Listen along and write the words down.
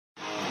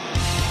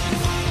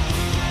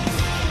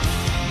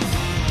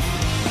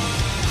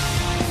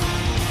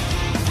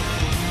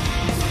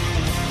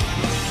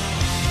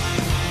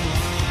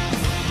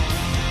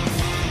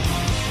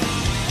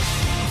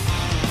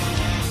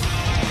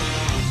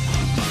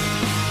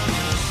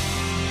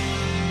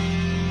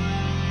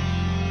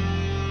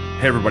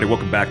Hey everybody,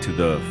 welcome back to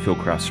the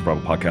Fieldcraft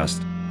Survival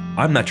Podcast.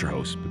 I'm not your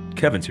host, but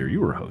Kevin's here. You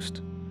were a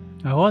host.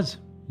 I was.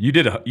 You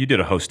did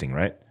a hosting,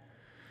 right?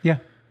 Yeah.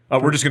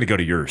 We're just going to go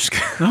to yours.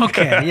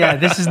 Okay. Yeah,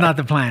 this is not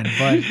the plan,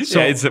 but so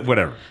yeah, it's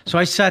whatever. So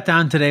I sat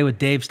down today with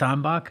Dave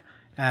Steinbach.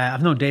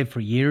 I've known Dave for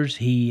years.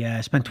 He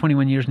spent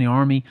 21 years in the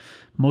Army,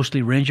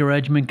 mostly Ranger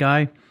Regiment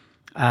guy.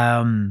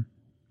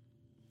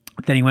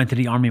 Then he went to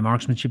the Army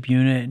Marksmanship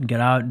Unit and got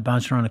out and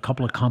bounced around a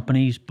couple of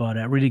companies, but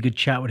a really good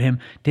chat with him.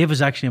 Dave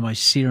was actually my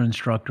SEER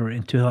instructor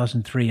in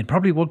 2003 and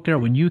probably worked there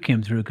when you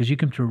came through because you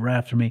came through right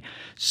after me.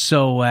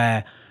 So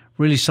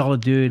really solid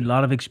dude, a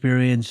lot of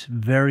experience,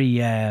 very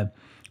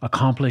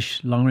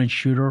accomplished long-range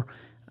shooter.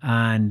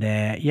 And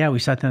we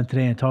sat down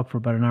today and talked for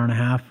about an hour and a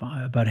half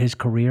about his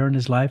career and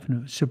his life, and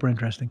it was super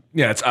interesting.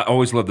 Yeah, I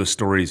always love those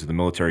stories of the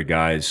military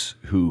guys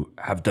who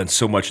have done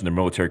so much in their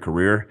military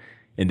career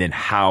and then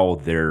how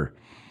they're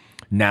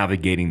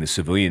navigating the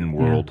civilian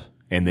world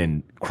and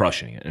then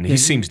crushing it. And he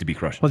seems to be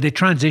crushing it. Well, the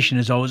transition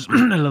is always a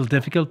little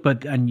difficult,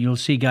 and you'll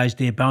see guys,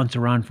 they bounce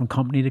around from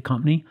company to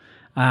company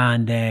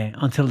and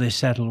until they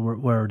settle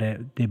where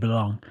they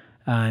belong.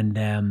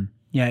 And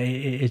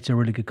it's a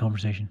really good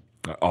conversation.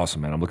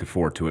 Awesome, man. I'm looking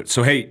forward to it.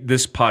 So, hey,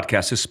 this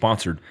podcast is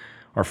sponsored.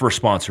 Our first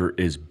sponsor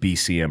is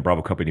BCM,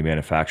 Bravo Company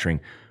Manufacturing.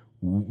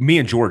 Me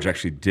and George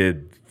actually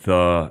did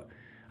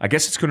I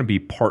guess it's going to be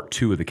part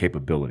 2 of the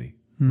capability.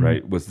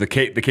 Right, with the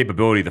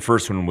capability, the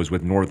first one was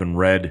with Northern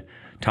Red,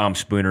 Tom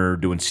Spooner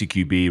doing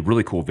CQB,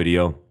 really cool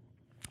video.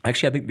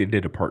 Actually, I think they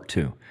did a part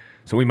 2,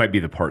 so we might be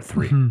the part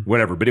 3,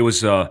 whatever. But it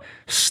was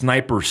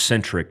sniper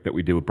centric that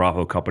we did with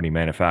Bravo Company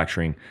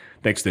Manufacturing,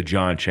 thanks to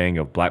John Chang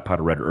of Black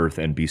Powder Red Earth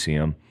and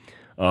BCM.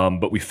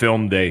 But we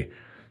filmed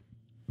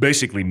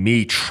basically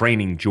me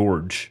training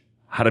George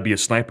how to be a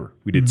sniper.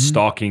 We did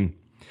stalking,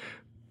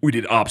 we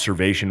did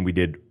observation, we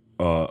did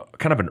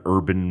kind of an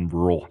urban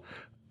rural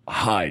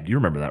hide. You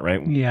remember that,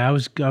 right? Yeah, I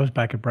was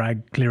back at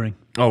Bragg clearing.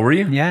 Oh, were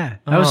you? Yeah,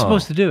 I was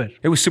supposed to do it.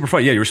 It was super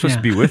fun. Yeah, you were supposed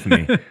to be with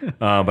me,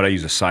 but I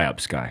used a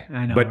PsyOps guy.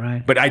 I know,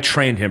 right? But I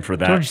trained him for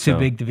that. George is too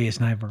big to be a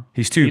sniper.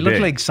 He's too big. He looked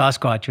like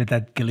Sasquatch with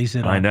that ghillie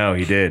suit on. I know,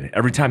 he did.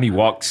 Every time he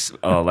walks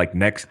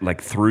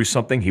through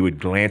something, he would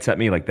glance at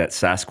me like that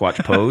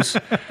Sasquatch pose.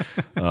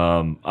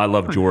 I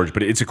love George,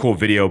 but it's a cool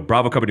video.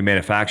 Bravo Company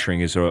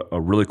Manufacturing is a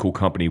really cool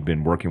company we've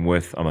been working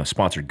with. I'm a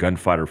sponsored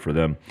gunfighter for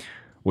them.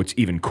 What's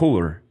even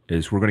cooler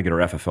is we're going to get our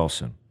FFL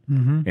soon.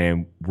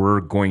 And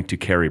we're going to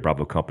carry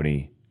Bravo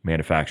Company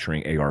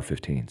Manufacturing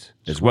AR-15s,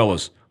 as well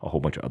as a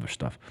whole bunch of other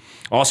stuff.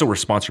 Also, we're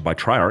sponsored by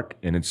Triarc,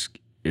 and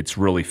it's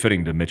really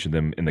fitting to mention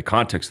them in the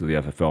context of the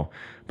FFL,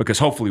 because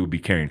hopefully we'll be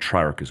carrying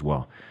Triarc as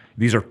well.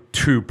 These are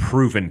 2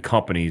 proven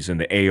companies in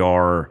the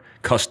AR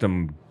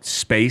custom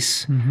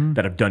space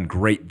that have done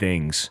great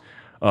things.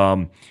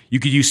 You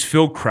could use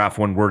Fieldcraft,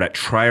 one word, at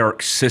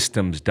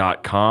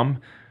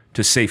triarcsystems.com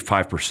to save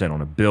 5%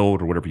 on a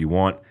build or whatever you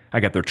want. I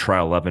got their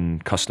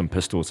Tri-11 custom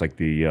pistol. It's like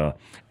the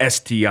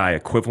STI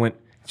equivalent.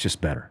 It's just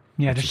better.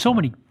 Yeah, there's so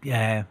many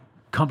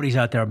companies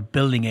out there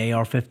building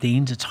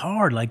AR-15s. It's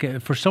hard,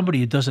 like for somebody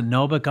who doesn't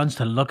know about guns,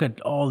 to look at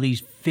all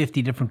these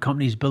 50 different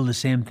companies build the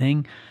same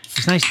thing.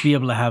 It's nice to be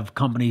able to have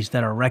companies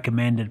that are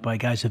recommended by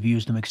guys who've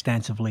used them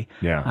extensively.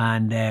 Yeah.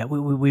 And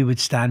we would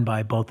stand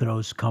by both of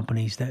those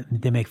companies. That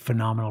they make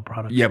phenomenal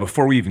products. Yeah,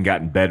 before we even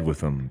got in bed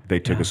with them, they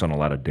took us on a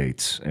lot of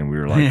dates, and we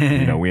were like,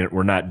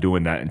 we're not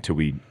doing that until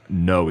we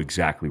know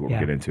exactly what we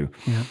get into.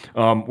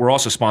 Yeah. We're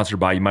also sponsored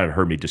by, you might have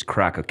heard me just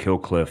crack a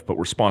Killcliff, but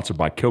we're sponsored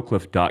by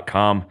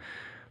Killcliff.com.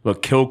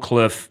 Look,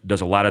 Killcliff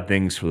does a lot of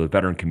things for the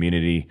veteran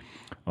community,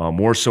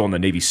 more so on the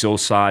Navy SEAL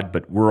side,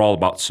 but we're all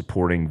about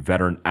supporting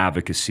veteran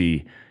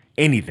advocacy,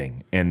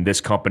 anything. And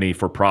this company,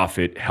 for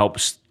profit,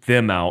 helps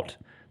them out,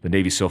 the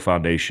Navy SEAL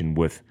Foundation,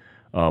 with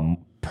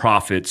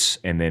profits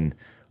and then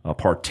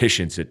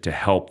partitions it to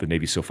help the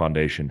Navy SEAL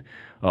Foundation.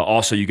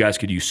 Also, you guys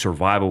could use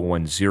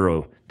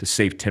Survival10 to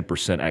save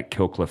 10% at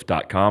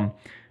Killcliff.com.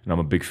 And I'm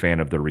a big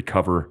fan of the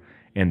Recover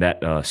and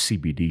that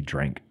CBD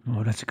drink.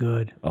 Oh, that's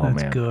good. Oh,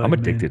 that's man. good, I'm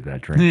addicted to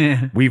that drink.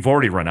 Yeah. We've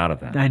already run out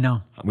of that. I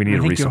know. We need to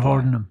resupply. I think you're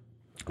hoarding them.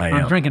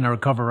 I'm drinking a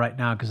Recover right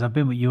now because I've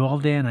been with you all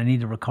day and I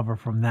need to recover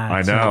from that.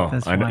 I know.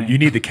 I know. You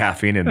need the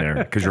caffeine in there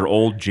because your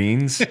old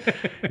jeans,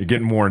 you're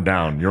getting worn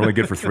down. You're only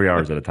good for 3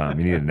 hours at a time.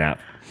 You need a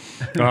nap.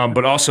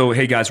 But also,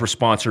 hey, guys, we're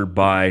sponsored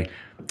by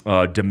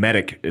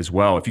Dometic as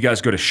well. If you guys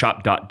go to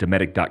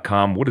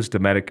shop.dometic.com, what is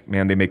Dometic?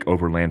 Man, they make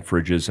overland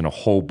fridges and a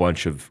whole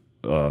bunch of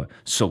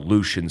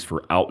solutions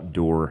for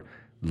outdoor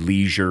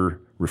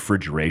leisure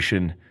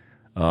refrigeration.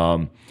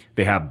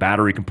 They have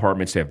battery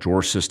compartments, they have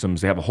drawer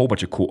systems, they have a whole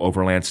bunch of cool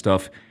overland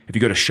stuff. If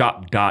you go to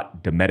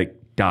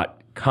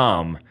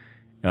shop.dometic.com,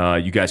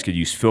 you guys could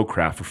use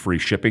Fieldcraft for free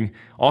shipping.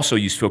 Also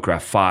use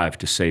Fieldcraft 5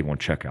 to save on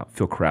checkout.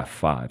 Fieldcraft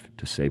 5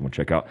 to save on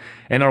checkout.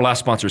 And our last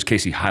sponsor is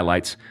KC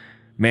Highlights.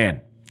 Man,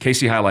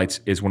 KC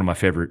Highlights is one of my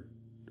favorite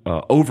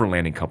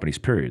overlanding companies,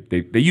 period.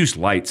 They use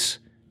lights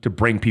to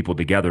bring people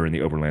together in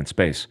the overland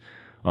space.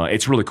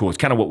 It's really cool. It's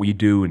kind of what we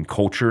do in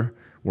culture,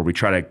 where we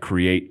try to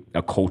create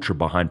a culture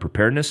behind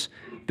preparedness.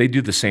 they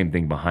do the same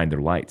thing behind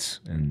their lights.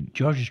 And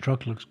George's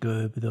truck looks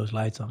good with those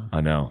lights on them.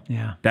 I know.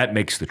 Yeah. That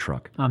makes the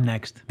truck. I'm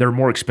next. They're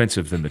more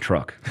expensive than the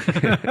truck.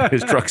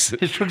 His truck's a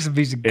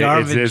piece of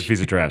garbage. It is a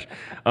piece of trash.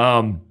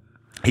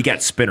 He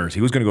got spinners.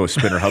 He was going to go with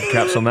spinner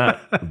hubcaps on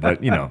that,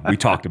 but we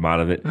talked him out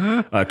of it.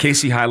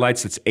 KC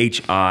Highlights, that's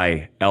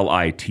HILITES.com.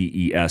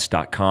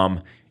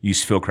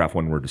 Use Fieldcraft,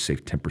 one word, to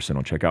save 10%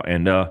 on checkout.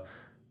 And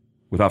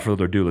without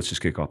further ado, let's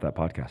just kick off that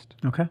podcast.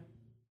 Okay.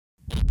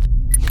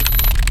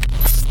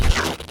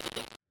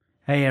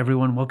 Hey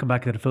everyone, welcome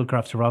back to the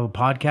Fieldcraft Survival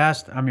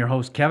Podcast. I'm your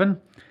host, Kevin,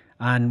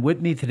 and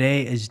with me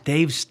today is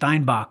Dave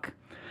Steinbach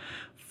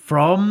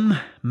from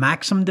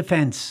Maxim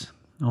Defense.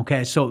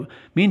 Okay, so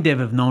me and Dave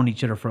have known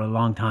each other for a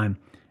long time,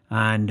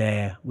 and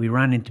we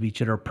ran into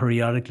each other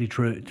periodically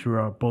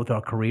through both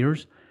our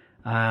careers,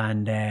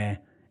 and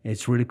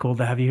it's really cool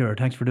to have you here.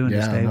 Thanks for doing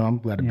this, Dave. No, I'm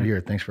glad to be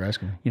here. Thanks for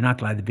asking me. You're not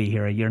glad to be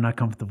here. You're not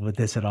comfortable with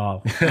this at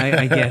all.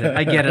 I get it.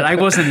 I get it. I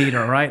wasn't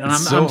either, right? And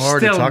It's so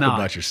hard to still talk not.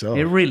 about yourself.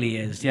 It really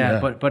is,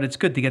 yeah. But it's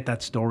good to get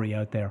that story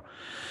out there.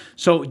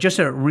 So just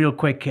a real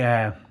quick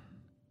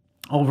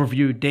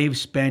overview. Dave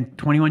spent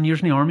 21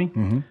 years in the Army.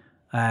 Mm-hmm.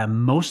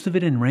 Most of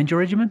it in Ranger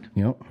Regiment.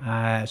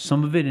 Yep.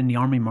 Some of it in the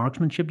Army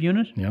Marksmanship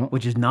Unit, Yep.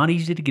 which is not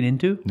easy to get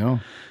into. No.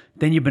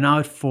 Then you've been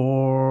out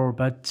for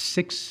about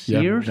 6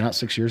 years. Been out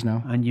 6 years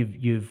now. And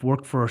you've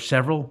worked for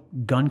several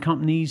gun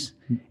companies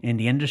in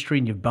the industry,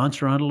 and you've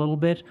bounced around a little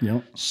bit.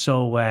 Yep.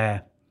 So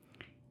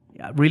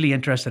really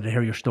interested to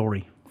hear your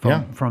story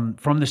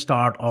from the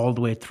start all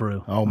the way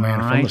through. Oh man,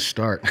 All from right? the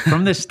start.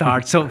 From the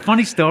start. So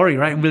funny story,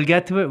 right? And we'll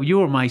get to it. You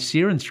were my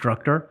SEER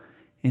instructor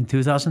in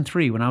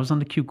 2003 when I was on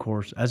the Q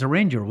course as a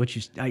Ranger, which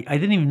is I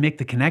didn't even make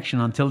the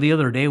connection until the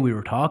other day we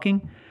were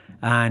talking,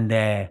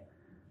 and.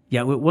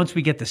 Once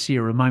we get to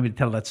SEER, remind me to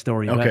tell that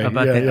story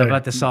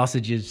about the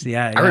sausages.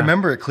 Yeah, I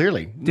remember it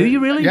clearly. Do you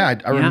really? Yeah,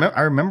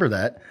 I remember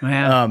that.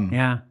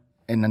 Yeah,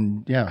 And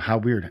then, how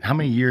weird. How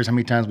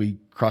many times we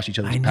crossed each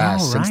other's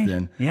paths since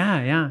then.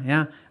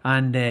 Yeah.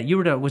 And you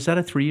were was that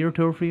a 3-year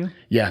tour for you?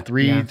 Yeah,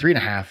 three and a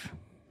half.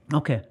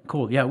 Okay,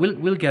 cool. Yeah,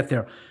 we'll get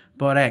there.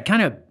 But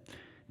kind of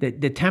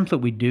the template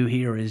we do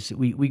here is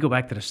we go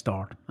back to the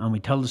start and we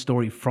tell the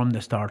story from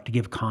the start to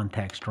give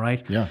context,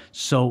 right? Yeah.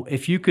 So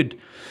if you could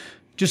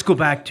just go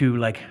back to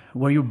like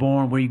where you were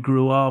born, where you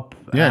grew up,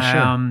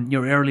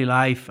 your early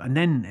life. And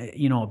then,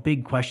 a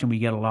big question we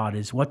get a lot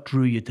is what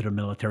drew you to the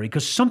military?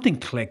 Because something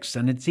clicks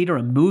and it's either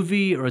a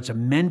movie or it's a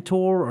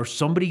mentor or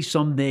somebody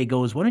someday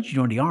goes, why don't you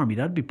join the Army?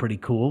 That'd be pretty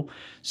cool.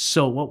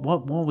 So what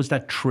was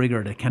that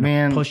trigger that kind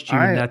of pushed you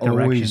in that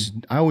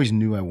direction? I always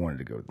knew I wanted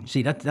to go.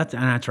 See, that's an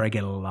answer I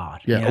get a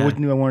lot. Yeah, I always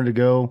knew I wanted to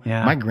go.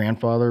 Yeah. My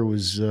grandfather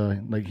was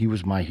he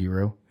was my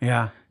hero.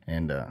 Yeah.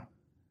 And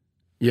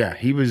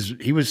he was.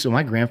 So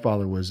my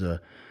grandfather was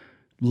a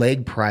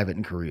leg private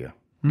in Korea,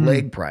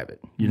 leg private,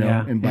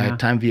 And by the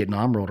time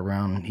Vietnam rolled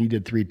around, he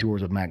did 3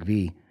 tours of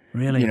MACV.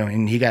 Really?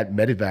 And he got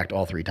medevaced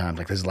all 3 times.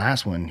 Like his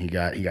last one, he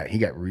got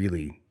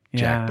really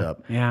jacked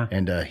up. Yeah.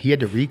 And he had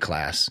to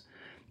reclass.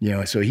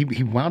 So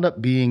he wound up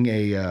being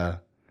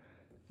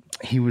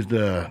he was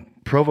the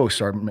provost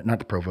sergeant, not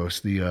the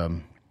provost.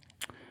 The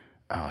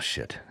I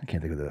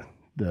can't think of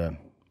the.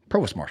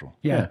 Provost Marshal.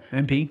 Yeah,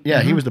 MP.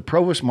 Yeah, he was the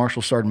Provost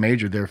Marshal Sergeant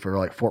Major there for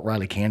like Fort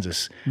Riley,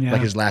 Kansas,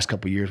 like his last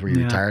couple of years where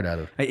he retired out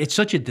of. It's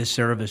such a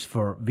disservice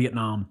for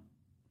Vietnam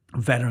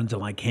veterans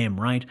like him,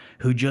 right,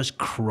 who just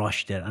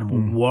crushed it and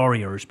were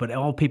warriors, but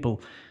all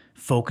people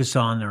focus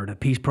on are the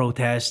peace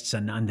protests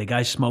and the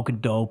guys smoking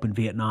dope in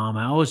Vietnam.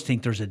 I always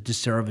think there's a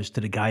disservice to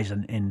the guys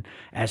in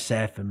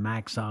SF and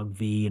MAXOG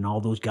V and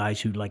all those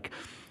guys who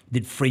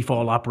did free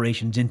fall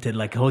operations into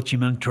like Ho Chi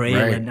Minh Trail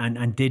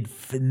and did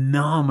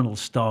phenomenal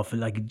stuff,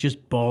 like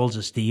just balls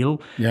of steel.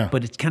 Yeah.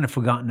 But it's kind of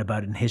forgotten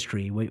about in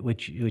history,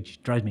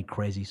 which drives me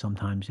crazy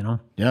sometimes,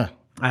 Yeah.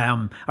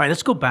 All right,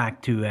 let's go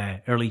back to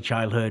early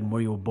childhood and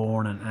where you were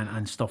born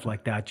and stuff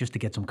like that, just to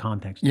get some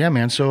context. Yeah,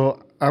 man.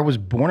 So I was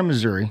born in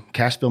Missouri,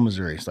 Cassville,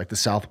 Missouri. It's like the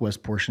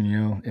southwest portion,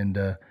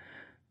 and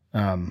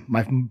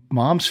my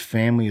mom's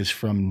family is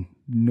from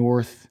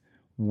northeast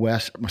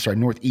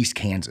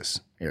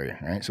Kansas area,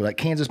 right? So like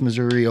Kansas,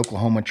 Missouri,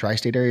 Oklahoma,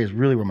 tri-state area is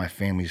really where my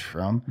family's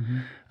from.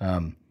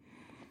 Mm-hmm.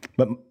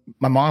 But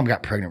my mom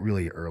got pregnant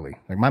really early.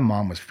 Like my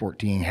mom was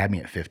 14, had me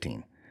at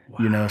 15.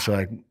 Wow. So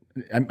like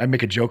I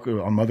make a joke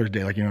on Mother's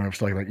Day, I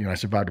was like, I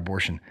survived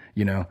abortion.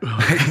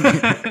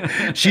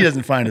 She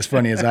doesn't find it as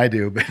funny as I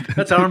do, but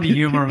that's Army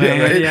humor,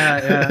 man.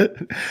 Yeah,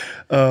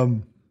 right?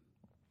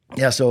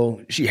 Yeah.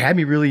 So she had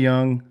me really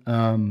young.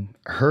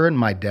 Her and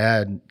my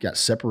dad got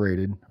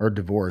separated or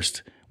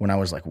divorced when I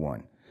was like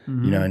 1.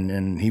 Mm-hmm.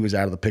 And he was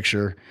out of the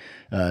picture.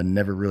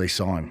 Never really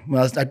saw him.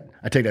 Well,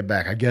 I take that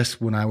back. I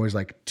guess when I was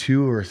like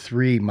 2 or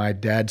 3, my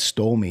dad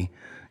stole me.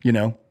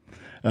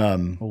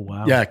 Oh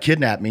wow! Yeah,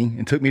 kidnapped me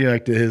and took me to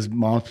his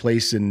mom's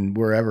place and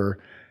wherever.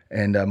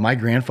 And my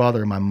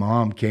grandfather and my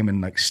mom came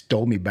and like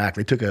stole me back.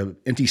 They took a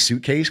empty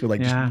suitcase with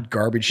like just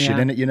garbage shit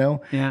in it, you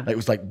know? Yeah. Like, it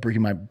was like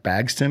bringing my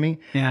bags to me.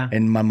 Yeah.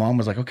 And my mom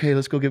was like, okay,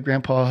 let's go give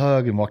Grandpa a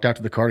hug, and walked out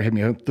to the car to hit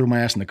me up, threw my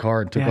ass in the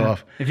car and took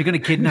off. If you're going to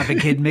kidnap a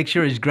kid, make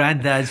sure his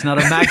granddad's not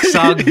a Max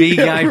Sog V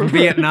guy from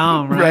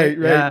Vietnam, right?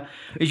 Right.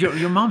 Yeah.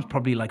 Your mom's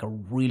probably like a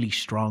really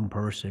strong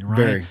person, right?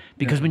 Very.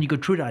 Because when you go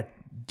through that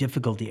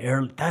difficulty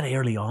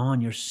early on,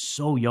 you're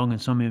so young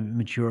and so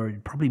immature,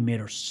 it probably made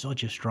her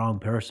such a strong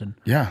person.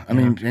 Yeah. I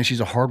mean, and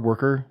she's a hard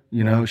worker,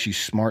 you know, she's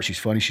smart, she's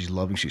funny, she's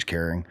loving, she's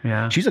caring.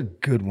 Yeah. She's a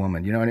good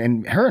woman, you know,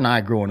 and her and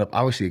I growing up,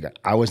 obviously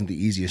I wasn't the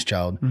easiest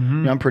child. You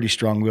know, I'm pretty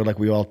strong-willed like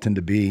we all tend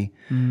to be,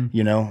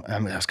 you know. I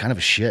mean, I was kind of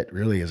a shit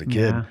really as a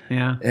kid.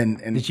 Yeah. And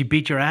Did she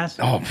beat your ass?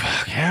 oh,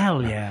 fuck.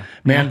 Hell yeah.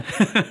 Man.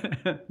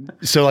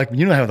 So like,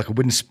 you know, I have like a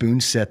wooden spoon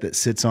set that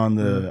sits on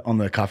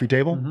the coffee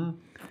table.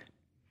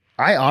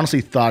 I honestly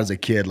thought as a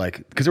kid,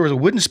 like, because there was a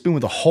wooden spoon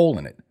with a hole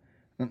in it.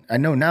 I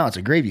know now it's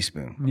a gravy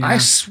spoon. Yeah. I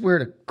swear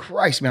to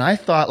Christ, man, I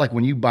thought like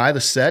when you buy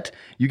the set,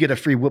 you get a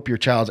free whoop your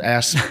child's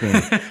ass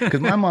spoon.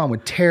 Because my mom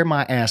would tear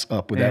my ass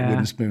up with that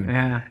wooden spoon.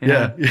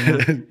 Yeah.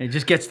 It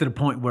just gets to the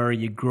point where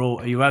you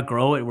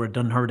outgrow it, where it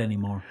doesn't hurt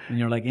anymore, and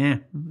you're like, Yeah,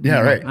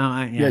 right.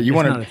 You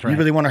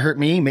really want to hurt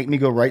me? Make me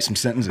go write some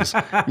sentences,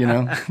 you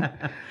know?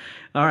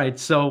 All right.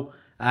 So,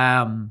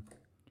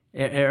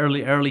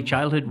 early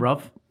childhood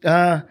rough.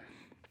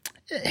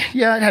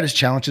 Yeah, it had its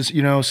challenges,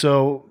 you know.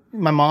 So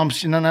my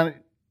mom's, you know,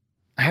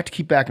 I have to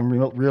keep back and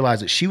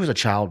realize that she was a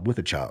child with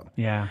a child.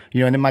 Yeah.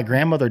 You know, and then my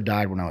grandmother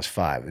died when I was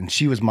 5, and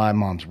she was my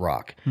mom's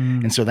rock.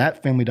 And so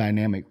that family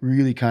dynamic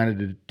really kind of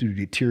did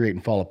deteriorate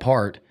and fall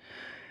apart.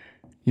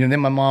 You know,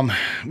 then my mom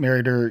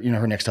married her, you know,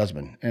 her next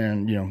husband,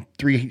 and you know,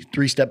 three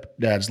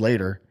stepdads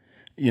later,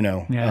 you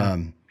know,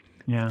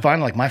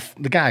 finally, like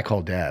the guy I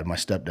called dad, my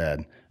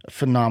stepdad, a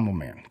phenomenal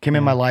man, came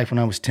in my life when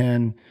I was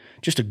 10.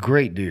 Just a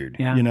great dude,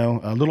 you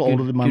know, a little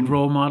older than my good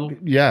role model.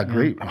 Yeah,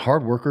 great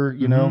hard worker.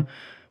 You know,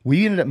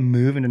 we ended up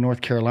moving to North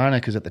Carolina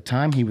because at the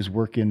time he was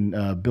working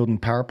building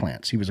power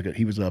plants. He was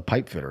a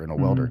pipe fitter and a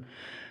welder.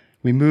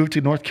 We moved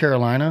to North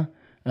Carolina,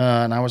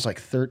 and I was like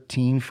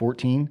 13,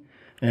 14,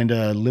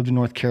 and lived in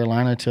North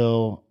Carolina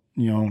till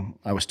you know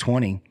I was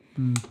 20,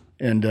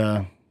 and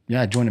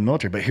I joined the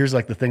military. But here's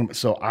like the thing.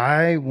 So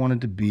I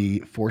wanted to be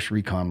Force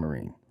Recon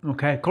Marine.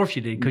 Okay, of course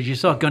you did, because you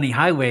saw Gunny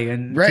Highway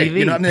and right. TV.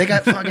 You know, I mean, they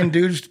got fucking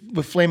dudes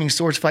with flaming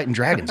swords fighting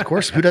dragons. Of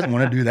course, who doesn't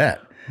want to do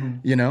that?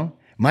 You know,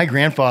 my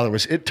grandfather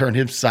it turned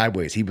him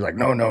sideways. He was like,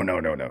 no.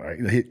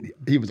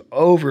 He was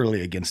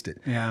overly against it.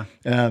 Yeah.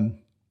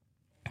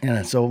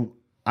 And so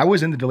I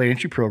was in the delayed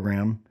entry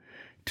program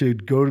to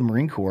go to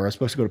Marine Corps. I was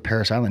supposed to go to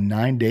Parris Island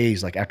 9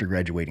 days, like after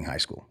graduating high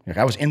school. Like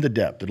I was in the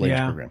depth, the delayed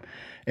entry program,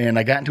 and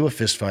I got into a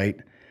fist fight.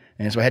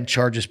 And so I had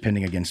charges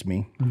pending against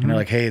me. And they're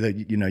like, hey,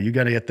 you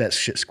got to get that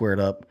shit squared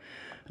up.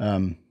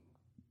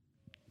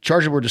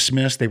 Charges were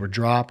dismissed. They were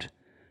dropped.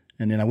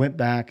 And then I went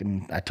back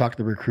and I talked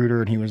to the recruiter,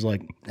 and he was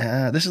like,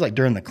 this is like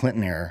during the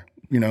Clinton era,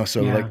 you know?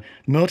 So like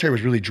the military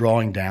was really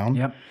drawing down.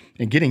 Yep.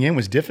 And getting in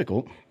was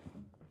difficult.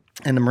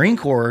 And the Marine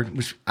Corps,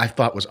 which I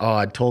thought was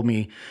odd, told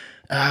me,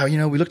 you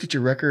know, we looked at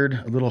your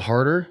record a little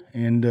harder,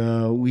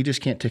 and we just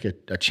can't take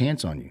a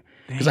chance on you.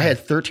 Because I had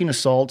 13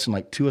 assaults and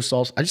like 2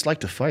 assaults. I just like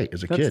to fight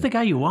as a kid. That's the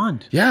guy you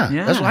want. Yeah,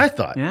 that's what I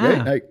thought.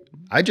 Yeah. Right?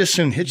 I just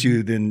soon hit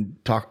you than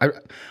talk.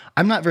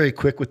 I'm not very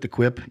quick with the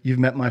quip. You've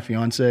met my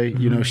fiance.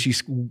 You know,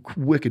 she's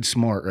wicked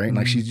smart, right? And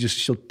like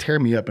she'll tear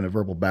me up in a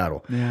verbal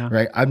battle. Yeah.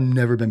 Right? I've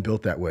never been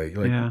built that way.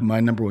 Like my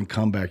number one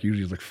comeback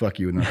usually is like, fuck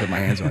you, and then I put my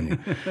hands on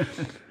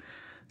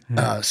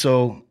you.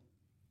 So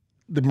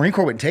the Marine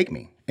Corps wouldn't take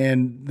me.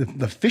 And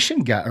the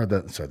fishing guy,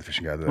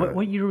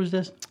 What year was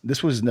this?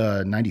 This was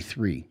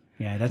 93.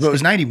 Yeah, Well, it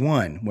was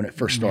 91 when it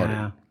first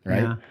started,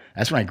 right? Yeah.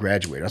 That's when I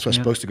graduated. That's when I was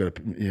supposed to go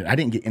to, I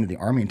didn't get into the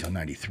Army until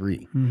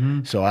 93.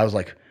 So I was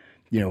like,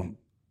 you know,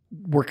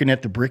 working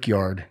at the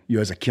brickyard, you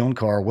know, as a kiln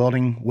car,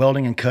 welding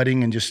and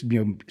cutting and just,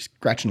 you know,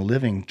 scratching a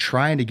living,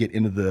 trying to get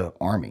into the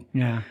Army.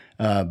 Yeah.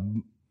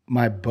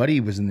 My buddy he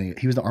was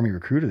the Army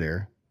recruiter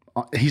there.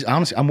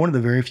 I'm one of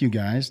the very few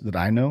guys that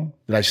I know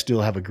that I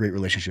still have a great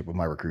relationship with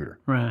my recruiter.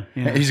 Right.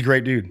 Yeah. He's a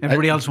great dude.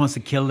 Everybody else wants to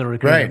kill the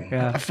recruiter. Right.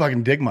 Yeah. I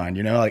fucking dig mine,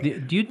 you know? Like,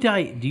 Do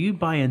you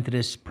buy into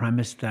this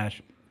premise that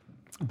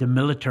the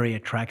military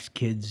attracts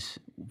kids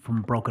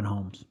from broken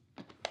homes?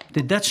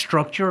 Did that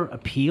structure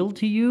appeal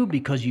to you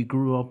because you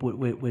grew up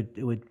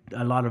with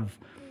a lot of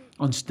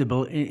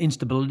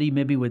instability,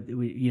 maybe with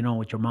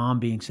your mom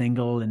being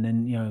single and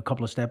then, you know, a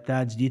couple of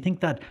stepdads? Do you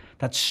think that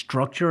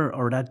structure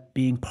or that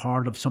being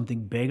part of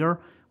something bigger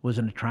was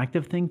an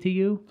attractive thing to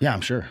you? yeah,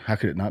 I'm sure. How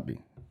could it not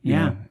be? You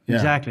Yeah, know? Yeah.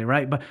 exactly,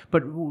 right.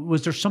 But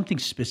was there something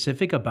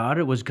specific about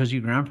it? Was it because of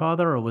your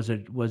grandfather, or was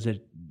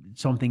it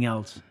something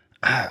else?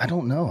 I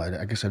don't know.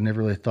 I guess I've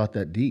never really thought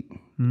that deep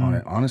on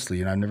it,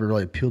 honestly. And I've never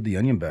really peeled the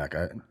onion back.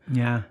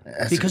 Yeah,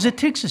 because it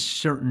takes a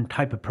certain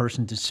type of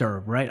person to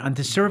serve, right? And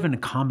to serve in a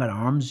combat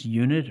arms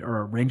unit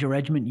or a Ranger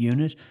Regiment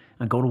unit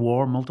and go to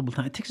war multiple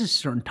times, it takes a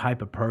certain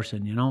type of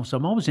person, you know? So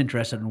I'm always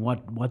interested in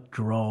what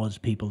draws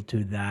people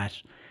to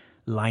that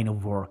line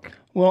of work?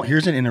 Well,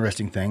 here's an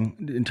interesting thing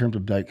in terms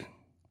of like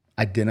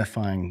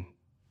identifying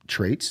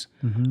traits.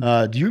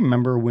 Do you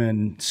remember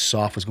when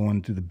soft was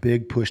going through the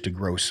big push to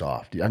grow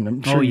soft?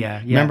 I'm sure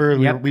yeah. Remember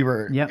Yep. we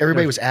were Yep.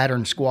 everybody was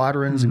adding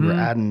squadrons, we were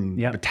adding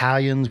Yep.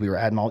 battalions, we were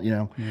adding all,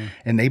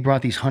 and they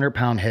brought these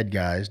 100-pound head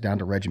guys down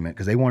to regiment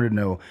because they wanted to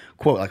know,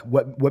 quote, like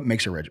what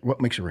makes a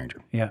ranger?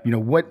 Yeah.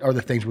 What are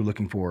the things we're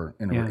looking for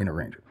in a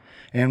ranger?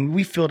 And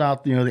we filled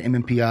out, the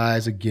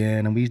MMPIs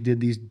again, and we did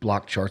these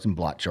block charts and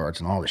blot charts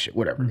and all this shit,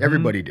 whatever.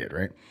 Everybody did,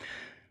 right?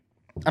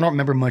 I don't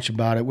remember much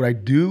about it. What I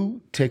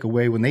do take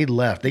away, when they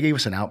left, they gave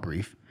us an out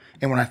brief.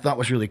 And what I thought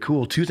was really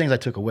cool, two things I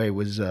took away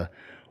was,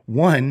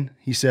 one,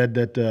 he said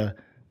that the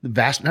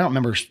vast, I don't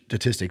remember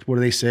statistics. What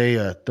do they say?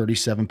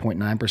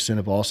 37.9%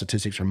 of all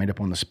statistics are made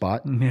up on the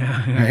spot.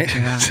 Yeah.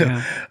 Right?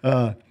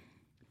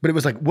 But it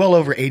was like well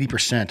over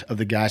 80% of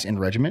the guys in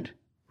regiment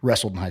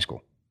wrestled in high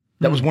school.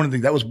 That was one of the,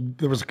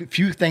 there was a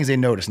few things they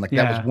noticed. And like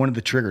that was one of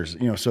the triggers,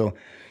 so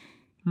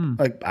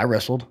like I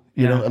wrestled,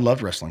 I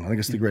loved wrestling. I think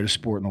it's the greatest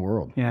sport in the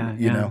world.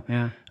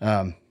 The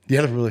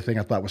other really thing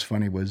I thought was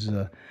funny was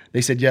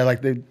they said,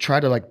 like they try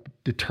to like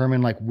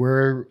determine like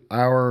where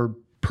our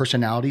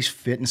personalities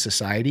fit in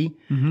society,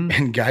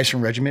 and guys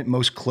from regiment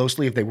most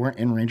closely, if they weren't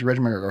in Ranger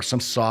Regiment or some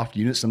soft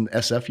unit, some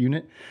SF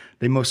unit,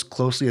 they most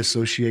closely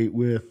associate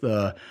with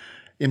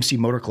MC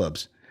motor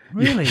clubs.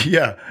 Really?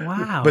 Yeah.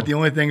 Wow. But the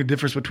only thing, the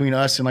difference between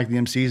us and like the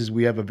MCs is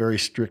we have a very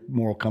strict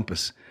moral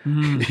compass.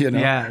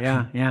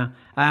 Yeah.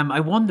 I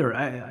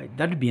wonder,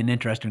 that'd be an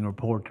interesting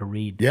report to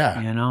read. Yeah.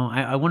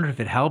 I wonder if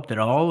it helped at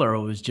all, or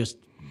it was just,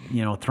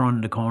 thrown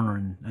in the corner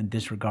and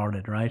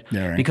disregarded, right?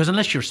 Yeah, right. Because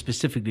unless you're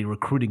specifically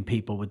recruiting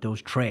people with those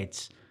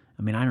traits,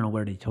 I mean, I don't know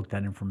where they took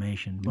that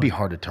information. It'd be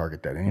hard to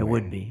target that anyway. It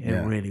would be. It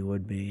really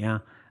would be, yeah.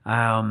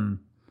 All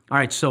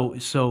right,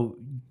 so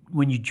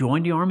when you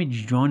joined the Army, did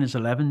you join as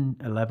 11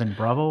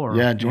 Bravo? Or?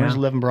 Yeah, joined as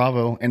 11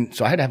 Bravo, and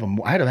so I had to have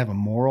a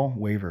moral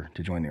waiver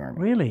to join the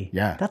Army. Really?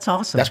 Yeah, that's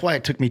awesome. That's why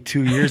it took me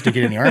 2 years to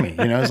get in the Army.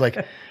 It was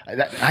like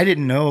I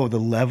didn't know the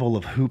level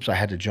of hoops I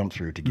had to jump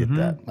through to get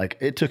that. Like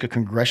it took a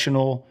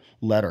congressional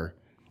letter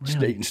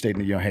stating,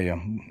 hey,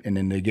 and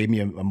then they gave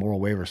me a moral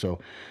waiver. So.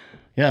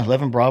 Yeah,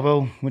 11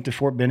 Bravo, went to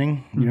Fort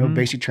Benning,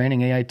 basic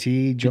training,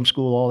 AIT, jump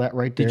school, all that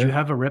right there. Did you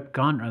have a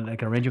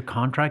like a Ranger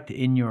contract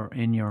in your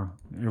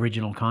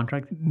original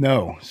contract?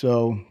 No.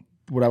 So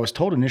what I was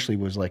told initially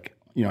was like,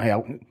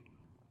 hey,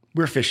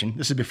 we're fishing.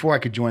 This is before I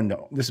could join the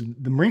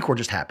Marine Corps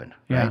just happened,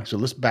 right? Yeah. So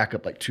let's back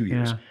up like 2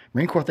 years. Yeah.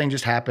 Marine Corps thing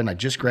just happened. I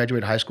just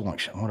graduated high school. I'm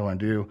like, what do I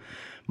do?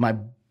 My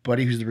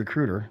buddy who's the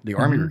recruiter, the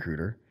Army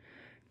recruiter,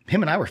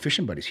 him and I were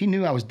fishing buddies. He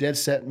knew I was dead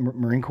set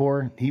Marine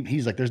Corps.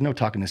 He's like, there's no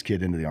talking this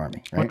kid into the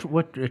Army. Right?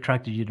 What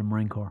attracted you to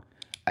Marine Corps?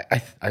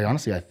 I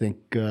honestly, I think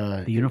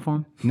the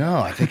uniform. No,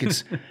 I think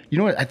it's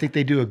what I think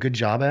they do a good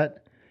job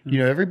at.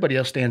 Everybody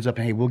else stands up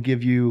and hey, we'll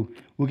give you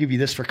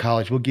this for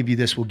college. We'll give you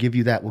this. We'll give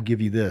you that. We'll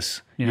give you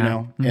this.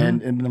 And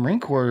the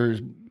Marine Corps,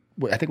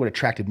 I think what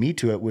attracted me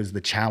to it was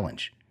the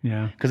challenge.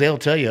 Yeah, because they'll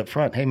tell you up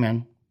front, hey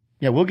man,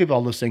 we'll give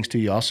all those things to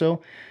you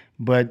also.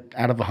 But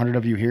out of 100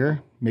 of you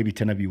here, maybe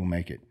 10 of you will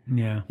make it.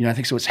 Yeah. I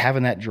think so. It's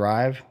having that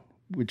drive,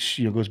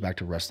 which goes back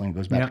to wrestling,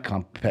 goes back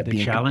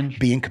to challenge,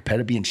 being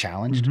competitive, being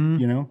challenged.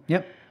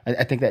 Yep.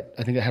 I think that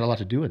had a lot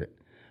to do with it.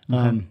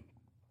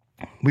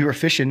 We were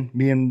fishing.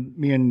 Me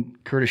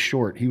and Curtis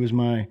Short. He was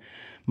my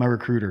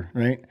recruiter,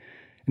 right?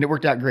 And it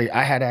worked out great.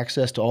 I had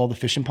access to all the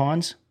fishing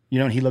ponds,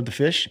 and he loved to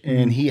fish,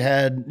 and he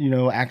had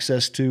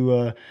access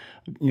to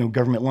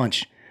government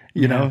lunch.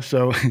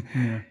 So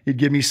he'd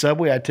give me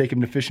Subway, I'd take him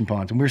to fishing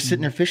ponds. And we were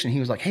sitting there fishing. He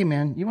was like, hey,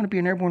 man, you want to be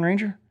an airborne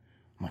ranger?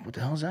 I'm like, what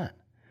the hell is that?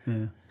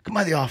 Yeah. Come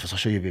by the office, I'll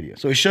show you a video.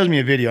 So he shows me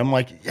a video. I'm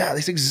like, yeah,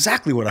 that's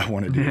exactly what I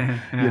want to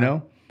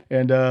do,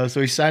 And so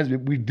he decides,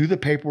 we do the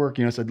paperwork,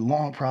 it's a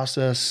long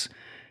process.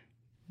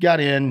 Got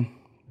in,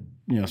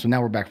 so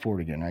now we're back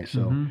forward again, right?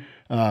 So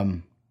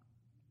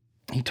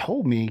he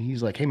told me,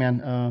 he's like, hey,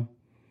 man,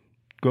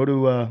 go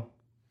to...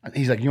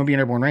 He's like, you want to be an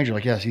airborne ranger?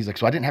 Like, yes. He's like,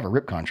 so I didn't have a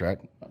RIP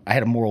contract. I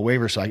had a moral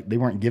waiver, so they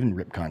weren't given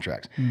RIP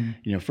contracts.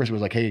 First it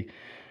was like, hey,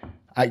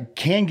 I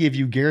can give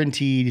you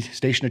guaranteed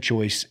station of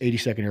choice,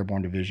 82nd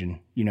Airborne Division,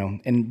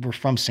 and we're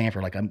from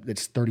Sanford, like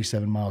it's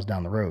 37 miles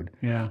down the road.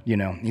 Yeah.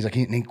 He's like,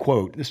 he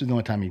quote, this is the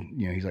only time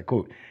he's like,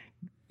 quote,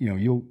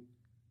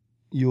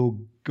 you'll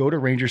go to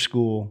Ranger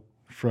School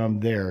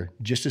from there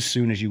just as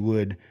soon as you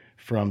would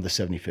from the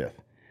 75th,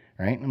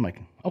 right? And I'm like,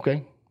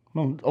 okay,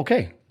 well,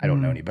 okay. I don't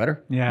know any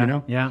better.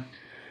 Yeah. Yeah.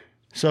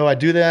 So I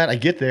do that. I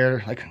get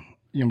there, like,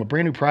 I'm a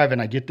brand new private,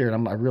 and I get there,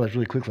 and I realize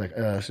really quickly, like,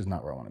 this is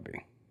not where I want to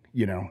be.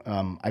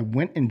 I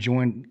went and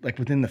joined, like,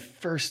 within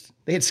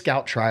they had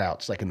scout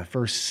tryouts, like, in the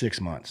first 6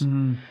 months.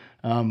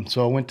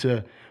 So I went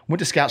to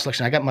scout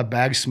selection. I got my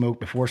bag smoked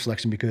before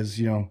selection because,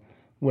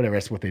 whatever.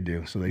 That's what they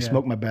do. So they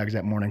smoked my bags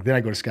that morning. Then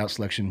I go to scout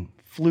selection,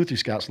 flew through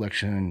scout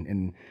selection,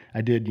 and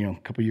I did, a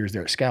couple of years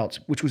there at scouts,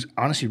 which was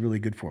honestly really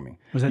good for me.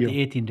 Was that the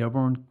 18th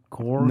Airborne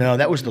Corps? No,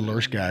 that was the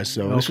Lurch guys.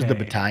 So this was the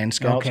battalion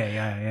scouts. Okay,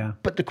 yeah.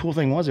 But the cool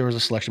thing was there was a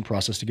selection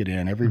process to get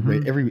in. Every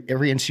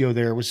NCO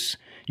there was,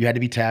 you had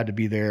to be tabbed to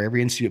be there.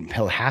 Every NCO,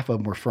 hell, half of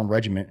them were from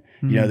regiment.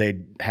 They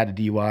had a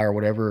DUI or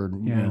whatever,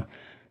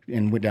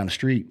 and went down the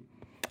street.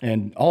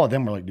 And all of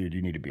them were like, dude,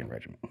 you need to be in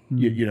regiment.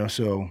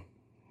 So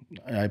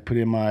I put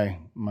in my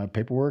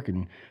paperwork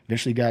and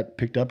eventually got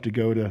picked up to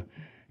go to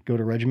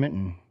regiment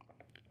and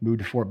moved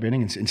to Fort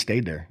Benning and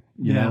stayed there.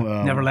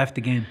 Never left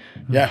again.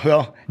 Yeah,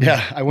 well,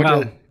 I went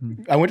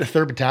to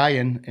 3rd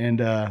Battalion and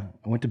I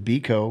went to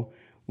BCO,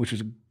 which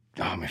was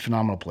a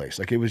phenomenal place.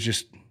 Like it was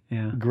just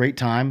great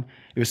time.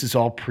 It was just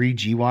all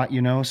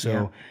pre-GWAT,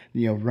 so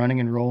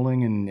running and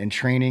rolling and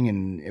training,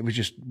 and it was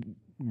just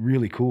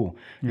really cool.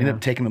 Ended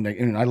up taking them,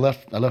 and I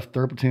left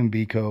 3rd Platoon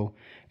BCO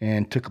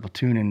and took a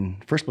platoon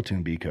in 1st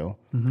Platoon BCO,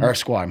 or a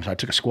squad. So I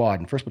took a squad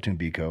in 1st Platoon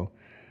BCO.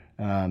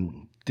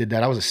 Did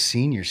that. I was a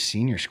senior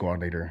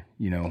squad leader,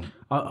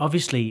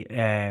 Obviously,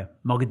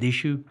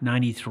 Mogadishu,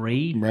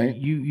 93, right?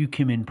 You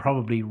came in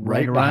probably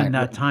right around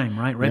that time,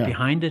 right? Right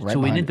behind it. Right so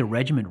we behind went to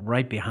regiment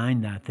right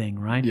behind that thing,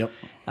 right? Yep.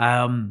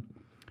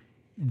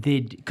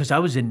 Because I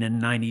was in the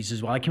 90s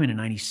as well. I came in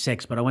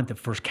 96, but I went to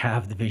 1st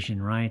Cav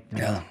Division, right?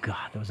 Yeah. Oh,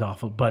 God, that was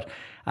awful. But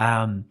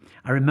I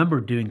remember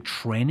doing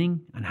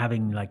training and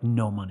having like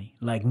no money,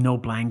 like no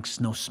blanks,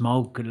 no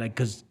smoke, like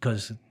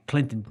because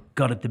Clinton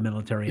gutted the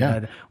military.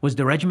 Yeah. Was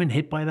the regiment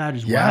hit by that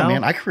as well? Yeah,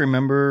 man. I can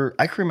remember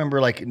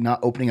like not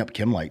opening up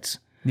chem lights.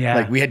 Yeah.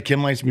 Like we had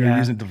chem lights, we were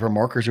using it for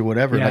markers or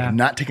whatever, like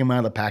not taking them out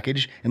of the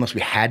package unless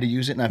we had to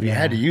use it. Now, if you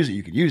had to use it,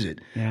 you could use it.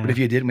 Yeah. But if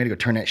you didn't, we had to go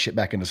turn that shit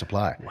back into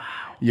supply. Wow.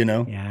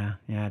 Yeah.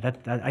 That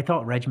I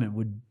thought regiment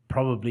would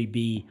probably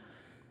be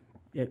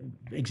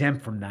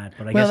exempt from that,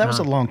 but I Well, guess that not. was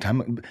a long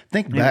time.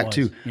 Think back was,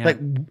 too. yeah. Like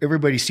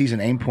everybody sees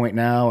an aim point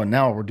now, and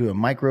now we're doing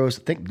micros.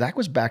 Think that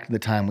was back to the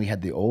time we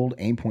had the old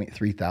aim point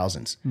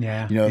 3000s.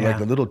 Yeah. Like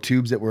the little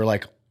tubes that were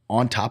like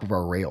on top of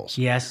our rails.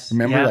 Yes.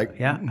 Remember,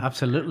 yeah,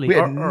 absolutely. we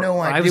had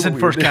no idea I was in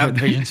what we were 1st Cav doing.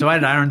 Division, so I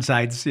had iron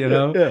sights,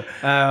 Yeah.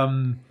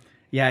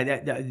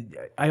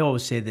 I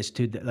always say this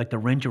too, that, like the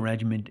Ranger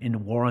Regiment in the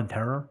War on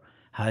Terror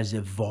has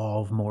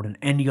evolved more than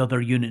any other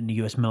unit in the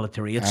U.S.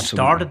 military. It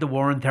started the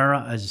War on Terror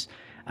as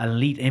an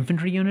elite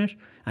infantry unit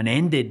and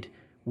ended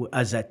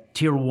as a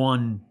Tier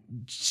 1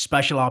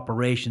 special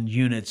operations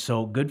unit.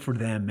 So good for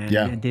them, man.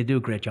 Yeah. And they do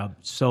a great job.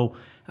 So,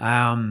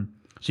 so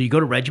you go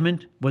to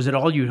regiment. Was it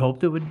all you'd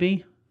hoped it would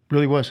be?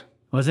 Really was.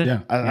 Was it?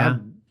 Yeah.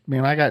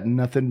 I got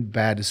nothing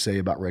bad to say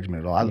about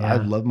regiment at all. I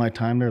love my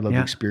time there. I love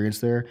the experience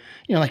there.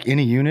 Like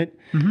any unit,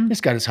 it's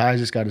got its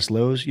highs, it's got its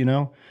lows.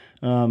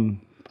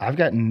 I've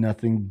got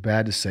nothing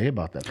bad to say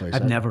about that place.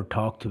 I've never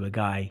talked to a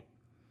guy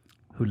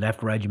who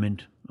left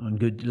regiment on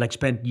good, like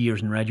spent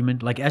years in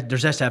regiment. Like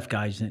there's SF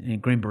guys in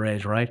Green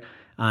Berets, right?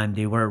 And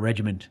they wear a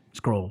regiment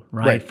scroll,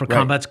 right? For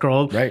combat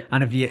scroll. Right.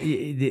 And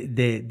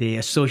if they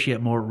associate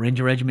more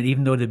Ranger Regiment,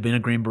 even though they've been a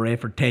Green Beret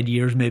for 10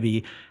 years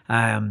maybe,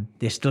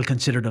 they still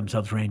consider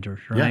themselves Rangers,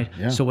 right?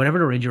 Yeah. So whatever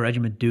the Ranger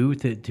Regiment do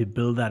to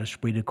build that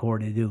esprit de corps,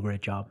 they do a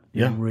great job.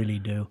 They really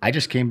do. I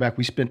just came back.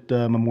 We spent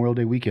Memorial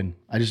Day weekend.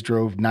 I just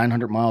drove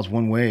 900 miles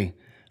one way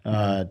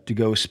to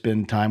go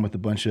spend time with a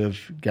bunch of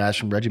guys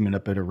from regiment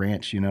up at a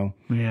ranch,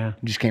 Yeah.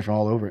 Just came from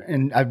all over.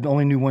 And I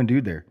only knew one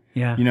dude there.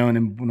 Yeah. And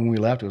then when we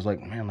left, it was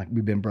like, man, like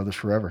we've been brothers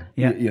forever.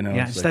 Yeah.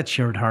 It's It's that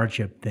shared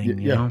hardship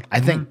thing, you know? I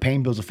think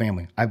pain builds a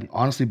family. I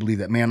honestly believe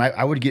that, man.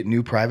 I would get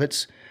new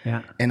privates.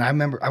 Yeah. And I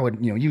remember I would,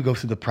 you go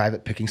through the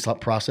private picking slot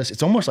process.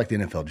 It's almost like the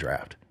NFL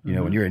draft,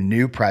 when you're a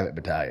new private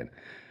battalion.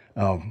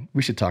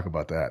 We should talk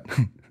about that.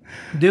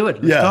 Do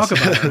it. Let's talk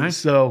about it, right?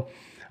 So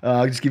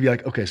I'll just give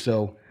you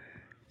so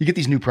you get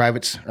these new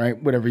privates,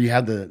 right? Whatever, you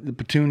have the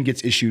platoon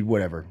gets issued,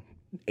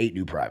 8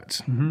 new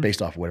privates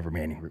based off whatever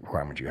manning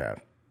requirement you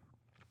have.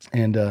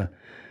 And the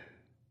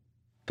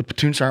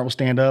platoon sergeant will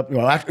stand up.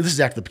 This is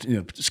after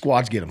the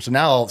squads get them. So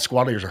now all the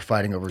squad leaders are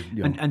fighting over.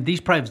 And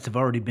these privates have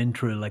already been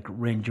through like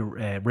Ranger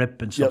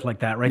RIP and stuff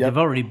like that, right? Yep. They've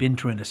already been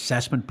through an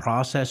assessment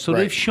process, so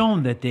they've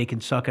shown that they can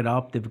suck it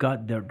up.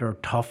 They're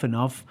tough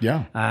enough.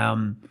 Yeah.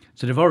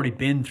 So they've already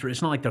been through.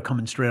 It's not like they're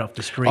coming straight off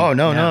the street. Oh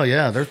no,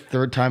 they're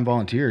third-time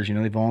volunteers.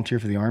 They volunteer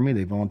for the Army,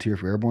 they volunteer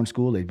for Airborne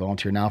School, they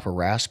volunteer now for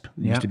RASP.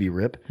 It used to be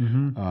RIP.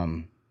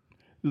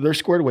 They're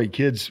squared away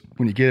kids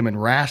when you get them, and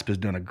RASP has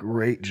done a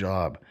great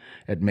job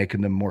at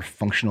making them more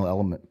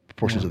functional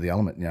portions of the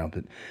element.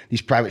 That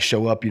these privates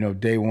show up,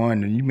 day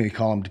one, and you may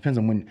call them, depends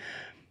on when.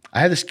 I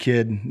had this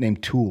kid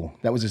named Tool.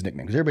 That was his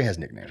nickname, because everybody has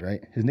nicknames,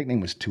 right? His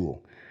nickname was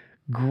Tool.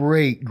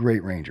 Great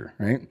Ranger,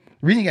 right?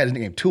 The reason he got his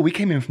nickname Tool, we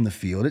came in from the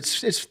field.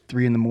 It's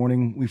 3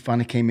 a.m. We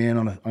finally came in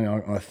on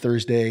a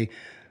Thursday.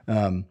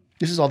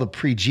 This is all the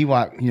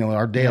pre-GWAT,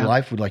 our day of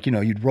life would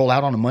you'd roll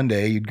out on a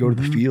Monday, you'd go to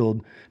the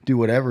field, do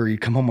whatever,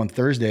 you'd come home on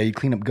Thursday, you'd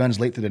clean up guns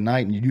late through the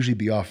night, and you'd usually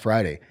be off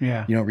Friday,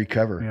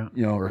 recover,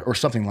 or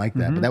something like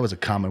that. But that was a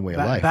common way of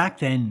life. Back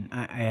then,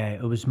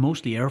 it was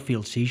mostly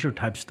airfield seizure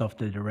type stuff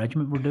that the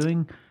regiment were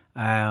doing.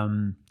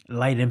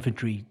 light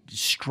infantry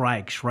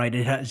strikes, right?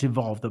 It has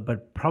evolved,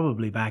 but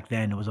probably back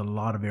then there was a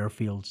lot of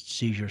airfield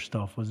seizure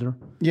stuff, was there?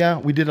 Yeah,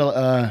 we did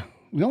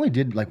we only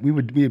did like we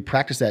would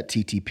practice that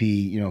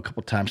TTP, a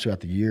couple times throughout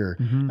the year.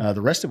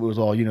 The rest of it was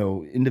all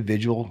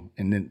individual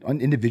and then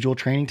individual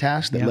training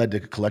tasks that led to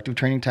collective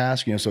training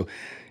tasks. So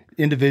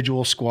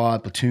individual,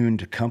 squad, platoon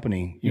to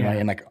company.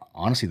 And like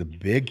honestly, the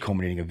big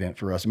culminating event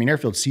for us. I mean,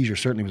 airfield seizure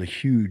certainly was a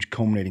huge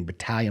culminating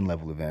battalion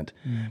level event.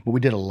 What we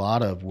did a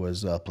lot of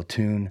was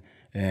platoon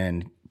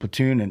and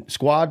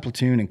squad,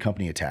 platoon, and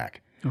company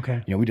attack.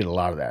 Okay. We did a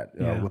lot of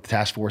that with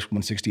Task Force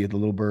 160 the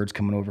Little Birds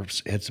coming over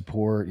head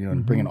support,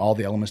 and bringing all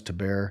the elements to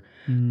bear.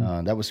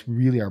 That was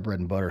really our bread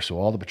and butter. So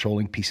all the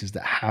patrolling pieces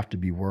that have to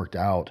be worked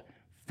out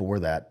for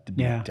that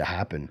to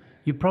happen.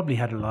 You probably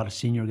had a lot of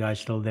senior guys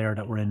still there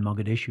that were in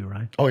Mogadishu,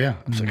 right? Oh yeah,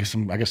 so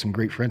I got some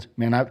great friends.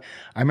 Man, I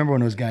remember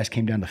when those guys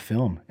came down to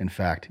film. In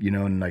fact,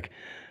 and like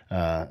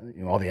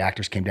all the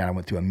actors came down. I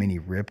went through a mini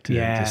rip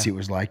to see what it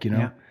was like,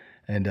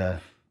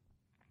 and.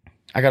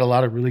 I got a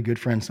lot of really good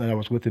friends that I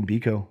was with in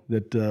BICO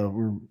that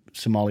were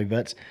Somali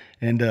vets.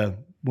 And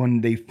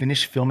when they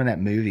finished filming that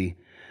movie,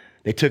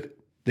 they took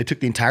the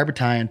entire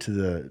battalion to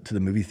the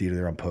movie theater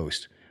there on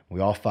post. We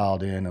all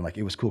filed in, and like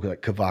it was cool.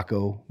 Like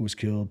Kavako was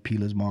killed,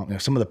 Pila's mom.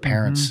 Some of the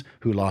parents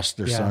who lost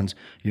their sons,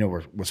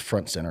 was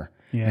front center.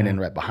 Yeah. And then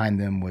right behind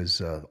them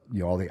was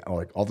all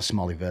the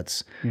Somali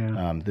vets.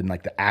 Yeah. Then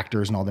like the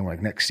actors and all them were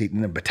like next seat,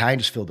 and the battalion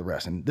just filled the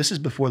rest. And this is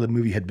before the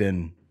movie had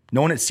been. No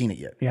one had seen it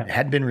yet. Yeah. It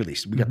hadn't been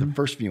released. We got the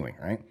first viewing,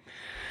 right?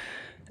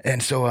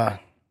 And so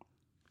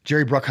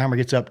Jerry Bruckheimer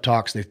gets up,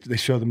 talks. They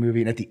show the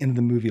movie, and at the end of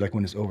the movie, like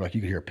when it's over, like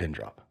you could hear a pin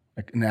drop,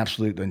 like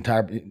the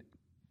entire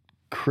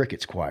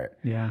crickets quiet.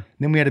 Yeah. And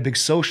then we had a big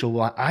social.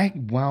 Well, I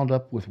wound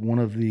up with one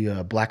of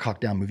the Black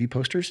Hawk Down movie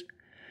posters,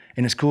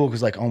 and it's cool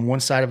because like on one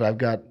side of it, I've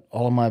got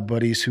all of my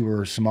buddies who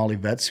are Somali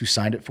vets who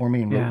signed it for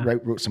me and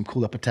wrote some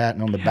cool epitaph,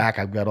 and on the back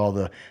I've got all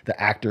the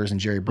actors and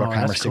Jerry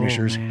Bruckheimer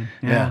signatures. Cool,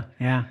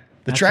 yeah.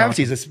 The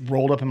travesties that's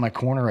rolled up in my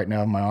corner right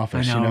now in my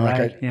office. I know,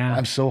 right?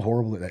 I'm so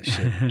horrible at that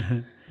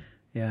shit.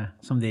 Yeah.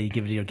 Someday you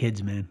give it to your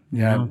kids, man.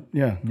 Yeah.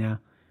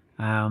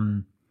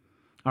 All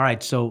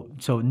right. So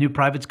new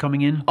privates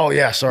coming in. Oh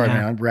yeah. Sorry,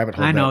 man. I'm rabbit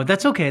hole. I know.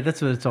 That's okay.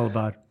 That's what it's all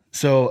about.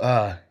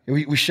 So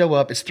we show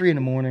up. It's 3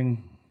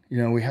 a.m.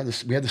 We had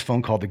this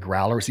phone called the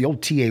Growler. It's the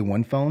old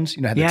TA1 phones.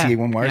 Had the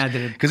TA1 wires.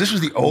 Because this was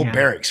the old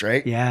barracks,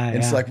 right? Yeah. And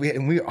it's like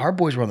our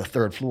boys were on the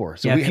 3rd floor.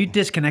 So if you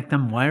disconnect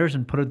them wires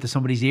and put it to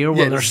somebody's ear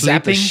while they're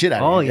sleeping. The shit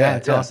out of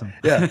it's awesome.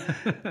 Yeah.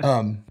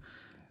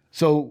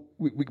 So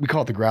we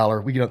call it the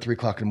Growler. We get up 3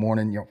 o'clock in the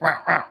morning.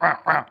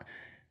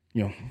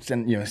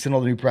 Send all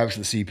the new privates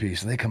to the CP.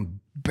 So they come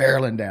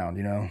barreling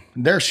down.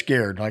 They're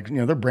scared. Like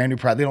they're brand new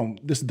private.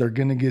 They're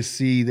gonna get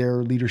see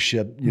their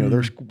leadership.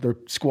 They're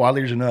squad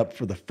leaders and up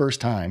for the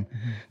first time.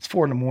 It's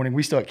 4 a.m.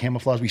 We still have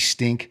camouflage. We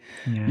stink.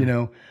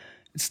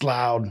 It's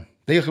loud.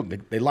 They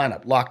line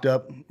up, locked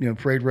up.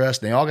 Parade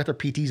rest. They all got their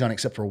PTs on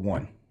except for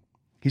one.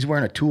 He's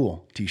wearing a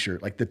Tool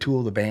T-shirt, like the Tool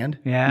of the band.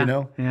 Yeah.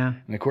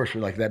 And of course,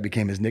 that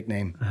became his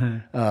nickname.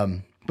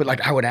 But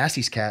like I would ask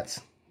these cats.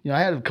 I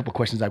had a couple of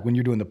questions like when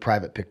you're doing the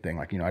private pick thing,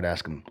 like, I'd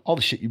ask them all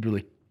the shit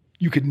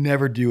you could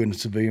never do in the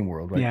civilian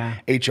world, right? Yeah.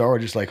 HR are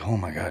just like, oh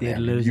my God,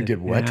 man, you did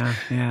what?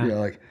 Yeah.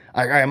 Like,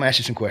 all right, I'm gonna ask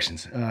you some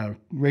questions.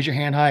 Raise your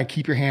hand high,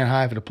 keep your hand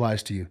high if it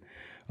applies to you.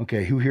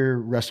 Okay, who here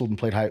wrestled and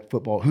played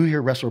football? Who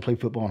here wrestled or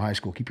played football in high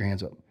school? Keep your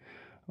hands up.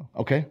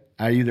 Okay,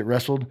 out of you that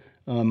wrestled,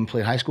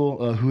 played high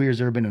school, who here has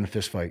ever been in a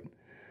fist fight?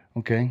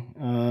 Okay,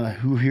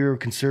 who here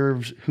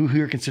considers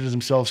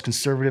themselves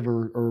conservative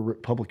or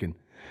Republican?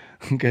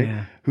 Okay.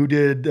 Yeah. Who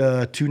did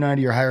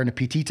 290 or higher in a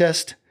PT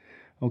test?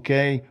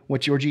 Okay.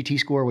 What's your GT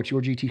score? What's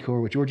your GT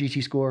score? What's your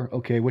GT score?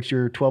 Okay. What's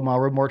your 12-mile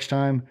road march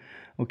time?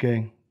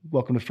 Okay.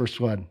 Welcome to First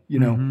Squad.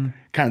 Kind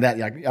of that.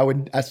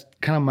 Like that's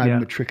kind of my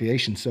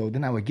matriculation. So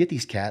then I would get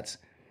these cats,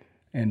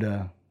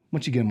 and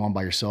once you get them on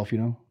by yourself,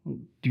 do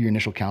your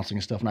initial counseling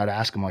and stuff, and I'd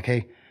ask them like,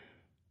 hey,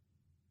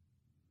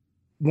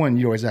 one,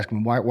 you always ask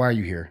them, why are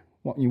you here?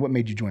 What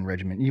made you join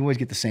regiment? You always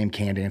get the same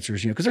canned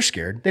answers, because they're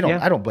scared. They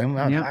don't. I don't blame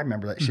them. I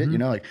remember that shit.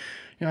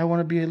 I want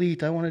to be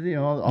elite. I want to,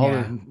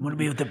 want to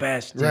be with the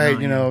best. Right.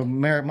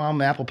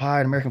 Mom, apple pie,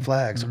 and American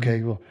flags.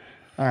 Okay. Well,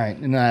 all right.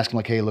 And then I ask them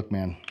like, hey, look,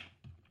 man.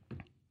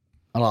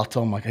 I'll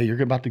tell them like, hey,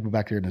 you're about to go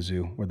back there in the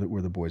zoo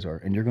where the boys are,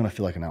 and you're going to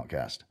feel like an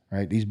outcast.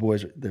 Right. These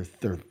boys, they're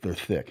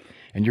thick,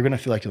 and you're going to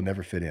feel like you'll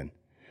never fit in.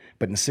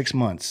 But in 6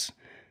 months,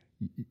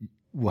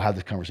 we'll have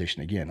this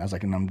conversation again. I was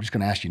like, and I'm just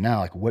going to ask you now,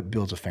 like, what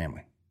builds a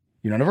family?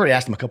 And I've already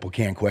asked them a couple of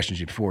canned questions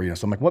before,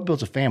 so I'm like, what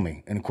builds a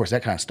family? And of course,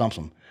 that kind of stumps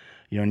them,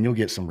 and you'll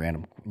get some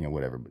random,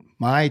 whatever. But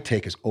my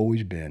take has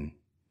always been,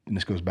 and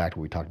this goes back to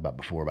what we talked about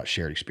before about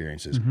shared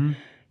experiences,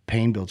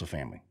 pain builds a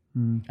family.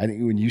 I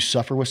think when you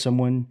suffer with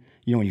someone,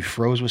 when you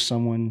froze with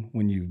someone,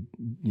 when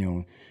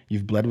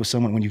you've bled with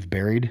someone, when you've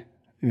buried,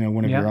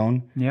 one of your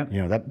own,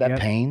 that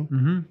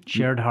pain.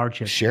 Shared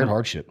hardship.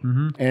 Hardship.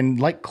 And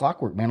like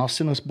clockwork, man, I'll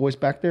send those boys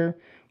back there,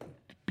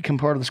 become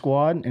part of the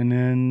squad, and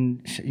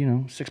then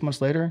 6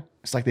 months later,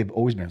 it's like they've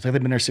always been. It's like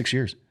they've been there 6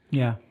 years.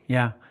 Yeah,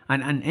 yeah.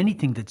 And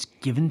anything that's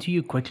given to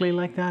you quickly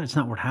like that, it's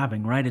not worth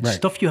having, right? It's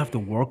stuff you have to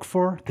work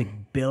for to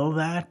build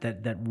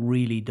that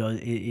really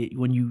does.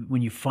 When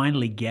you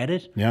finally get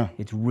it,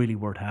 it's really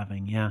worth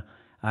having. Yeah,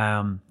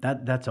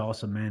 that's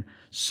awesome, man.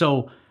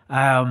 So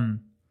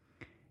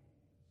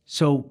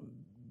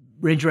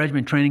Ranger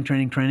Regiment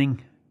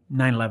training.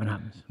 9/11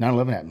 happens.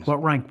 9/11 happens.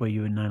 What rank were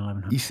you in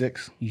 9/11?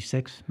 E6.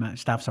 E6,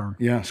 staff sergeant.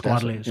 Yeah,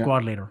 squad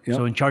leader. Yep.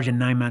 So in charge of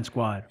 9-man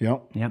squad.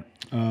 Yep.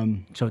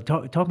 So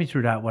talk me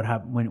through that. What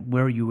happened?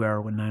 Where you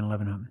were when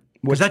 9/11 happened?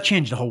 Because that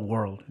changed the whole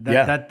world.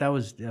 That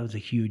was a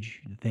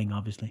huge thing,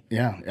 obviously.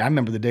 Yeah, I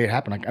remember the day it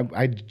happened. Like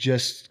I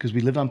just, because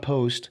we lived on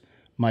post.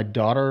 My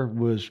daughter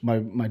was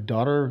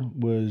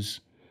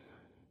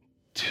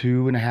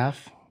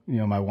 2.5.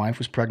 My wife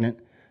was pregnant.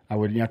 I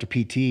would, after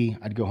PT,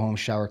 I'd go home,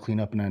 shower, clean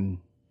up, and then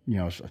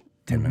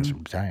 10 minutes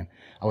from battalion.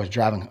 I was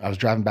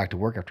driving back to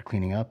work after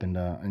cleaning up, and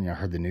I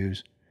heard the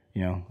news.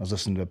 I was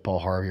listening to Paul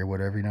Harvey or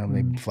whatever.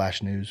 Maybe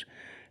flash news,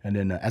 and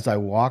then as I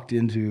walked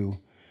into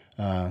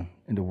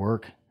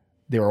work,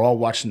 they were all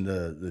watching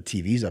the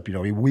TVs up.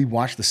 We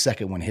watched the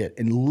second one hit,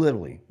 and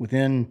literally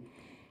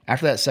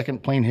after that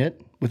second plane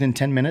hit, within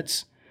 10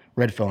 minutes,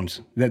 red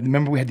phones.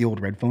 Remember we had the old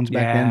red phones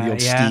back then, the old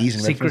Stees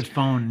and red secret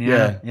phone.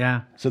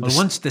 Yeah. So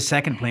once the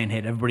second plane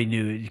hit, everybody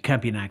knew it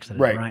can't be an accident,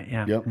 right?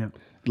 Yeah. Yep.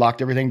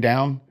 Locked everything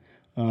down.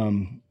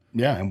 And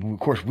of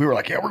course we were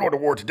like, we're going to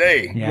war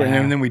today. Yeah.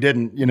 And then we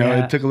didn't.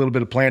 It took a little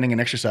bit of planning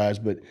and exercise,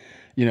 but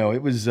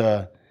it was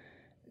it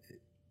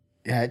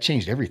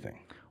changed everything.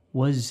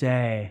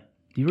 Do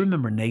you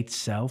remember Nate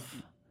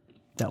Self?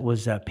 That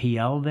was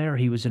PL there.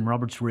 He was in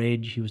Roberts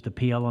Ridge. He was the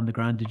PL on the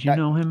ground. Did you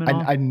know him at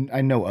all?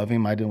 I know of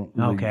him. I don't.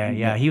 Really, okay,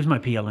 yeah, he was my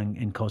PL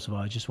in Kosovo.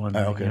 I just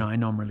wondering. Okay. I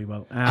know him really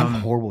well. I'm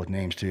horrible with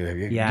names too.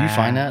 Do you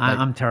find that?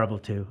 I'm terrible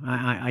too.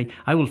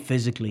 I will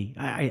physically.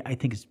 I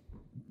think it's.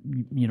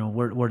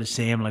 We're the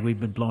same. Like we've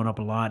been blown up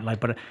a lot.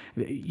 But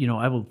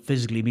I will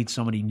physically meet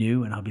somebody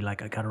new, and I'll be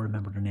like, I gotta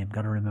remember their name,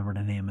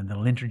 and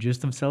they'll introduce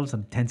themselves,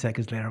 and 10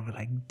 seconds later, I'll be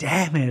like,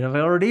 damn it, I've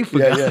already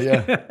forgot.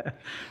 Yeah.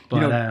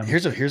 But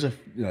here's a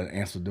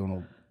answer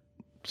doing.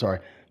 Sorry,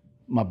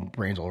 my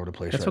brain's all over the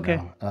place. That's right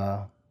okay.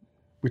 Now.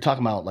 We're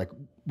talking about like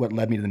what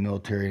led me to the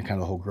military and kind of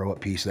the whole grow up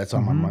piece. That's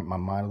on my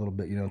mind a little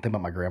bit. Think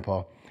about my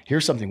grandpa.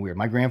 Here's something weird.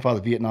 My grandfather,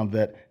 Vietnam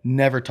vet,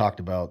 never talked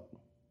about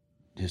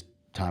his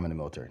time in the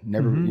military.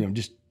 Never, he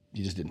just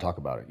didn't talk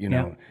about it.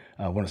 When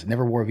I said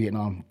never wore a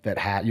Vietnam vet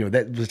hat,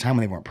 that was a time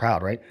when they weren't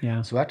proud, right?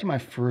 Yeah. So after my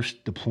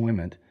first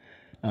deployment,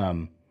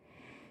 I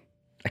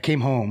came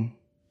home,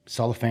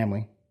 saw the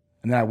family,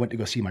 and then I went to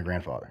go see my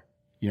grandfather.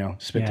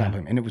 Spend time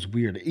with him, and it was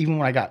weird. Even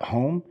when I got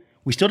home,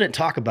 we still didn't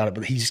talk about it,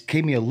 but he just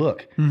gave me a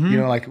look.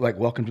 Like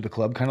welcome to the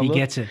club kind of look.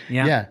 He gets it.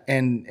 Yeah. Yeah.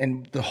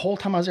 And the whole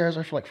time I was there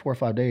for like 4 or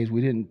 5 days. We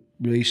didn't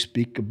really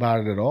speak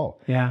about it at all.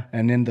 Yeah.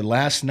 And then the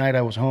last night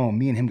I was home,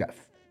 me and him got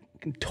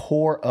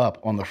tore up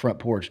on the front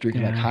porch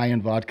drinking like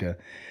high-end vodka.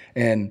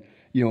 And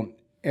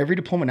every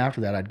deployment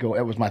after that, it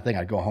was my thing.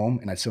 I'd go home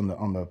and I'd sit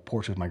on the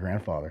porch with my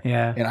grandfather.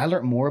 Yeah. And I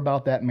learned more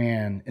about that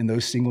man in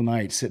those single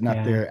nights sitting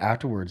out there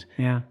afterwards.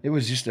 Yeah. It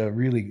was just a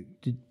really...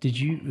 Did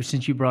you,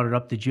 since you brought it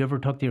up, did you ever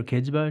talk to your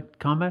kids about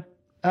combat?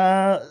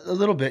 A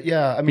little bit,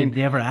 yeah. I mean... Did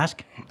they ever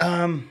ask?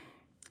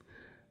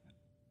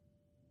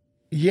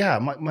 Yeah,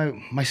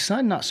 my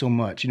son, not so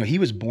much. He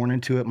was born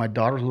into it. My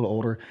daughter's a little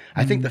older.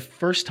 I think the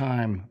first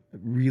time it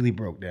really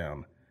broke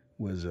down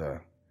was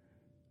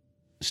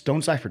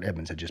Stone Seifert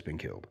Edmonds had just been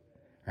killed.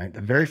 Right,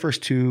 the very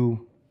first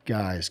 2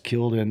 guys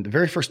killed the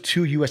very first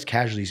 2 U.S.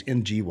 casualties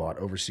in GWOT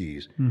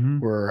overseas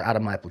were out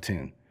of my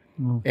platoon,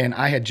 and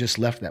I had just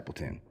left that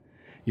platoon.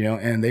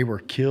 And they were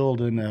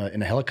killed in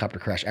a helicopter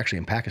crash, actually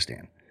in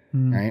Pakistan.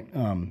 Right.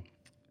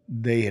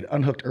 They had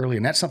unhooked early,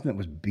 and that's something that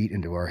was beat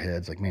into our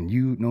heads. Like, man,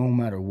 no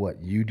matter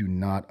what, you do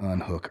not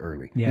unhook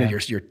early. Yeah.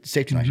 Your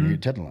safety lines, your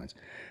tether lines.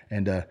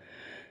 And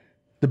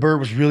the bird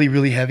was really,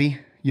 really heavy,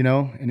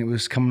 and it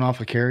was coming off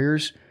of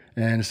carriers.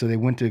 And so they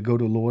went to go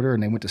to loiter,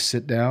 and they went to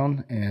sit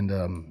down,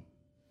 and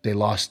they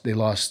lost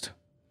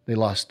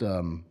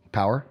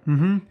power.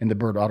 And the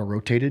bird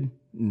auto-rotated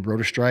and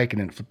rotor strike,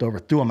 and then it flipped over,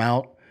 threw them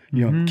out,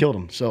 killed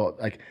them. So,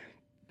 like,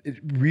 it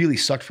really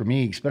sucked for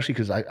me, especially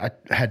because I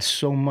had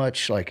so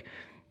much, like,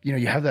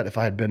 you have that if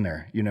I had been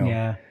there,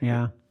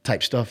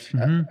 type stuff.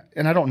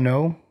 And I don't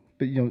know,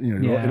 but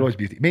it'd always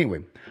be. But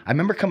anyway, I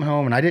remember coming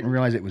home and I didn't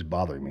realize it was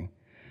bothering me.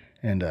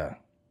 And,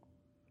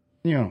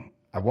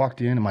 I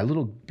walked in and my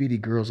little beady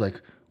girl's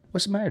like,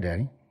 "What's the matter,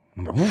 Daddy?"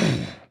 I'm like,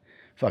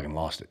 fucking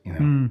lost it,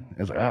 I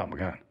was like, oh my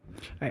God.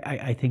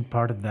 I think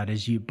part of that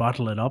is you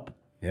bottle it up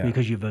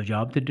because you have a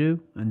job to do,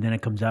 and then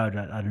it comes out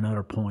at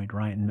another point,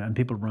 right? And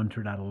people run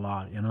through that a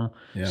lot,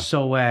 Yeah.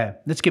 So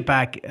let's get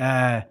back.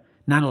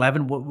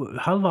 9/11,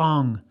 how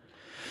long?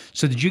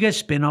 So did you guys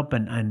spin up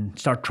and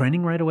start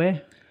training right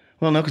away?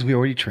 Well, no, because we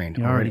already trained.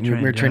 We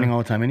were training all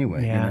the time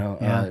anyway.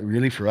 Yeah,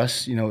 Really for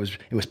us, it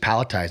was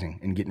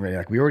palletizing and getting ready.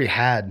 Like we already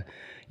had,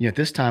 at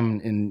this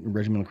time in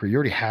regimental career, you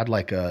already had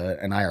like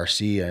an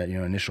IRC,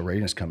 initial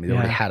readiness company. They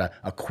already had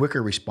a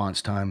quicker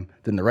response time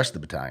than the rest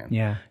of the battalion.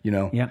 Yeah.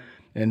 Yeah.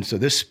 And so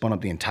this spun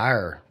up the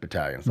entire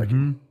battalion. It's like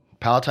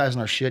palletizing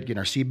our shit, getting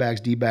our C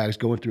bags, D bags,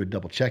 going through a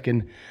double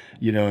check-in,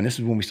 and this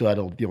is when we still had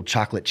the old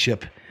chocolate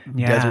chip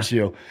deserts,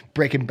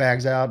 breaking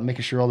bags out,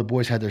 making sure all the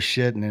boys had their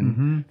shit, and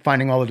then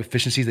finding all the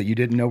deficiencies that you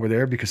didn't know were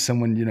there because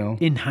someone,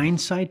 In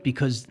hindsight,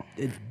 because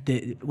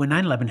when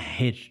 9/11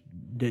 hit,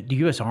 the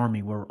U.S.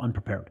 Army were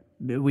unprepared.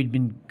 We'd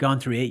been gone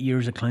through 8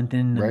 years of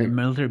Clinton, and the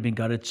military had been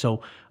gutted,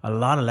 so a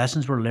lot of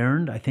lessons were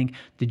learned. I think.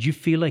 Did you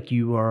feel like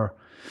you were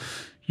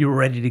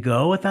ready to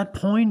go at that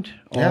point,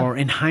 or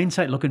in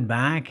hindsight, looking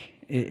back,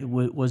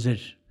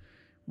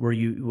 were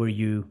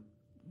you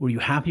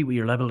happy with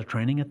your level of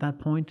training at that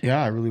point?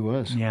 Yeah, I really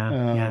was.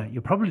 Yeah.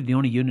 You're probably the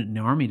only unit in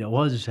the Army that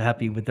was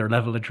happy with their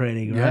level of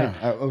training, right?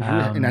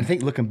 Yeah, and I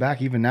think looking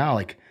back, even now,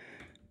 like,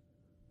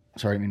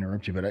 sorry to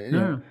interrupt you, but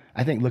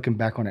I think looking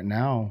back on it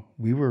now,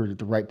 we were at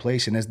the right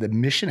place, and as the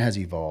mission has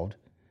evolved,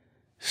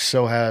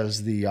 so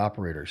has the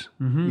operators.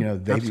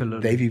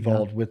 They've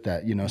evolved with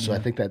that. So I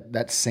think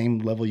that same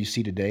level you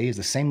see today is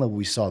the same level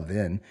we saw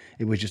then.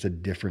 It was just a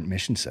different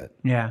mission set.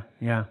 Yeah.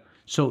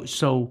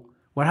 So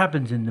what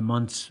happens in the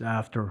months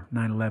after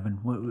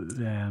 9/11?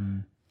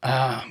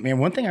 Man,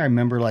 one thing I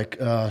remember,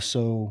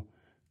 so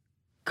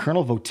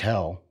Colonel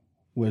Votel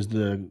was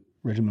the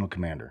regimental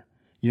commander.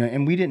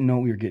 And we didn't know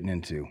what we were getting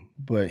into,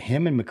 but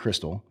him and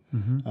McChrystal,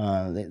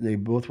 they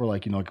both were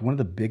like, one of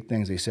the big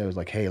things they said was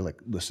like, hey,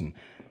 listen.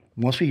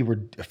 Once we were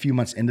a few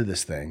months into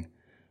this thing,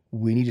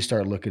 we need to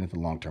start looking at the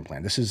long-term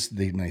plan.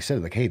 They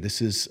said like, hey,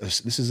 this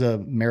is a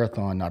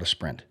marathon, not a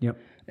sprint. Yep.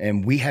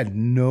 And we had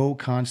no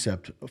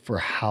concept for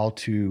how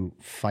to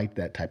fight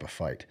that type of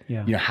fight.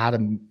 Yeah. How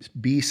to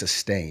be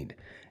sustained,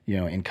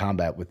 in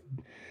combat with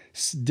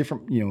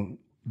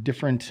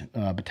different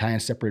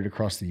battalions separated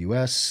across the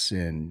U.S.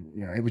 And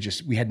it was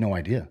just we had no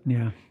idea.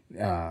 Yeah.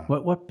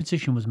 What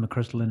position was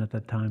McChrystal in at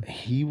that time?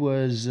 He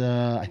was,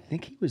 I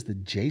think he was the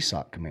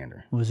JSOC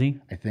commander. Was he?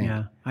 I think.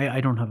 Yeah.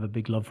 I don't have a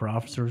big love for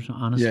officers,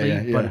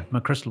 honestly. But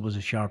McChrystal was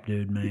a sharp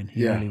dude, man.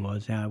 He really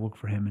was. Yeah, I worked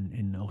for him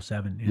in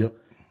 07. Yeah.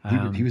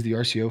 Yep. He was the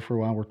RCO for a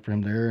while. Worked for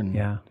him there. And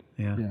yeah.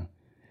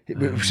 It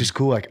was just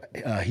cool. Like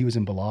he was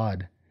in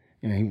Balad.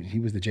 He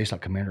was the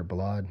JSOC commander at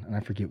Balad, and I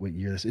forget what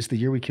year this. It's the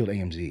year we killed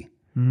AMZ,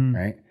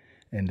 right?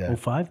 And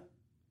 05?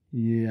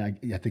 Yeah,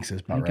 I think so.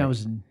 It's about I think right. I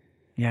was.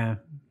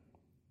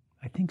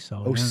 I think so.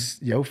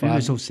 05. Maybe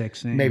it was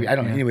 06. Maybe I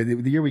don't know. Anyway,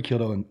 the year we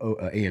killed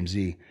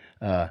AMZ,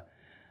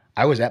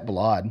 I was at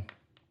Balad,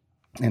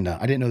 and I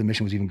didn't know the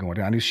mission was even going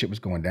down. I knew shit was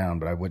going down,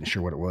 but I wasn't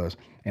sure what it was.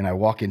 And I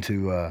walk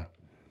into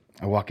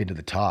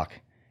the talk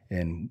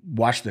and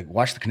watch the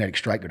kinetic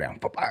strike go down.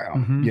 Like,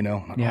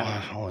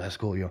 oh, that's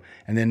cool,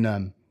 And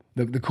then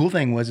the cool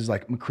thing is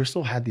like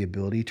McChrystal had the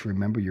ability to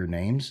remember your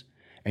names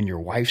and your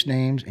wife's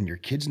names and your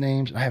kids'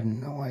 names. And I have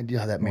no idea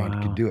how that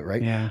man could do it,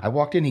 right? Yeah. I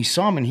walked in, he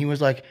saw me, and he was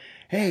like,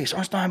 hey,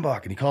 Sergeant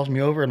Steinbach. And he calls me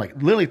over and like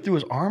literally threw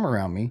his arm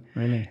around me.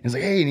 Really? And he's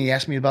like, hey, and he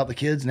asked me about the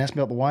kids and asked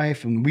me about the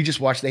wife. And we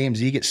just watched the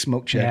AMZ get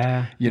smoke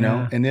checked,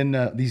 And then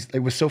it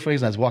was so funny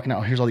as I was walking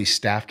out, here's all these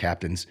staff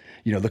captains,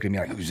 looking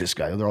at me like, who's this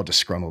guy? They're all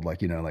disgruntled,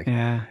 like. It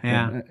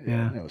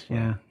was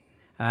fun.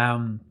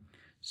 Yeah.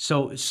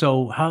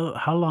 So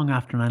how long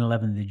after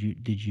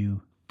 9/11 did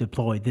you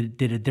deploy?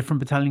 Did a different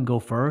battalion go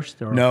first?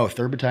 Or? No,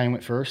 3rd Battalion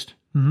went first.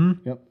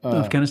 Mm-hmm. Yep.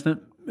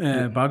 Afghanistan,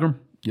 Bagram.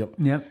 Yep.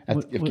 Yep.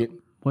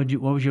 What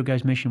was your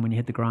guys' mission when you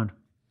hit the ground?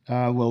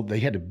 Well, they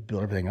had to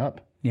build everything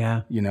up.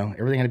 Yeah.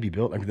 Everything had to be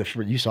built. I mean,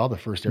 you saw the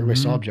first. Everybody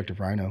saw Objective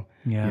Rhino.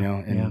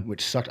 Yeah.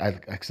 Which sucked.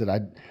 Like I said,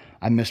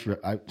 I missed.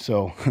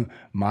 So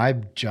my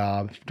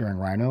job during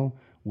Rhino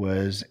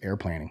was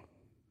airplaning.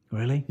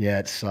 Really? Yeah,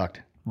 it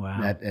sucked.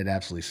 Wow. It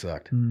absolutely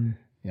sucked.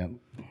 Yeah.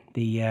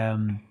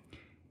 The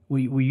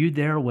were you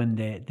there when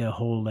the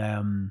whole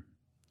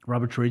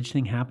Roberts Ridge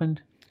thing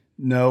happened?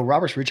 No,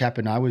 Roberts Ridge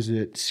happened. I was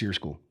at SEER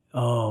school.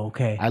 Oh,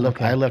 okay. I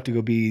left to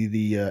go be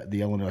the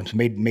Illinois.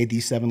 Made the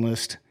 7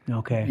 list.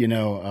 Okay.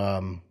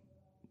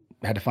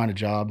 Had to find a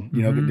job.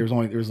 There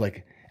was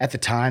like at the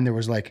time there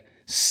was like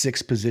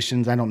 6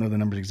 positions. I don't know the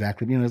numbers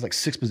exactly. But, there's like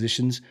 6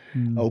 positions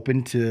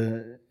open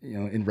to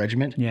in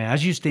regiment. Yeah,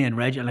 as you stay in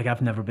regiment, like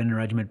I've never been in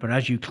regiment, but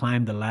as you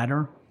climb the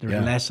ladder, there's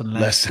less and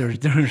less.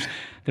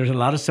 There's a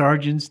lot of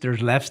sergeants.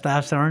 There's left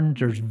staff sergeants.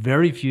 There's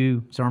very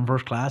few sergeant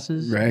first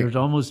classes. Right. There's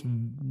almost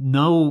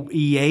no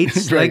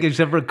E8s, Right. like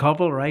except for a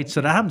couple, right?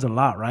 So that happens a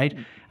lot, right?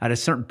 At a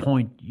certain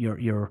point,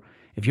 you're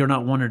if you're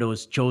not one of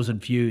those chosen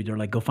few, they're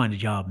like, go find a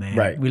job, man.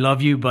 Right. We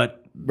love you,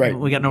 but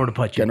we got nowhere to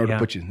put you. Got nowhere to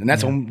put you. And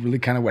that's really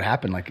kind of what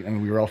happened. Like,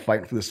 we were all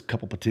fighting for this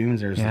couple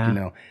platoons. There's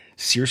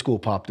SEER school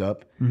popped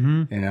up,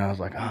 and I was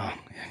like, oh,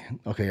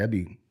 okay, that'd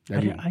be. I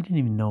didn't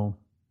even know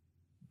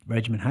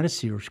regiment had a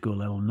SEER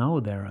school. I don't know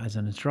there as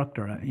an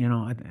instructor.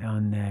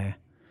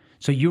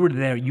 So you were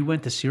there. You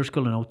went to SEER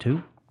school in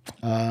 02?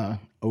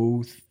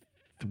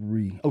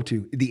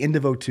 02. The end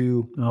of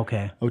 02.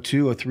 Okay.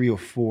 02, 03,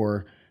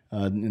 04.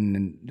 And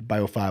then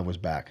by 05 was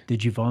back.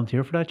 Did you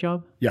volunteer for that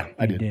job? Yeah,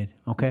 I You did. did.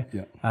 Okay.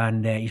 Yeah.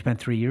 And you spent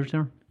 3 years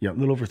there? Yeah, a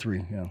little over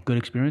 3. Yeah, Good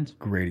experience?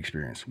 great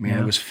experience. Man,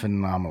 it was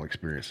phenomenal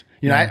experience.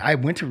 You know, I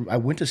went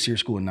to SEER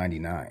school in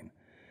 '99.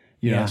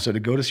 You know, so to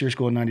go to SEER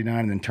school in '99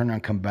 and then turn around,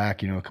 and come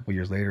back, you know, a couple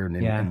years later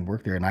and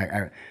work there, and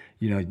I,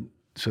 you know,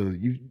 so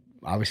you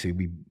obviously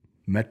we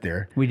met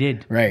there. We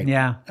did. Right.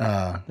 Yeah.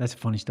 That's a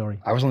funny story.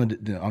 I was on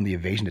the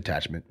evasion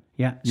detachment.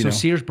 Yeah. So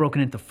SEER's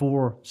broken into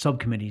 4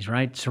 subcommittees,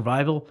 right?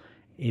 Survival,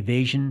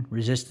 evasion,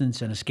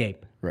 resistance, and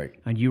escape. Right.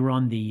 And you were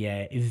on the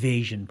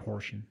evasion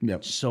portion.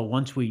 Yep. So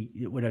once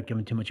without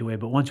giving too much away,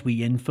 but once we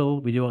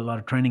infill, we do a lot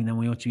of training. Then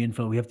once we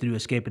infill, we have to do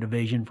escape and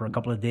evasion for a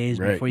couple of days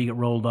before you get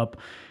rolled up.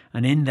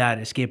 And in that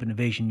escape and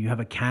evasion, you have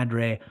a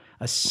cadre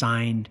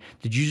assigned.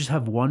 Did you just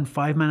have one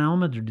 5-man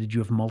element, or did you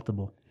have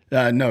multiple?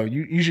 No,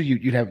 you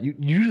usually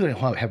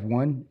have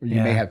one, or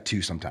you may have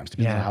 2 sometimes,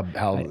 depending on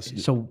how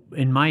So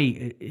in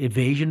my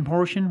evasion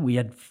portion, we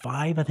had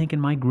 5, I think, in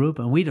my group,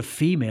 and we had a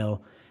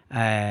female.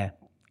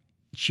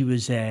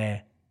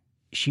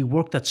 She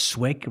worked at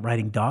SWIC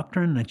writing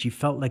doctrine, and she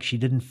felt like she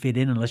didn't fit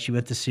in unless she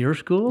went to SEER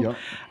school. Yep.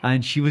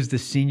 And she was the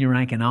senior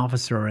ranking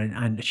officer,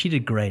 and she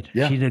did great.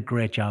 Yeah. She did a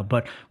great job.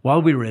 But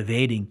while we were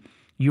evading,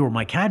 you were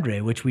my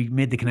cadre, which we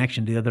made the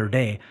connection the other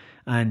day.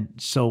 And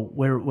so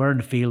we're in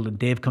the field, and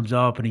Dave comes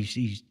up, and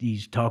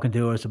he's talking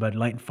to us about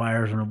lighting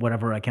fires or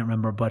whatever, I can't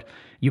remember. But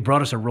you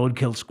brought us a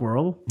roadkill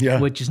squirrel,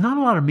 which is not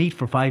a lot of meat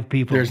for 5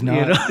 people. There's not,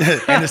 you know?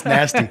 and it's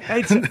nasty.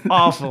 It's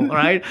awful,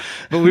 right?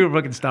 But we were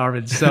fucking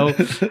starving. So,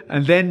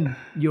 and then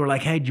you were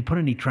like, "Hey, did you put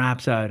any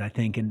traps out?" I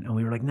think, and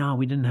we were like, "No,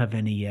 we didn't have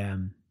any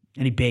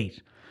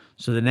bait."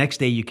 So the next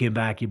day you came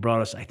back, you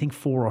brought us, I think,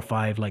 4 or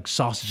 5 like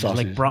sausages.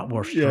 Like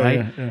bratwurst,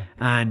 right? Yeah.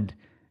 And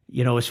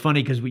you know, it's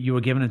funny because you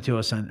were giving it to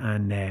us,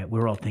 and we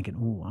were all thinking,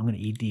 "Ooh, I'm going to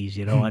eat these,"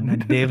 you know.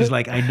 And Dave was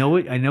like, "I know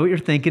it. I know what you're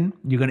thinking.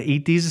 You're going to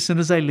eat these as soon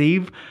as I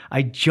leave."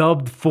 I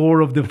jubbed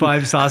 4 of the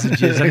 5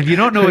 sausages, and if you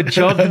don't know what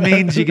jubbed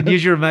means, you can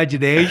use your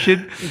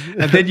imagination.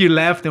 And then you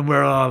left, and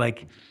we're all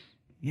like,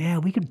 "Yeah,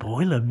 we could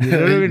boil them." You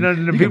know what I mean?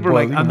 And people were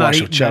like, "I'm not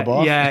eating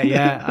that."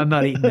 Yeah, I'm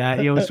not eating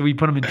that. You know, so we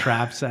put them in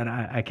traps, and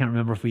I can't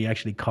remember if we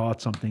actually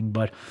caught something,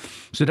 but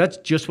so that's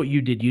just what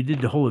you did. You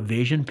did the whole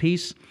evasion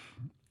piece.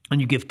 And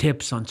you give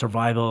tips on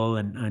survival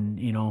and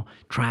you know,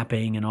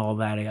 trapping and all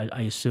that,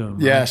 I assume.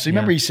 Yeah, right? so you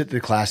remember you sit to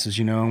the classes,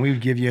 you know, and we would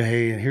give you,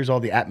 hey, here's all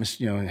the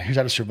atmosphere, you know, here's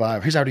how to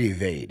survive, here's how to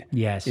evade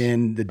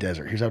in the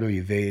desert, here's how to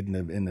evade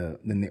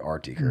in the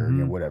Arctic or you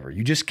know, whatever.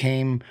 You just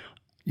came,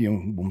 you know,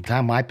 one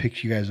time I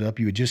picked you guys up,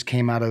 you had just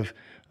came out of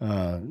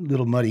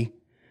Little Muddy,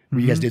 where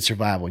you guys did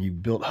survival. You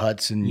built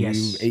huts and you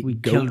ate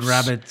goats. Killed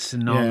rabbits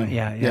and all.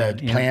 Yeah,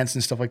 plants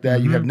and stuff like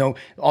that. You have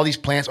all these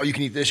plants. Oh, you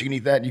can eat this, you can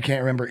eat that. You can't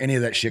remember any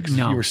of that shit because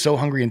you were so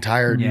hungry and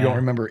tired. You don't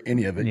remember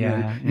any of it. You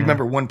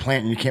remember one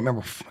plant and you can't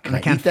remember. I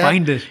can't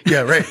find it.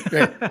 Yeah,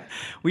 right.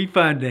 We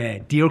found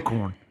deer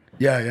corn.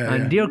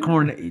 Yeah. Deer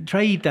corn,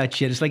 try eat that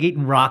shit. It's like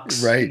eating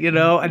rocks, right? You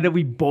know. And then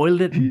we boiled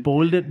it,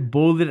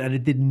 and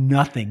it did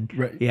nothing.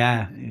 Right.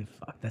 Yeah.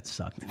 Fuck, that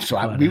sucked.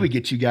 So we would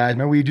get you guys.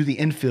 Remember, we would do the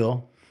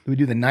infill. We would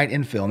do the night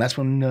infill, and that's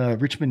when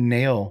Richmond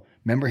Nail.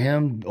 Remember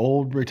him,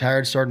 old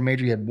retired sergeant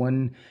major. He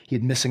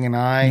had missing an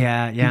eye.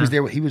 Yeah.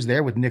 He was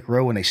there with Nick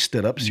Rowe when they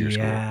stood up SEER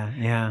school.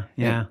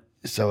 Yeah.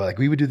 So like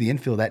we would do the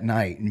infill that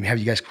night, and have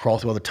you guys crawl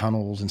through all the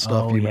tunnels and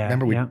stuff.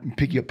 Remember we'd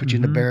pick you up, put you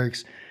in the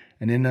barracks,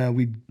 and then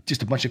we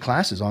just a bunch of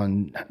classes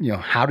on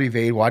how to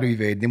evade, why to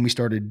evade. Then we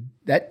started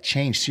that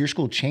changed. SEER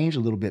school changed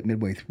a little bit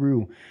midway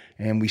through,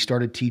 and we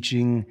started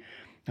teaching.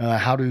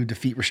 How to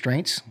defeat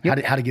restraints, how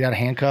to get out of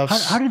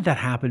handcuffs. How did that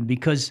happen?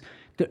 Because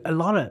a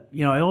lot of,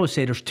 I always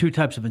say there's 2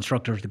 types of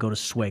instructors that go to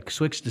SWIC.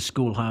 SWIC's the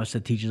schoolhouse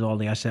that teaches all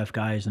the SF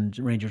guys, and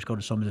Rangers go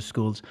to some of the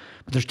schools.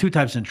 But there's 2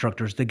 types of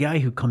instructors. The guy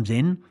who comes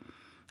in,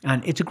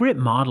 and it's a great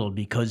model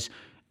because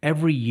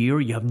every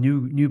year you have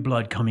new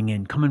blood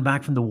coming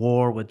back from the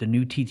war with the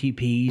new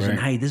TTPs, and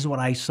hey, this is what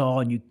I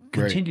saw, and you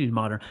continue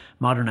to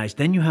modernize.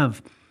 Then you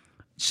have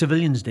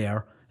civilians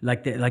there.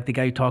 Like the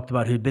guy you talked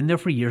about who'd been there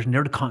for years, and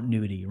they're the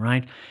continuity,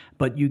 right?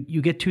 But you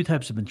get 2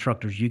 types of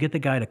instructors. You get the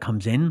guy that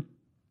comes in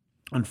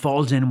and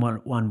falls in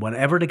on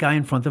whatever the guy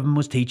in front of him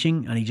was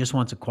teaching, and he just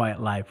wants a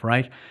quiet life,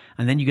 right?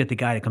 And then you get the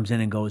guy that comes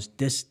in and goes,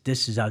 this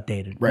is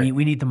outdated. Right.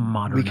 We need to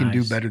modernize. We can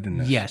do better than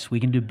this. Yes, we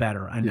can do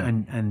better.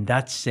 And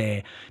that's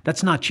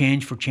not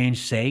change for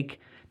change's sake.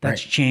 That's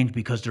changed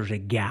because there's a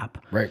gap.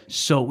 Right.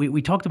 So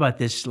we talked about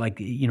this, like,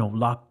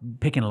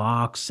 picking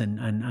locks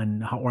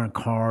and hot wiring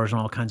cars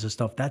and all kinds of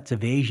stuff. That's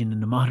evasion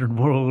in the modern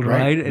world,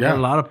 right? In a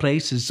lot of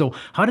places. So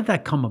how did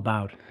that come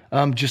about?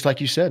 Just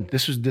like you said,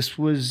 this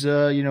was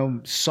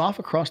soft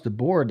across the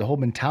board. The whole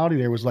mentality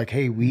there was like,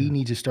 hey, we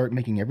need to start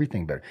making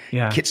everything better.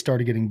 Yeah. Kits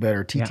started getting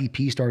better.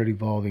 TTP started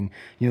evolving.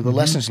 The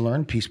lessons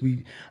learned piece.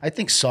 I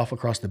think soft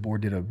across the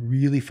board did a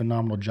really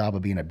phenomenal job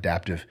of being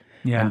adaptive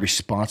and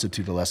responsive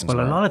to the lessons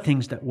learned. Well, a lot of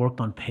things that worked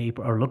on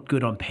paper or looked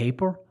good on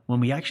paper, when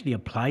we actually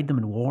applied them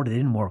in war, they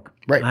didn't work.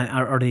 Right.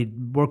 Or they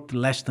worked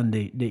less than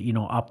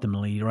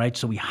optimally, right?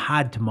 So we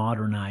had to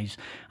modernize.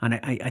 And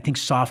I think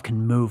soft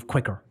can move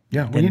quicker.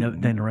 Yeah, well,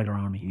 than the regular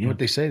Army. You know what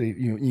they say?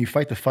 You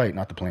fight the fight,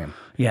 not the plan.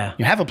 Yeah.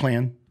 You have a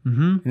plan,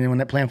 and then when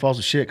that plan falls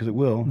to shit, because it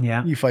will,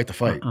 Yeah. you fight the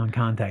fight. On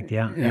contact,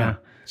 yeah.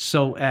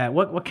 So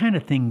what kind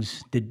of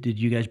things did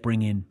you guys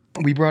bring in?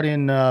 We brought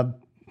in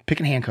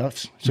picking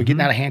handcuffs. So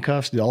getting out of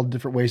handcuffs, all the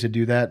different ways to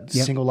do that.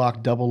 Yep. Single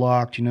lock, double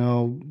locked,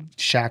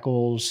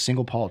 shackles,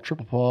 single paw,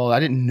 triple paw. I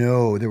didn't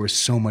know there was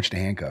so much to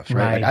handcuffs,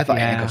 right? Like, I thought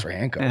handcuffs were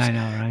handcuffs. I know,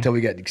 right? Until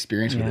we got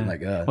experience with it.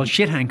 Like, well,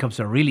 shit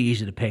handcuffs are really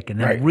easy to pick, and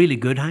then really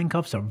good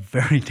handcuffs are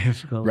very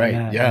difficult.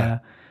 Right, yeah.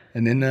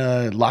 And then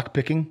lock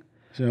picking.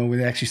 So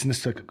we actually sent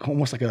this to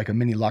almost like a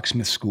mini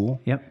locksmith school.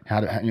 Yep.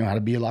 How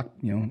to be a lock,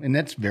 and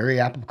that's very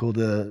applicable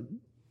to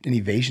an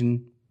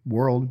evasion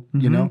world.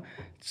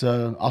 It's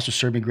also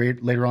served me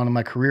great later on in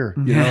my career.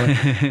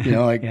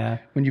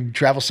 When you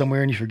travel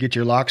somewhere and you forget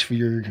your locks for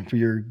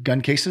your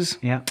gun cases.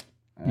 Yeah.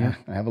 I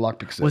have a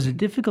lockpick set. Was it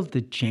difficult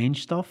to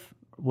change stuff?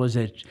 Was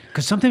it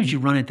because sometimes you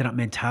run into that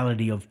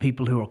mentality of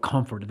people who are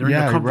comforted. They're in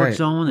their comfort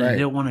zone and they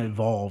don't want to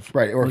evolve.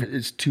 Right. Or if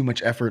it's too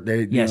much effort,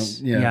 they're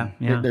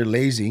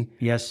lazy.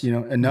 Yes.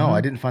 And no,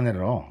 I didn't find that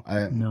at all.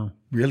 No.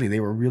 Really, they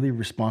were really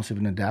responsive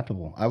and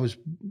adaptable. I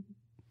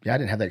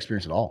didn't have that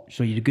experience at all.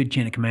 So you had a good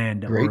chain of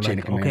command. Great chain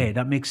of command. Okay,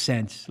 that makes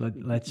sense.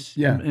 Let's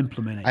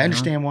implement it. I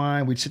understand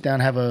why. We'd sit down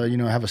and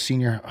have a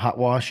senior hot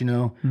wash, Hey,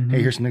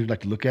 here's something we'd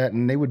like to look at.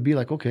 And they would be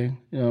like, okay,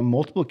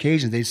 multiple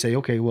occasions they'd say,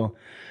 okay, well,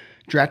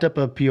 draft up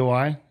a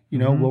POI,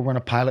 we'll run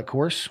a pilot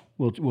course.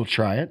 We'll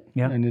try it.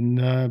 Yeah. And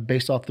then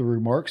based off the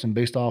remarks and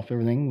based off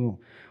everything,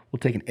 we'll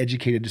take an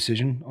educated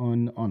decision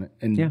on it.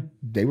 And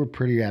they were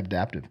pretty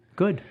adaptive.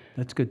 Good.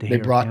 That's good to hear.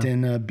 They brought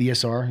in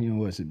BSR,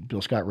 was it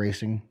Bill Scott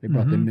Racing? They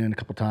brought them in a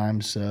couple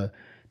times to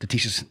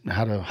teach us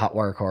how to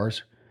hotwire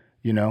cars.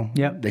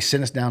 Yeah. They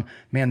sent us down.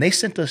 Man, they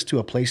sent us to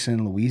a place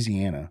in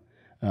Louisiana,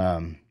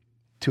 to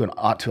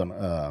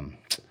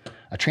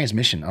a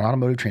transmission, an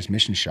automotive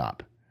transmission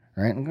shop.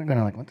 Right? I'm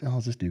going like, what the hell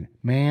is this dude?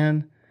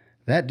 Man,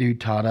 that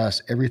dude taught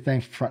us everything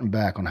front and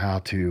back on how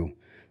to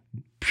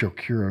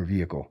procure a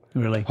vehicle.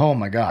 Really? Oh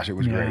my gosh, it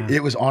was great.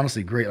 It was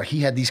honestly great. Like he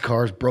had these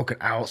cars broken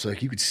out so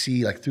like you could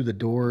see like through the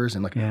doors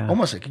and like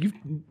almost like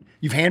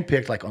you've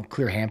handpicked like on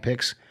clear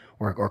handpicks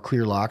or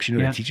clear locks,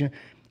 to teach you.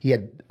 He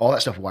had all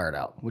that stuff wired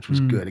out, which was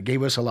good. It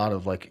gave us a lot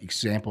of like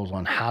examples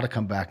on how to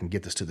come back and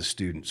get this to the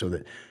student so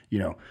that,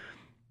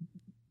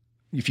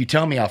 if you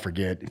tell me, I'll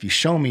forget. If you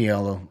show me,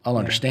 I'll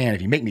understand.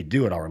 If you make me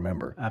do it, I'll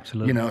remember.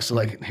 Absolutely. So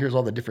like, here's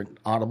all the different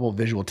audible,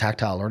 visual,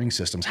 tactile learning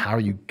systems. How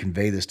do you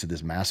convey this to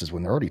this masses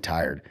when they're already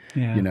tired?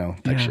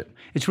 Type shit.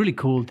 It's really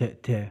cool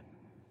to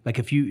like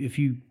if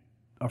you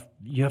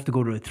have to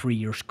go to a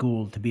 3-year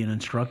school to be an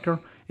instructor.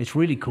 It's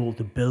really cool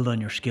to build on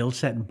your skill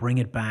set and bring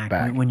it back.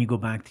 When you go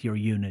back to your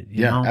unit.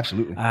 You know?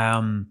 Absolutely.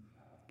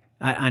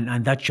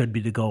 And that should be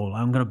the goal.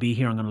 I'm going to be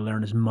here. I'm going to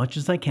learn as much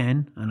as I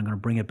can, and I'm going to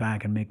bring it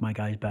back and make my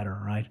guys better,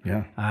 right?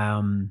 Yeah.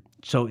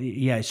 So they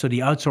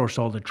outsourced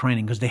all the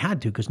training because they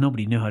had to, because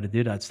nobody knew how to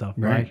do that stuff,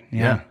 right?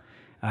 Yeah.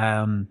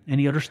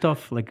 Any other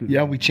stuff like?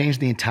 Yeah, we changed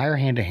the entire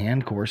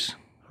hand-to-hand course.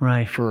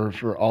 Right.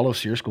 For all of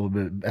SEER school,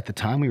 but at the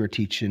time we were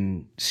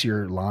teaching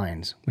SEER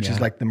lines, which is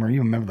like the Marine.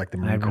 You remember like the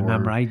Marine Corps? I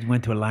remember. I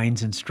went to a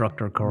lines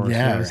instructor course.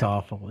 Yeah, it was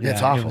awful.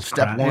 It's awful.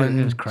 Step 1,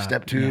 it was crap.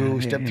 Step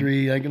 2, Step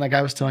 3. Like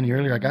I was telling you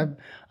earlier, like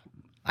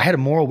I had a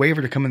moral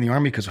waiver to come in the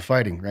Army because of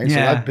fighting, right? Yeah.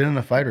 So I've been in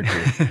a fight or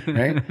two,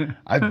 right?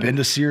 I've been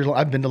to SEER,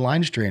 I've been to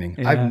lines training.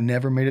 Yeah. I've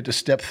never made it to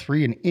Step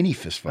 3 in any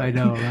fist fight.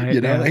 I know,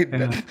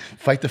 right?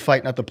 Fight the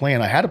fight, not the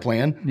plan. I had a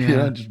plan.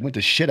 Just went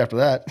to shit after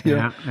that.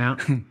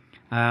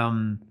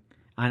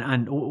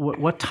 And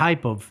what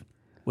type of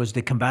was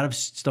the combative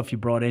stuff you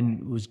brought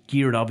in was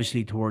geared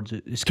obviously towards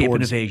escape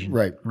and evasion,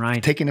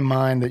 right? Taking in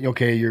mind that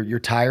you're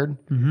tired,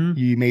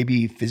 you may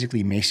be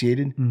physically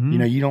emaciated.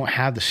 You don't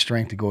have the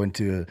strength to go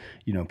into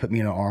put me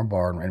in an arm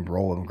bar and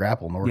roll and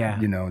grapple.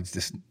 It's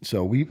just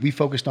so we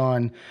focused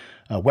on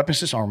weapons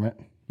disarmament,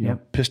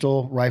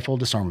 pistol rifle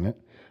disarmament,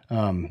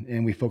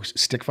 and we focused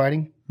stick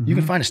fighting. You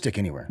can find a stick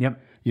anywhere.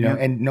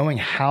 And knowing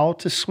how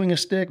to swing a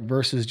stick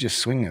versus just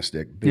swinging a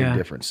stick, big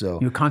difference. So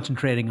you're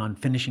concentrating on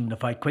finishing the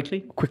fight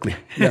quickly,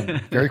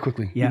 very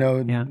quickly.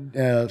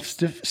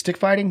 Stick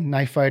fighting,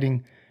 knife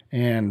fighting,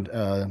 and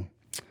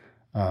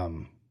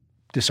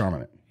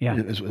disarmament.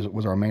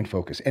 Was our main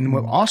focus. And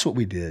what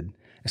we did,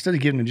 instead of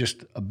giving them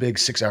just a big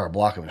 6-hour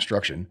block of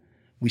instruction,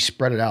 we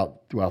spread it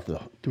out throughout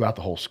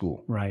the whole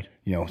school. Right.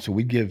 So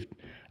we'd give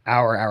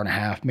hour and a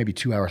half, maybe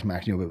 2 hours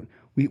max. But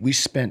we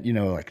spent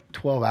like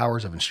 12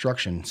 hours of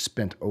instruction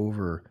spent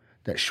over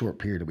that short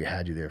period that we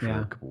had you there for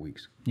a couple of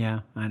weeks. Yeah,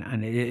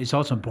 and it's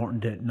also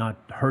important to not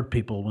hurt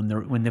people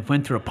when they've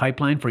went through a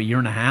pipeline for a year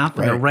and a half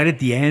and they're right at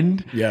the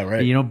end. Yeah,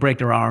 right. You don't break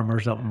their arm or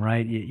something,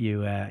 right?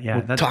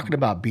 Talking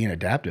about being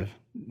adaptive,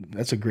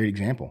 that's a great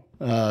example.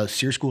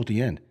 SEER school at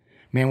the end,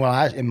 man.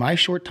 In my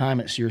short time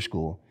at SEER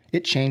school,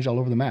 it changed all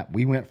over the map.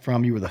 We went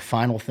from you were the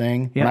final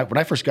thing when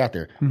I first got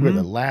there. We were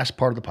the last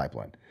part of the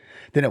pipeline.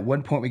 Then at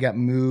one point we got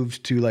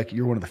moved to like,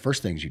 you're one of the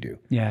first things you do.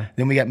 Yeah.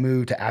 Then we got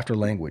moved to after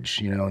language,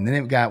 and then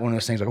it got one of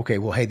those things like, okay,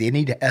 well, hey, they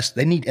need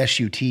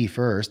SUT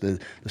first, the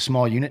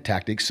small unit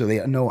tactics, so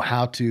they know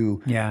how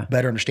to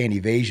better understand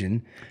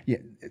evasion. Yeah.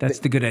 That's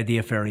the good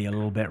idea fairy a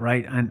little bit,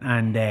 right?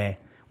 And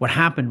what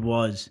happened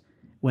was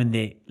when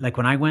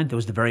I went, that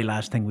was the very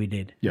last thing we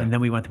did. Yeah. And then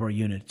we went to our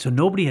unit. So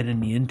nobody had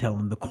any intel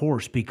on the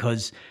course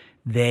because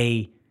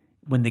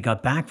when they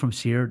got back from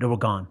SEER, they were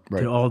gone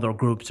to all their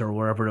groups or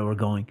wherever they were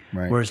going.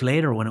 Right. Whereas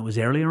later, when it was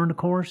earlier in the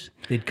course,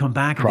 they'd come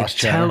back and they'd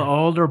Cross-chatter. tell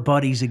all their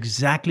buddies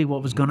exactly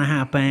what was going to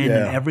happen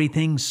and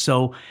everything.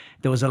 So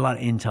there was a lot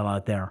of intel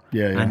out there.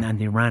 And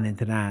they ran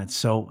into that.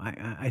 So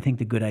I think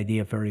the good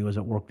idea, Ferry, was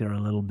it worked there a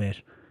little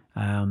bit.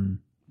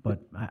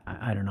 But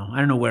I don't know. I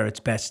don't know where it's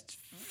best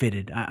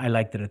fitted. I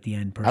liked it at the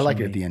end personally. I like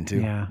it at the end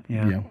too.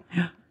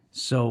 Yeah.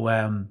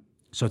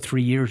 So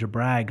 3 years of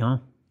Bragg, huh?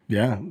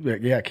 Yeah,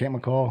 Camp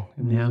McCall.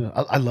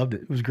 I loved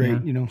it. It was great.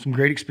 Some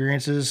great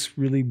experiences.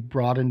 Really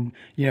brought in.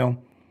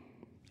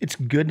 It's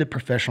good to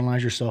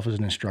professionalize yourself as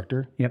an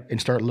instructor. Yep.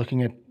 And start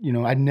looking at.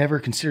 I'd never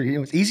considered.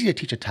 It's easy to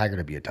teach a tiger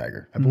to be a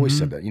tiger. I've always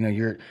said that.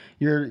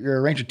 You're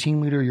a Ranger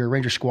team leader. You're a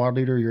Ranger squad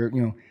leader.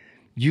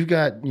 You've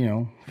got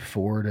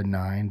 4 to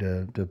 9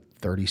 to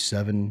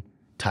 37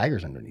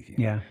 tigers underneath you.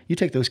 Yeah. You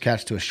take those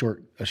cats to a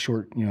short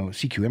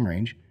CQM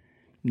range,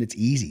 and it's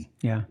easy.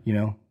 Yeah.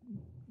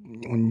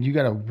 When you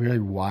got a really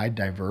wide,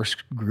 diverse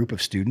group of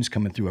students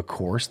coming through a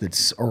course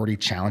that's already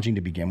challenging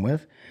to begin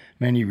with,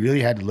 man, you really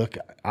had to look.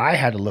 I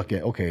had to look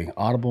at, okay,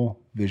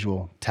 audible,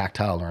 visual,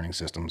 tactile learning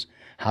systems.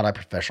 How do I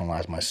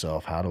professionalize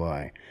myself? How do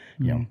I,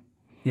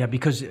 Yeah,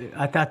 because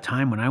at that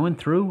time when I went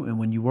through and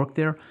when you worked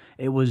there,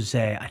 it was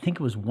I think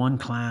it was one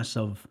class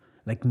of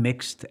like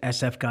mixed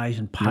SF guys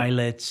and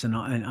pilots and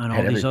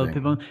all these other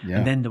people. Yeah.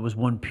 And then there was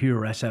one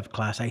pure SF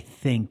class, I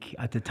think,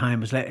 at the time.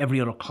 It was like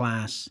every other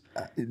class.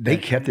 They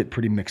kept it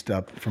pretty mixed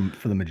up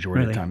for the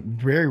majority of the time.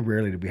 Very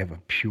rarely did we have a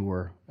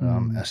pure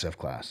SF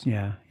class.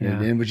 Yeah.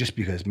 And it was just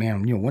because,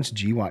 man, once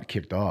GWAT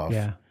kicked off,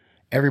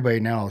 everybody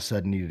now all of a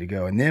sudden needed to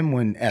go. And then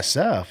when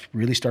SF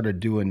really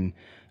started doing,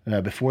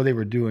 before they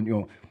were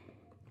doing,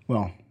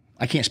 well,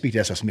 I can't speak to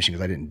SF's mission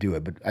because I didn't do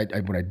it, but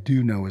what I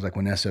do know is like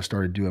when SF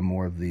started doing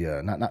more of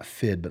the not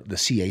FID but the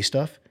CA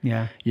stuff.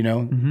 Yeah.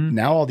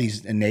 Now all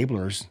these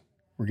enablers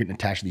were getting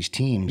attached to these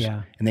teams,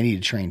 and they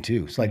needed to train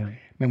too. It's like,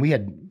 man, we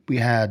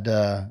had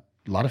a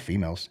lot of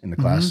females in the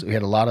class. We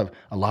had a lot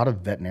of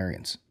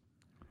veterinarians.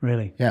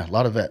 Really? Yeah, a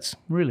lot of vets.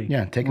 Really?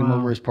 Yeah, taking them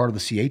over as part of the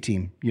CA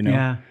team.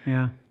 Yeah.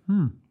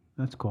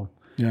 That's cool.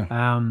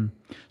 Yeah.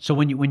 So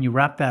when you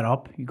wrap that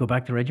up, you go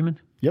back to regiment.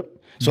 Yep.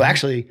 So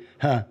actually,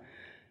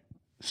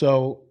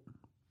 So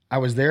I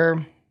was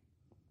there.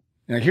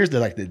 Here's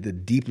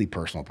the deeply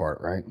personal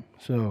part, right?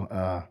 So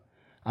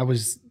I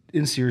was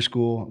in SEER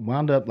school,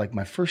 wound up like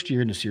my first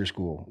year into SEER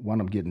school,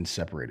 wound up getting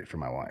separated from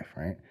my wife,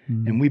 right?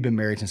 And we've been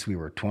married since we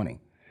were 20.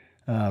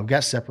 We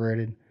got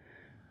separated.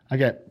 I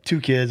got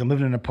 2 kids. I'm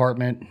living in an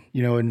apartment,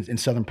 in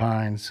Southern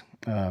Pines.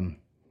 I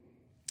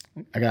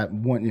got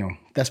one,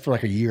 that's for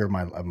like a year of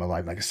my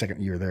life, like a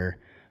second year there,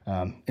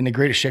 in the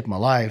greatest shape of my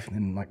life.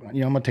 And like, I'm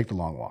going to take the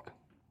long walk.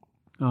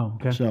 Oh,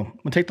 okay. So I'm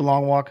gonna take the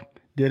long walk.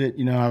 Did it.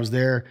 I was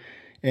there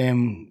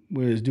and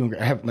was doing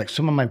great. I have like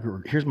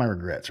here's my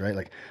regrets, right?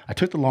 Like I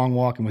took the long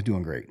walk and was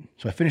doing great.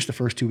 So I finished the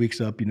first 2 weeks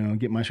up,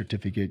 get my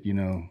certificate,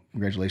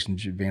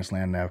 congratulations, advanced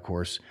land now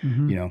course,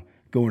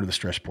 go into the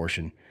stress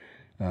portion.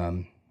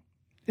 And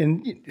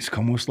it's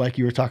almost like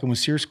you were talking with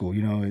SEER school,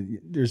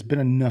 there's been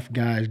enough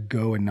guys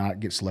go and not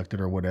get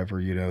selected or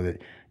whatever, that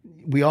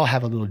we all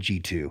have a little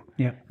G2.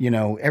 Yeah.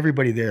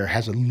 Everybody there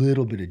has a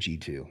little bit of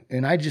G2.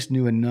 And I just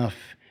knew enough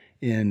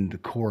in the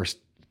course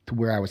to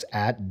where I was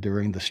at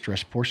during the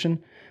stress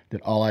portion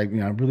that I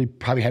really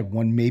probably had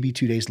 1, maybe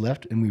 2 days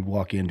left and we'd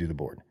walk in, do the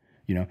board,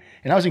 and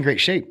I was in great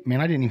shape,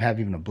 man. I didn't even have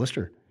a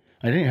blister.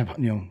 I didn't have,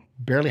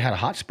 barely had a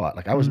hot spot.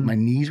 Like my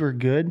knees were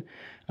good.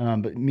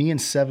 But me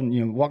and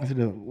 7, walking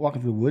through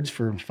the woods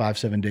for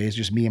 5-7 days,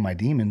 just me and my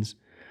demons.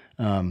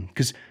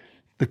 Cause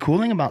the cool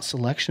thing about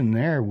selection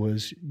there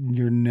was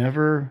you're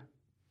never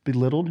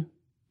belittled,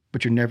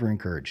 but you're never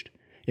encouraged.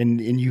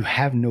 And you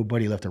have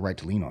nobody left or right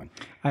to lean on.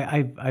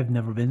 I've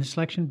never been to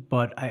selection,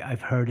 but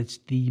I've heard it's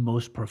the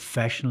most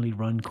professionally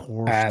run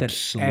course.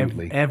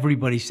 Absolutely. That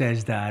everybody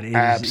says that.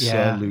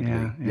 Absolutely.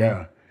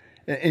 Yeah.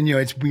 And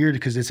it's weird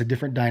because it's a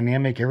different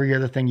dynamic. Every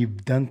other thing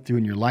you've done through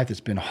in your life that's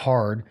been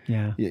hard,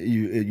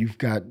 you've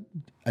got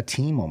a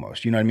team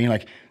almost. You know what I mean?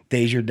 Like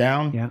days you're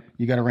down,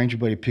 you got a ranger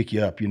buddy to pick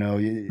you up.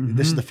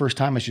 This is the first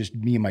time it's just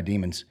me and my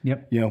demons.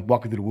 Yep.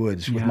 Walking through the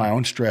woods with my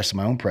own stress,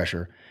 my own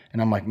pressure,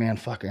 and I'm like, man,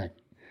 fuck it.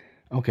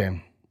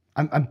 Okay,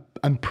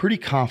 I'm pretty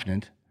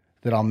confident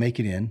that I'll make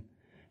it in.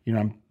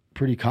 I'm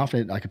pretty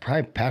confident I could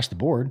probably pass the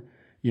board.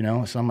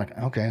 So I'm like,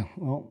 okay,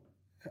 well,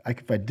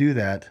 if I do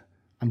that,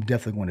 I'm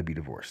definitely going to be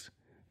divorced.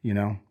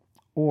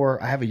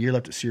 Or I have a year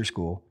left at SEER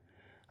school.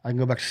 I can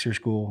go back to SEER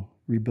school,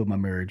 rebuild my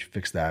marriage,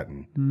 fix that,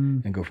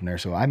 and go from there.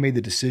 So I made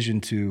the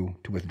decision to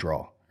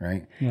withdraw.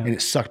 right? Yeah. And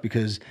it sucked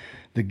because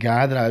the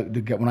guy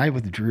when I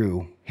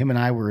withdrew, him and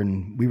I we were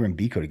in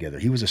BCO together.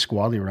 He was a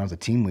squad leader when I was a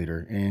team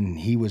leader, and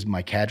he was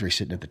my cadre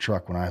sitting at the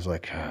truck when I was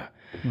like,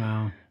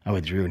 Wow. I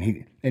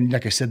withdrew. And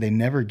like I said, they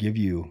never give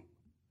you,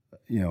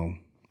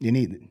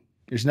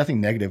 there's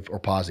nothing negative or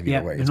positive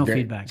either way. There's no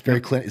feedback.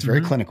 It's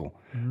very clinical.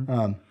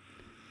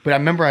 But I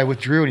remember I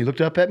withdrew and he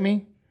looked up at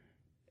me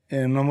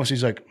and almost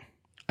he's like,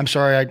 I'm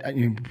sorry, I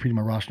reading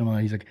my roster.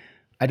 He's like,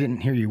 I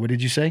didn't hear you. What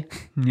did you say?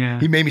 Yeah.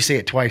 He made me say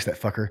it twice, that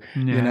fucker.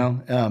 Yeah.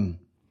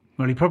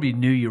 Well, he probably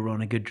knew you were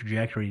on a good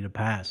trajectory to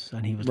pass,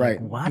 and he was right.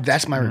 like, what? But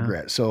that's my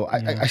regret. So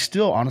I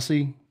still,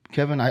 honestly,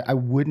 Kevin, I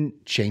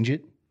wouldn't change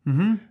it.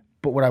 Mm-hmm.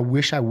 But what I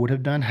wish I would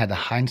have done, had the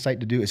hindsight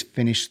to do, is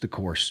finish the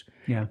course.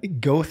 Yeah.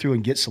 Go through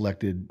and get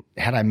selected,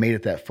 had I made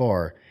it that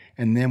far,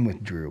 and then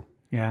withdrew.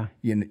 Yeah.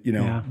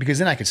 Because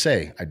then I could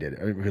say I did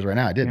it. Because right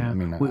now I didn't. Yeah. I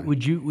mean,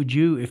 would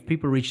you, if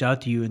people reached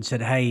out to you and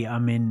said, hey,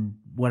 I'm in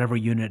whatever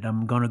unit,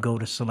 I'm going to go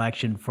to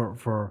selection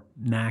for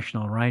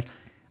national, right?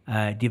 Do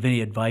you have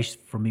any advice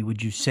for me?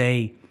 Would you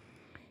say,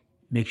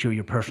 make sure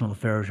your personal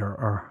affairs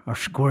are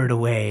squared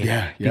away?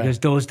 Yeah. Because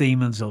those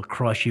demons will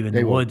crush you in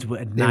the woods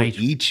at night. They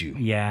will eat you.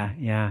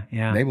 Yeah.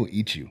 They will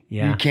eat you.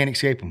 Yeah. You can't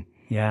escape them.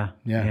 Yeah.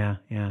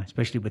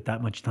 Especially with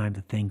that much time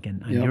to think,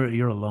 and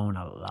you're alone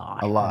a lot.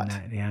 A lot.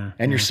 Yeah.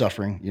 And you're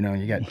suffering.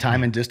 You got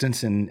time and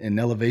distance and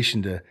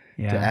elevation to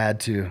add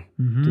to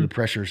the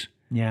pressures.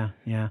 Yeah.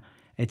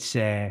 It's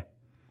and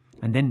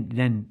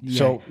then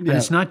So, and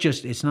it's not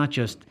just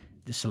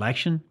the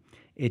selection.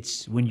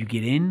 It's when you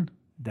get in.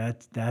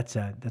 That's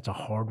a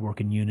hard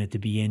working unit to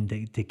be in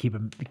to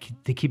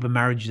keep a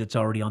marriage that's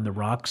already on the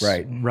rocks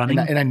right running.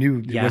 And I knew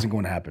it wasn't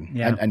going to happen.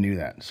 Yeah. I knew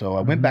that. So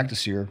I went back to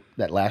SEER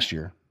that last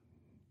year.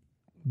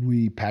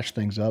 We patched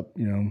things up.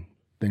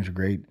 Things were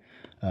great.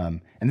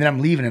 And then I'm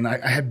leaving, and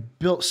I had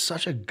built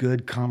such a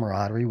good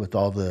camaraderie with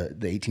all the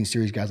 18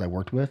 series guys I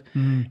worked with.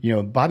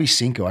 Bobby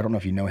Cinco, I don't know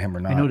if you know him or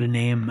not. I know the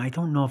name. I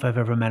don't know if I've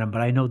ever met him,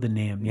 but I know the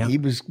name. Yeah. He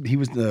was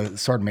the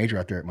sergeant major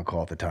out there at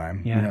McCall at the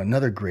time. Yeah.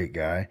 Another great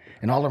guy.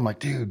 And all of them like,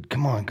 dude,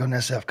 come on, go to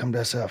SF, come to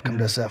SF, come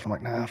to SF. I'm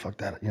like, nah, fuck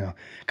that.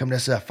 Come to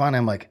SF. Finally,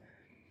 I'm like,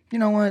 you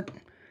know what?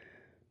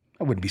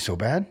 I wouldn't be so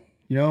bad.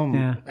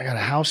 I got a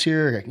house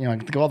here. I can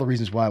think of all the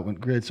reasons why it went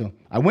good. So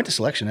I went to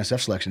selection, SF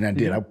selection, and I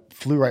did. I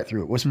flew right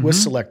through it.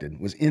 Was selected,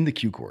 was in the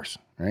Q course,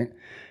 right?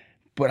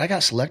 But I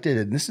got selected,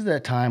 and this is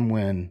that time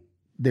when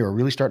they were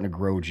really starting to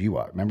grow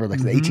GWAT. Remember,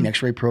 like the 18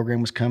 X-ray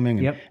program was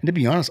coming. And to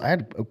be honest, I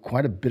had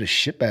quite a bit of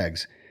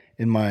shitbags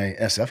in my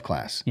SF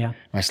class,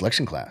 my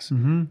selection class.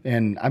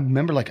 And I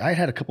remember I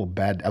had a couple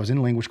I was in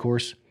a language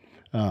course.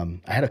 I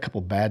had a couple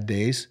bad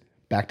days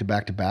back to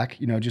back to back,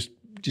 just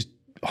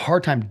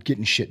hard time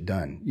getting shit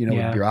done,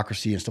 with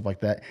bureaucracy and stuff like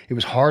that. It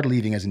was hard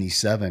leaving as an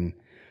E7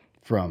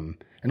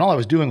 and all I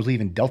was doing was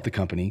leaving Delta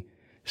Company,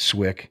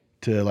 SWIC,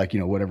 to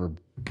whatever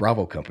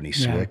Bravo Company,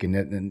 SWIC.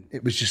 And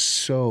it was just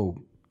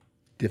so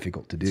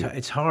difficult to do.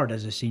 It's hard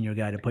as a senior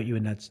guy to put you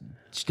in that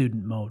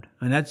student mode.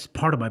 And that's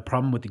part of my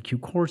problem with the Q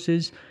course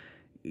is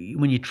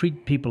when you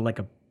treat people like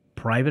a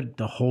private,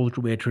 the whole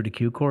way through the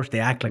Q course, they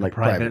act like a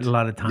private a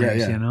lot of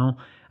times,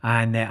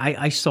 And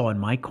I saw in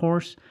my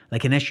course,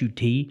 like in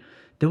SUT,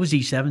 there was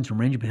E7s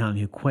from Ranger Battalion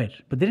who quit,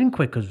 but they didn't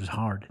quit because it was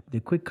hard. They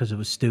quit because it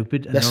was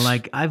stupid, and they're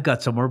like, "I've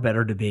got somewhere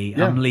better to be.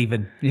 I'm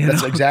leaving."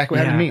 That's exactly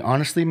what happened to me.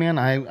 Honestly, man,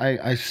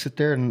 I sit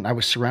there and I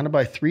was surrounded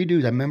by 3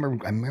 dudes. I remember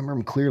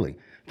them clearly.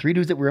 3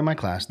 dudes that were in my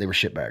class. They were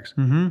shitbags,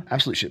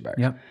 absolute shitbags.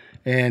 Yep.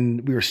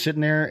 And we were sitting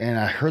there, and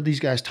I heard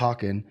these guys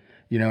talking.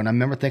 And I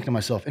remember thinking to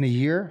myself, in a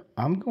year,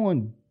 I'm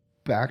going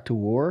back to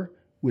war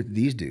with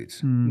these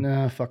dudes.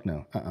 Nah, fuck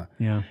no.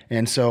 Yeah.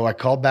 And so I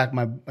called back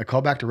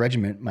to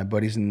regiment, my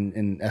buddies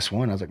in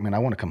S1. I was like, man, I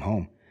want to come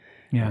home.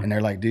 Yeah. And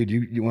they're like, dude,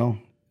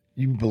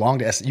 you belong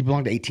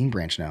to 18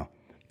 branch now,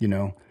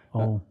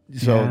 Oh.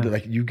 So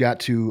you have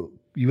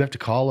to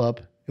call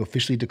up,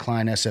 officially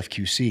decline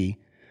SFQC,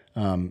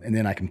 and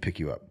then I can pick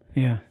you up.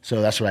 Yeah.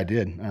 So that's what I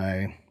did.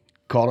 I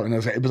called it, and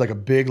it was like a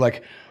big,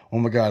 oh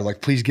my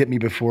God, please get me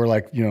before,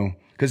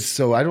 because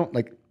so I don't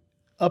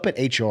up at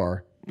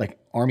HR,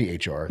 Army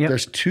HR. Yep.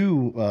 There's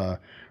 2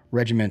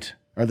 regiment,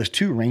 or there's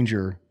 2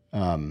 Ranger.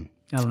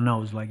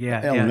 LNOs,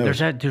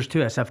 LNOs. There's 2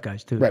 SF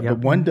guys too. Right, Yep.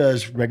 but one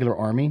does regular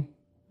Army.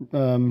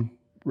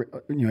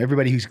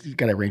 Everybody who's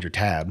got a Ranger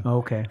tab.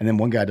 Okay. And then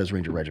one guy does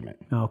Ranger regiment.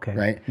 Okay.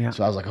 Right. Yeah.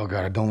 So I was like, oh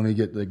God, don't let me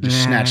get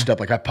just snatched up.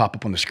 I pop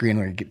up on the screen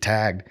and I get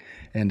tagged.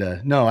 And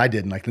no, I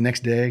didn't. The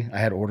next day, I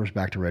had orders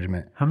back to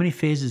regiment. How many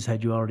phases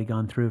had you already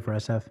gone through for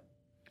SF?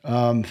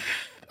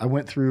 I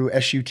went through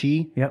SUT.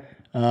 Yep.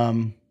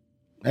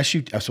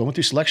 SUT. So I went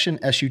through selection,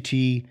 SUT,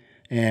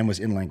 and was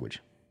in language.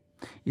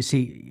 You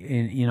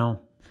see,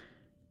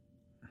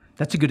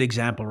 that's a good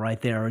example right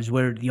there. Is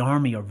where the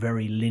Army are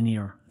very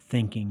linear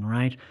thinking,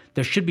 right?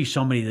 There should be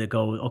somebody that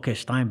goes, okay,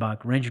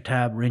 Steinbach, Ranger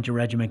Tab, Ranger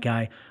Regiment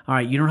guy. All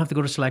right, you don't have to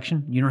go to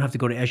selection. You don't have to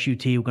go to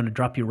SUT. We're going to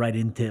drop you right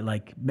into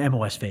like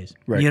MOS phase.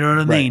 Right. You know what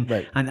I mean?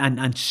 Right.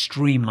 And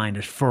streamline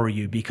it for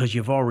you because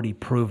you've already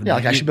proven. Yeah,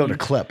 that like I should be able to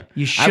clip.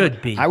 You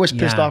should be. I was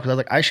pissed Yeah. off because I was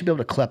like, I should be able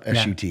to clip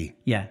SUT.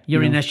 Yeah,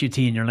 you're in SUT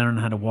and you're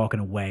learning how to walk in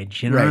a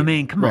wedge. You know what I Right,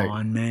 mean? Come right.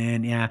 on,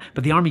 man. Yeah,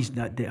 but the army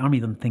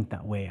doesn't think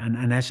that way, and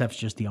SF's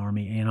just the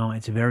army. You know,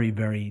 it's very,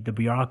 very the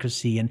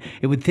bureaucracy, and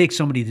it would take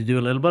somebody to do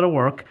a little bit of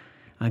work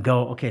and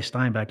go, okay,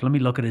 Steinbach, let me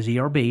look at his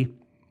ERB.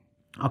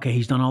 Okay,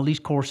 he's done all these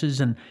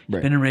courses and he's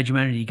Right. been in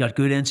regimented. He got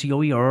good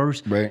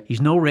NCOERs. Right. He's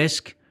no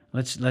risk.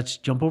 Let's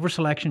jump over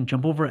selection,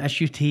 jump over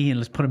SUT, and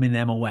let's put him in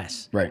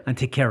MOS. Right. And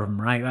take care of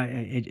him. Right.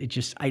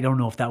 I don't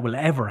know if that will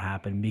ever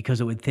happen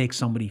because it would take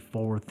somebody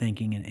forward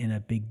thinking in a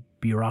big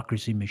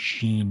bureaucracy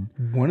machine.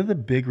 One of the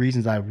big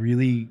reasons I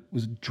really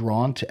was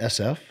drawn to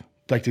SF,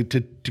 like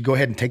to go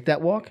ahead and take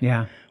that walk,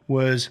 Yeah.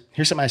 was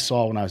here's something I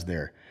saw when I was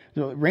there.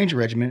 So Ranger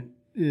Regiment,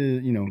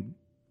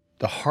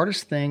 the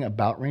hardest thing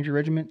about Ranger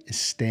Regiment is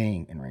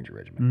staying in Ranger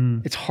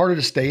Regiment. It's harder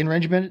to stay in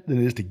regiment than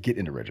it is to get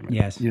into regiment.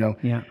 Yes.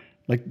 Yeah.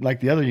 Like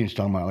the other units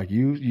talking about, like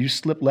you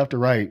slip left or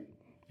right,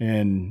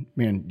 and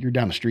man, you're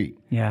down the street.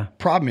 Yeah.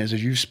 Problem is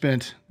you've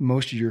spent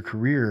most of your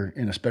career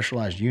in a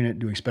specialized unit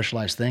doing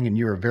specialized thing, and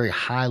you're a very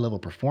high level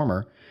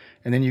performer,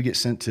 and then you get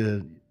sent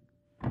to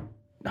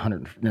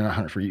 100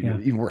 for you,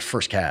 even worse,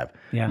 first cav.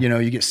 Yeah.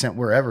 You get sent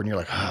wherever, and you're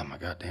like, oh my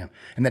god, damn.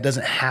 And that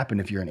doesn't happen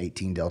if you're an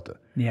 18 Delta.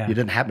 Yeah. It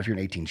doesn't happen if you're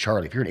an 18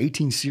 Charlie. If you're an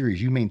 18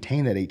 series, you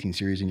maintain that 18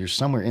 series, and you're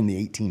somewhere in the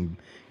 18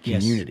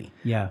 community.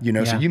 Yeah. So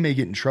Yeah. you may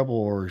get in trouble,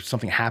 or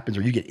something happens,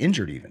 or you get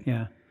injured even.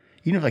 Yeah.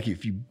 Even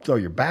if you throw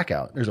your back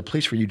out, there's a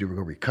place for you to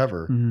go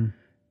recover.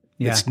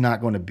 Yeah. It's not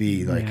going to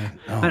be like,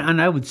 oh,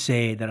 And I would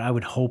say that I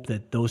would hope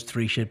that those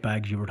three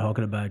shitbags you were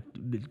talking about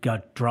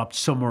got dropped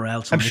somewhere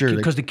else. I'm sure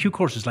because the Q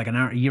course is like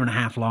a year and a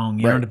half long,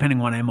 you know,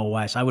 depending on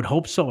MOS. I would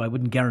hope so. I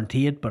wouldn't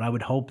guarantee it, but I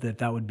would hope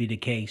that would be the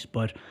case.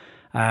 But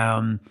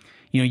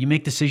you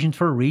make decisions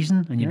for a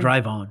reason, and you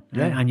drive on,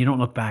 and you don't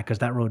look back because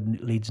that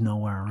road leads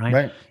nowhere, right?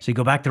 Right. So you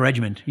go back to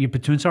regiment. You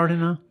platoon sergeant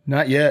now?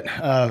 not yet.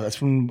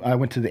 That's when I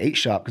went to the 8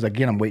 shop because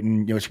again, I'm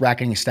waiting. It's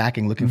racking and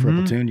stacking, looking for a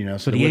platoon.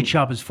 So The 8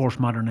 shop is force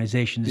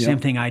modernization. The same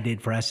thing I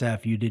did for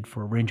SF, you did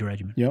for Ranger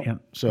Regiment.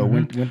 Yep. So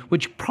when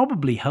Which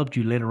probably helped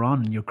you later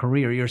on in your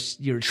career, your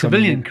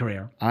civilian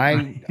career.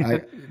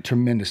 I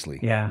tremendously.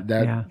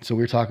 Yeah. So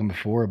we were talking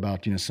before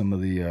about some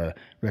of the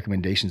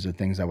recommendations and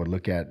things I would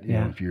look at.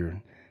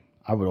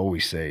 I would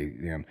always say,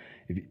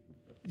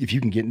 if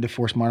you can get into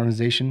force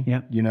modernization,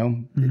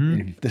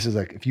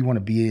 if you want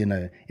to be in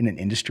an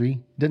industry,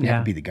 it doesn't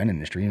have to be the gun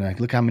industry.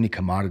 Look how many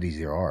commodities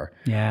there are.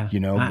 Yeah.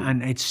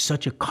 And it's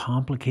such a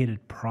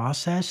complicated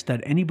process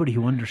that anybody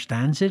who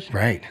understands it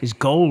is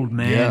gold,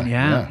 man.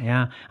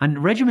 Yeah.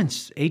 And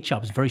regiment's 8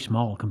 shop is very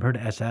small compared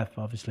to SF,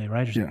 obviously,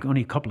 right? There's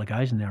only a couple of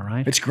guys in there,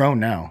 right? It's grown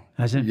now.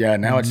 Has it? Yeah,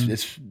 now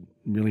it's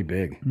really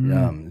big.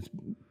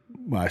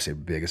 Well, I say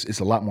big. It's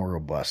a lot more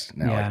robust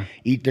now. Yeah.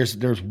 Like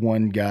there's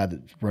one guy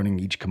that's running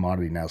each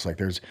commodity now. It's like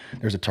there's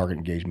a target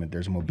engagement,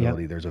 there's a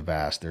mobility, there's a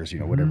VAST, there's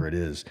whatever it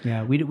is.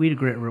 Yeah, we had a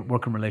great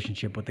working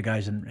relationship with the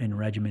guys in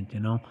regiment,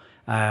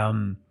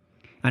 and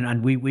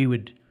we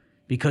would,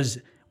 because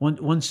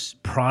once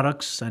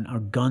products and our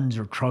guns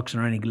or trucks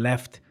or anything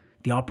left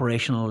the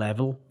operational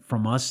level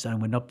from us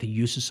and went up to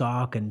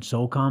USASOC and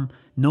SOCOM,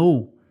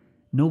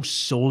 no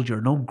soldier,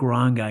 no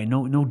ground guy,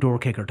 no door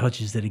kicker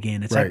touches it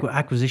again. It's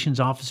acquisitions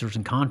officers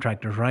and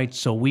contractors, right?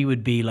 So we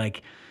would be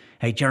like,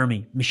 hey,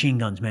 Jeremy, machine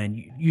guns,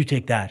 man, you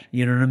take that.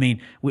 You know what I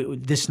mean?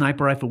 This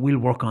sniper rifle, we'll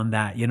work on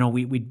that.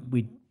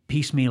 We'd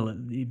piecemeal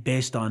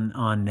based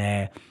on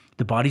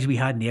the bodies we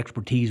had and the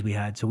expertise we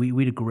had. So we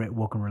had a great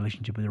working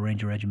relationship with the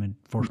Ranger Regiment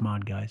Force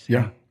Mod guys.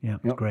 Yeah,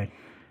 it was great.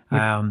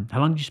 How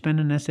long did you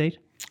spend in S8?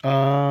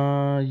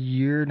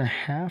 Year and a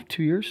half,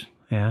 2 years.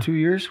 Yeah. 2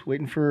 years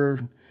waiting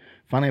for.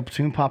 Finally, a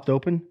platoon popped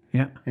open.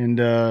 Yeah. And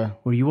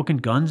were you working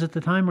guns at the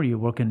time, or were you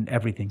working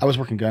everything? I was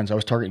working guns. I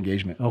was target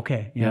engagement.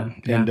 Okay. Yeah.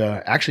 And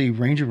actually,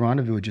 Ranger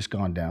Rendezvous had just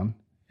gone down.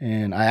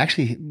 And I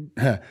actually,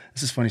 this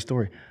is a funny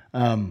story.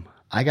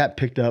 I got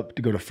picked up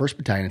to go to 1st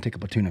Battalion and take a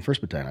platoon in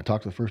 1st Battalion. I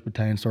talked to the 1st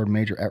Battalion Sergeant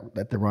Major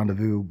at the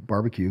Rendezvous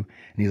barbecue, and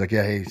he's like,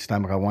 "Yeah, hey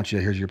Steinbach, I want you.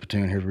 Here's your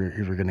platoon. Here's where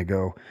we're gonna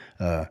go.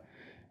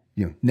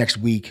 Next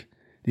week."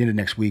 The end of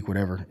next week,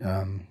 whatever,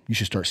 you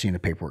should start seeing the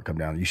paperwork come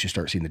down. You should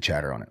start seeing the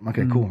chatter on it.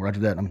 Okay, cool. Roger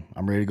that.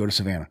 I'm ready to go to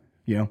Savannah.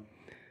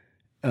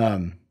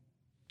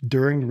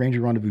 During the Ranger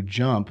Rendezvous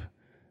jump,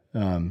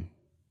 the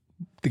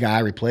guy I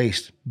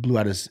replaced blew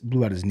out his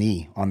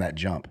knee on that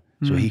jump.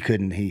 So he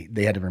couldn't.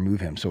 They had to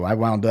remove him. So I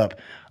wound up.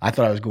 I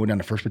thought I was going down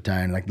to 1st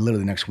Battalion. Like literally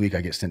the next week,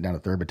 I get sent down to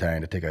 3rd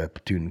Battalion to take a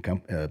platoon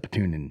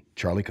in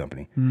Charlie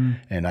Company.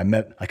 And I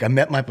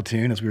met my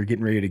platoon as we were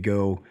getting ready to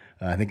go.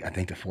 I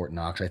think to Fort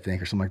Knox, or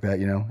something like that.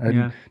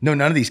 No,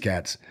 none of these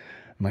cats.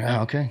 I'm like,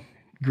 oh, okay,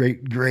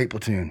 great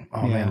platoon.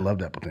 Oh man, I love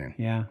that platoon.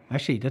 Yeah,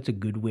 actually, that's a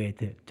good way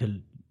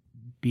to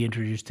be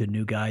introduced to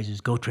new guys.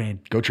 Is go train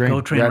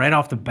right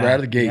off the bat, right out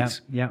of the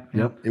gates. Yeah.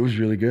 Yep. It was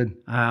really good.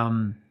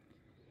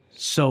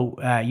 So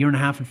year and a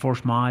half in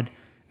Force Mod.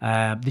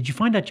 Did you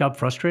find that job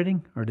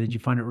frustrating, or did you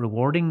find it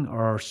rewarding,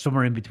 or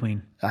somewhere in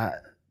between?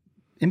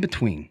 In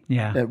between.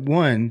 Yeah. At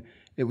one,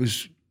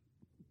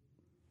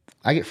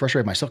 I get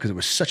frustrated myself because it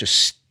was such a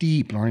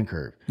steep learning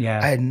curve. Yeah.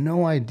 I had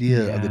no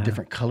idea of the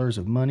different colors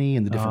of money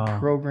and the different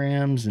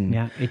programs. And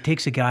yeah, it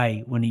takes a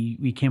guy, when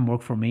he came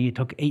work for me, it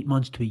took 8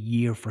 months to a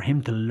year for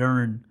him to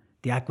learn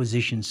the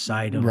acquisition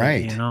side of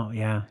it, you know?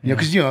 Yeah. You know,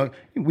 because, you know,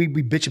 we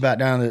bitch about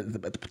down at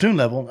the platoon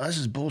level, oh, this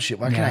is bullshit.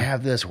 Why can't I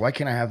have this? Why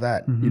can't I have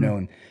that? You know,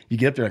 and you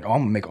get up there like, oh,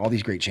 I'm going to make all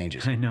these great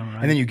changes. I know, right?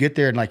 And then you get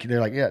there and like,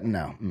 they're like, yeah,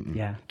 no.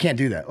 Can't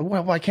do that.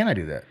 Well, why can't I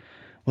do that?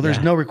 Well, there's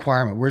no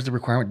requirement. Where's the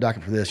requirement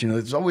document for this? You know,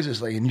 there's always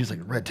this like, and you're just like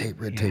red tape.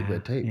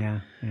 Yeah.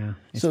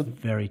 It's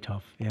very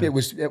tough. Yeah.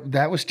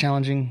 That was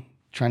challenging,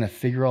 trying to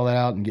figure all that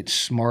out and get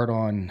smart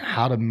on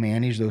how to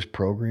manage those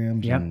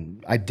programs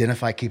and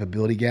identify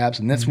capability gaps.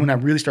 And that's when I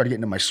really started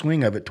getting into my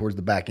swing of it towards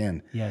the back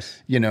end.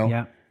 Yes. You know?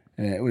 Yeah.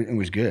 And it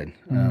was good.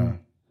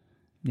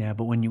 Yeah,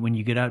 but when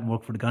you get out and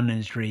work for the gun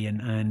industry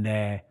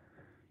and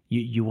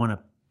you want to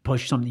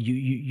push something,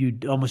 you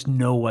almost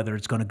know whether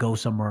it's going to go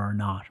somewhere or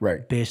not,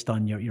 right? Based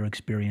on your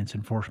experience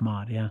in Force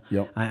Mod,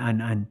 Yep.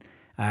 And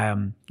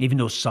even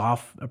though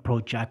SOF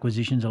approach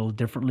acquisitions a little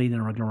differently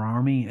than a regular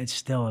army, it's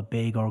still a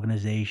big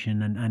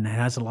organization and it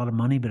has a lot of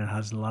money, but it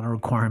has a lot of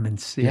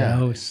requirements. You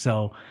know?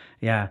 So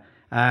yeah.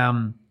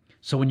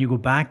 So when you go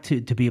back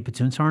to be a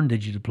platoon sergeant,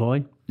 did you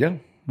deploy? Yeah.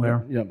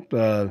 Where?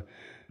 Yeah.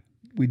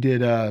 We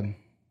did.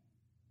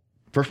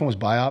 First one was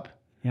BIOP.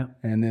 Yeah.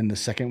 And then the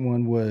second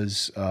one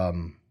was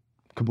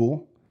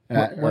Kabul.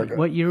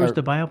 What year was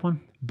the BIOP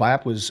one?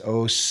 BIOP was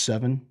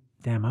 07.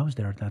 Damn, I was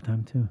there at that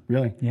time too.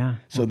 Really? Yeah.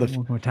 So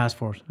we're task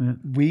force. Yeah.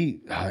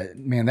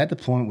 Man, that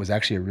deployment was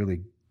actually a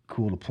really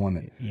cool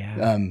deployment.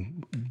 Yeah.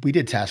 We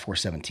did Task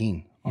Force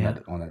 17 on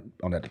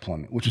that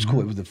deployment, which was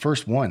cool. It was the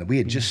first one. We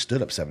had just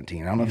stood up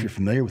 17. I don't know if you're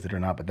familiar with it or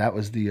not, but that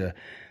was the.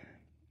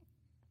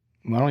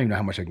 I don't even know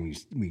how much we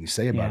can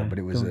say about it, but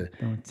it was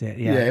don't say it.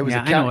 Yeah, it was.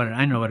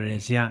 I know what it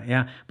is.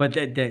 Yeah. But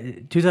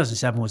the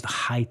 2007 was the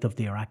height of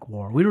the Iraq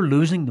War. We were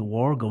losing the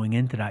war going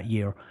into that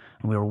year,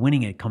 and we were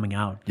winning it coming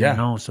out. Yeah. You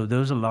know, so there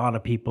was a lot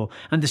of people,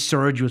 and the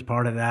surge was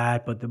part of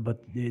that. But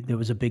there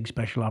was a big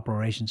special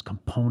operations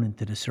component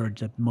to the surge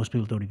that most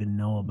people don't even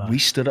know about. We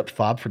stood up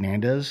FOB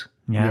Fernandez.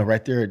 Yeah. You know,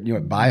 right there, you know,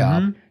 at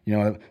BIOP. You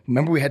know,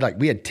 remember we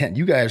had tent.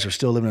 You guys are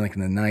still living like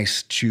in the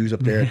nice shoes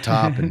up there at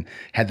top, and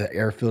had the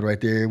airfield right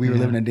there. We were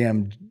living in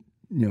damn,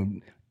 you know,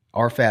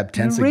 RFAB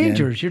tents again.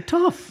 Rangers, you're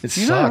tough. It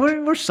sucked.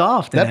 We're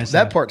soft.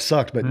 That part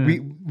sucked, but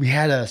we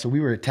had so we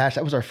were attached.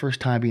 That was our first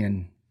time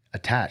being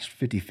attached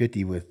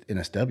 50-50 with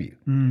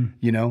NSW.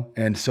 You know,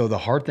 and so the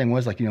hard thing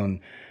was like, you know,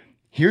 and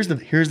here's the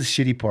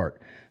shitty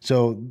part.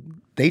 So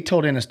they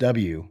told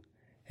NSW,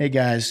 hey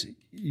guys,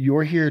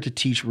 you're here to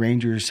teach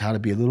Rangers how to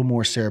be a little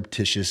more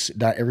surreptitious.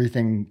 Not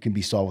everything can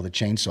be solved with a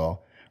chainsaw,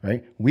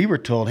 right? We were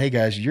told, hey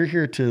guys, you're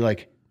here to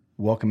like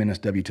welcome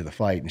NSW to the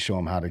fight and show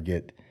them how to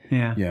get, you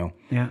know.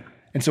 Yeah.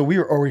 And so we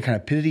were already kind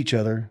of pitted each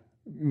other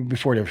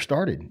before it ever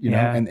started, you know.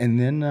 And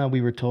then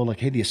we were told like,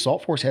 hey, the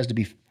assault force has to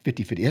be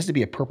 50-50. It has to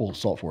be a purple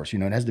assault force, you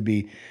know. It has to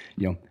be,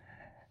 you know,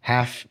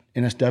 half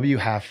NSW,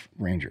 half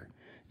Ranger.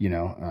 You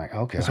know, like,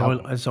 okay. It's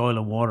oil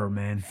and water,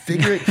 man.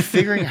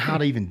 Figuring how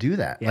to even do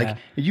that. Like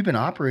you've been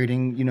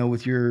operating, you know,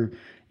 with your,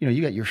 you know,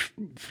 you got your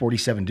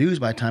 47 dues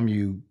by the time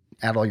you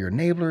add all your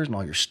enablers and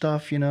all your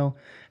stuff, you know.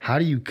 How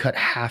do you cut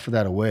half of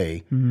that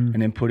away and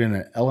then put in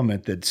an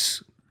element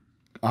that's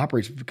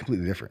operates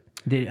completely different?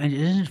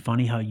 Isn't it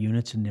funny how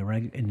units in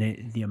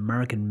the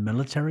American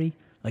military,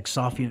 like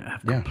SOF,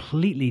 have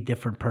completely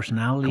different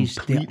personalities.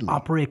 They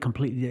operate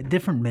completely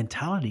different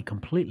mentality.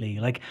 Completely.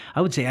 Like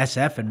I would say,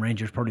 SF and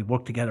Rangers probably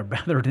work together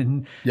better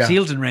than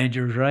SEALs and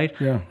Rangers, right?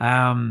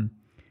 Yeah.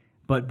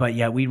 But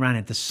yeah, we ran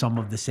into some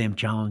of the same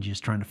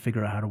challenges trying to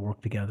figure out how to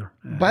work together.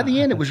 By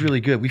the end, it was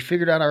really good. We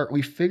figured out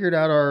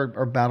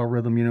our battle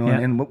rhythm, you know,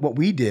 and what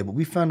we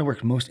found to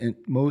work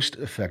most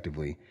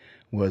effectively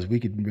was we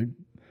could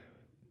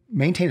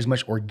maintain as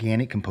much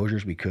organic composure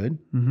as we could.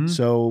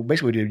 So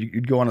basically,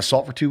 you'd go on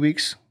assault for 2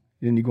 weeks,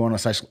 then you go on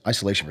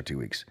isolation for 2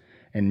 weeks,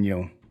 and you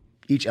know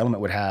each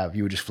element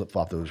you would just flip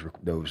flop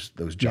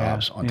those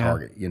jobs on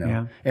target, you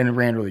know, and it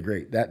ran really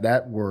great.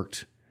 That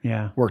worked.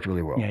 Yeah, worked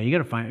really well. Yeah, you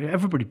got to find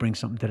everybody brings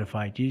something to the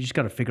fight. You just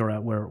got to figure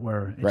out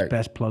where it's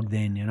best plugged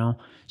in, you know.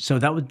 So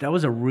that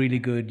was a really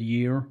good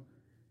year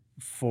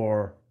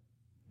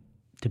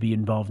to be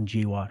involved in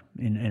GWOT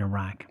in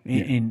Iraq.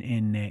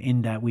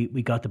 In that we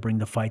got to bring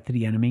the fight to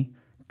the enemy.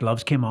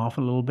 Gloves came off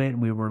a little bit,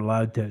 and we were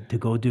allowed to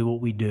go do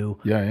what we do.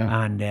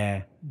 And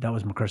that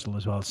was McChrystal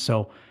as well.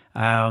 So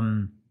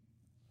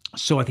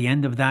so at the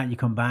end of that, you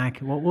come back.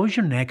 What was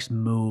your next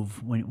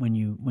move when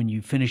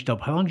you finished up?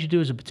 How long did you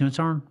do as a platoon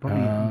sergeant? Probably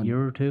a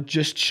year or two.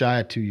 Just shy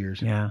of 2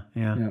 years. Yeah.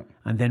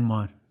 And then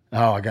what?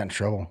 Oh, I got in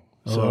trouble.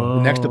 So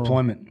the next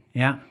deployment.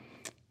 Yeah.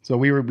 So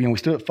we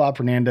stood at FOB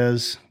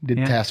Fernandez, did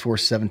the Task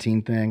Force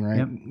 17 thing, right?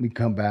 Yep. We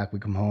come back, we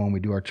come home, we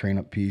do our train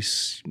up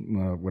piece,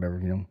 whatever,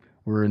 you know.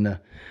 We're in the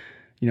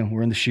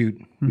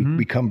chute.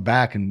 We come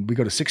back and we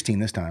go to 16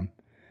 this time.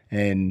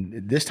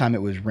 And this time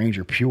it was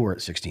Ranger Pure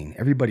at 16.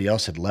 Everybody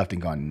else had left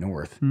and gone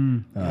north.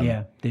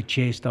 Yeah, they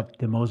chased up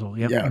the Mosul.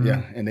 Yep. Yeah,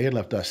 yeah. And they had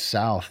left us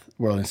south,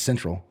 well, in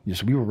central.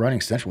 So we were running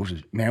central, which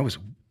was, man, it was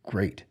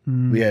great.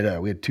 We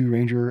had 2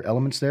 Ranger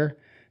elements there,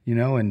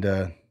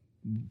 and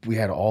we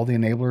had all the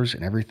enablers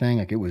and everything.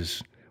 Like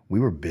we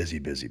were busy.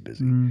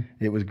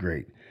 It was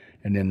great.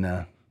 And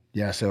then,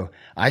 so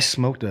I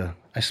smoked an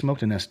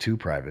S2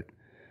 private,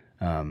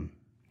 and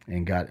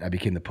I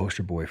became the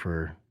poster boy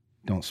for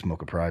don't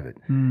smoke a private.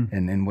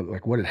 And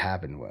what had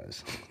happened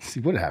was,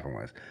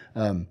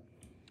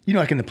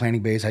 like in the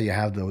planning bays, how you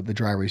have the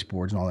dry erase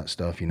boards and all that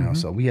stuff,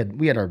 So we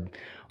had our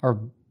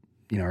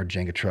our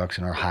Jenga trucks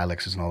and our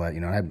Hiluxes and all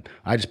that,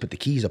 I just put the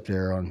keys up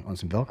there on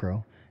some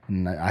Velcro,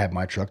 and I had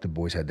my truck. The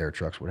boys had their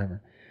trucks,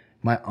 whatever.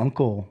 My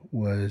uncle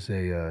was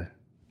a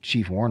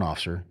chief warrant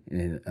officer,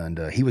 and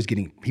he was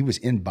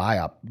in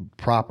BIOP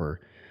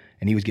proper,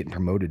 and he was getting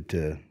promoted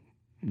to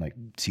like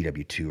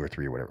CW2 or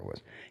 3 or whatever it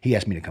was. He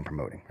asked me to come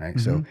promote him, right?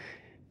 So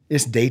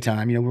it's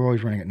daytime, we're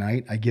always running at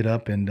night. I get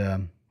up and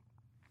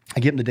I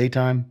get in the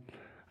daytime.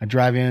 I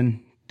drive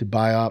in to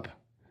BIOP,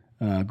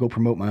 go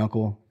promote my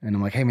uncle, and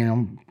I'm like, hey man,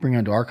 I'm bringing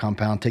you to our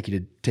compound, take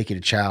you to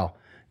chow,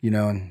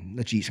 and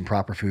let you eat some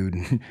proper food,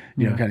 and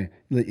kind of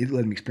let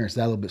him experience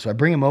that a little bit. So I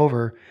bring him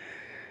over.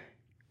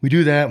 We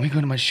do that. We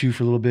go to my shoe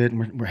for a little bit,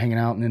 and we're hanging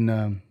out, and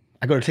then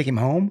I go to take him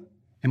home,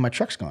 and my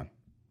truck's gone,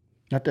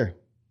 not there.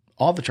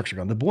 All the trucks are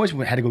gone. The boys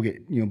had to go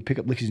get, pick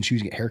up lickies and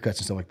shoes and get haircuts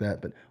and stuff like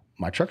that. But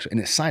my trucks, and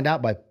it's signed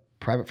out by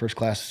Private First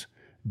Class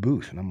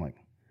Booth. And I'm like,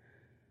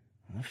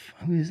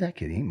 who is that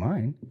kid? He ain't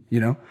mine,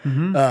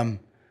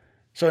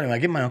 So anyway, I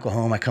get my uncle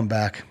home. I come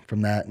back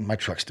from that, and my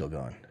truck's still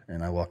gone.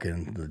 And I walk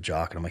in the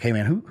jock, and I'm like, hey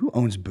man, who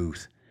owns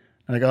Booth?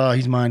 And I go, oh,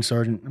 he's mine,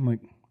 Sergeant. I'm like,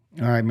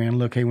 all right, man,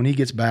 look, hey, when he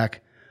gets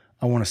back,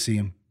 I want to see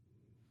him.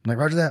 I'm like,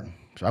 roger that.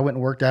 So I went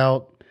and worked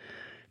out.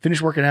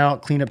 Finished working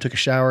out, cleaned up, took a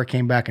shower,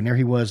 came back, and there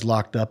he was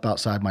locked up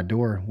outside my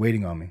door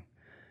waiting on me.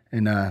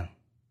 And,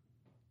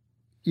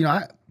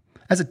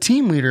 as a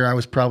team leader, I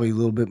was probably a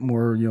little bit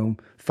more,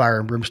 fire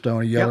and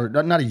brimstone, a yeller,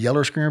 not a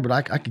yeller screamer,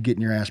 but I could get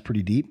in your ass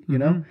pretty deep,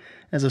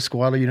 As a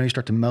squadler, you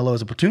start to mellow.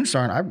 As a platoon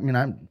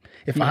sergeant,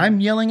 if I'm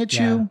yelling at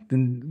you,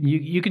 then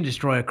you can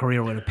destroy a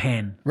career with a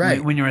pen,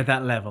 right? When you're at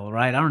that level,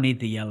 right? I don't need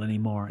to yell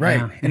anymore, right?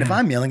 Yeah. And if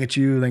I'm yelling at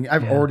you, then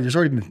there's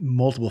already been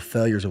multiple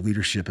failures of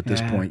leadership at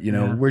this point.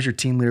 Where's your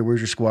team leader? Where's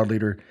your squad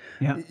leader?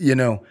 Yeah.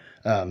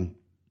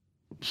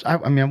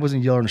 I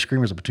wasn't yelling or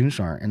screaming as a platoon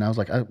sergeant, and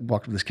I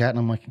walked up to this cat, and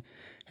I'm like,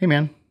 hey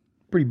man,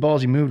 pretty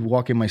ballsy move to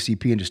walk in my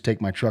CP and just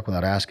take my truck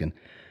without asking.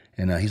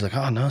 And he's like,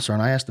 oh no,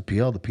 Sergeant, I asked the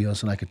PL. The PL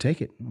said I could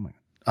take it. I'm like,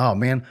 oh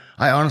man,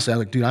 I'm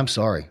like, dude, I'm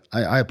sorry.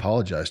 I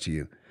apologize to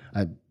you.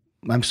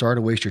 I'm sorry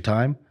to waste your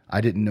time.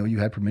 I didn't know you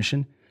had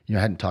permission. I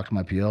hadn't talked to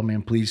my PL,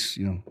 man. Please,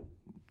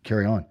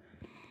 carry on.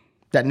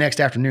 That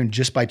next afternoon,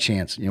 just by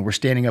chance, we're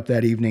standing up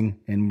that evening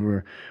and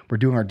we're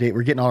doing our day.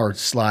 We're getting all our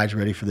slides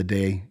ready for the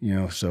day,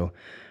 So,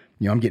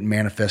 I'm getting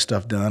manifest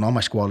stuff done. All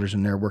my squadrons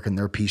in there working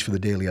their piece for the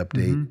daily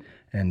update.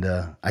 And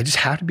I just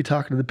happened to be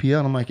talking to the PL,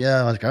 and I'm like,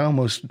 I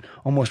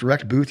almost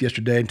wrecked Booth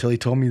yesterday until he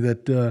told me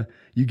that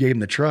you gave him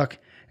the truck.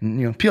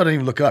 And PL didn't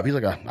even look up. He's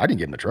like, I didn't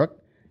give him the truck.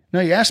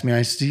 No, he asked me.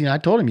 I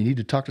told him you need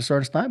to talk to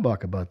Sergeant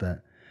Steinbach about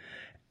that.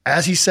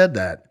 As he said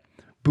that,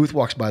 Booth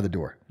walks by the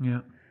door. Yeah.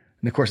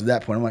 And of course, at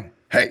that point, I'm like,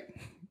 hey,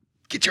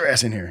 get your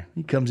ass in here.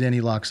 He comes in,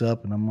 he locks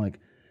up, and I'm like,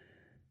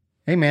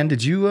 hey man,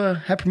 did you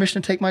have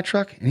permission to take my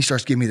truck? And he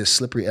starts giving me this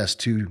slippery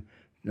S2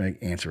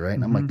 answer, right?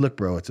 And I'm like, look,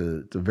 bro, it's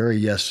a very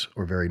yes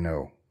or very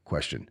no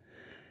question.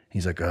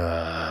 He's like,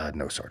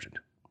 no, Sergeant.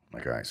 I'm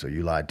like, all right, so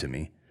you lied to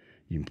me.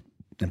 You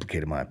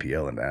implicated my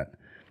PL in that.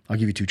 I'll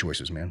give you 2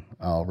 choices, man.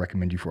 I'll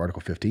recommend you for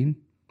Article 15,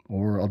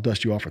 or I'll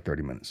dust you off for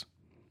 30 minutes.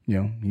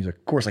 He's like,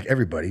 of course, like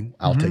everybody,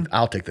 I'll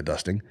take the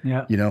dusting.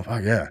 Yeah. Oh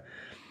yeah.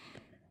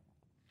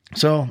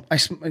 So I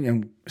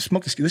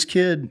smoked this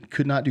kid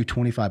could not do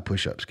 25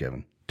 push-ups,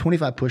 Kevin.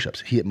 25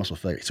 push-ups. He hit muscle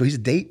failure. So he's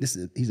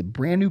a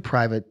brand new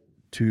private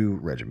to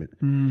regiment.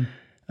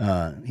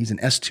 He's an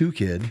S2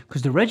 kid.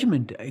 Because the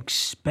regiment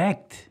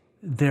expect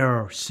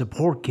their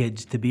support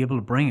kids to be able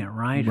to bring it,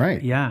 right?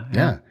 Right.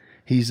 Yeah.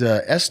 He's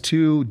a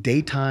S2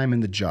 daytime in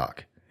the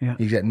jock. Yeah.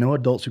 He's got no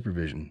adult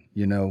supervision.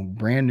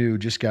 Brand new,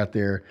 just got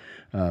there.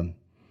 I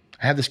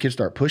have this kid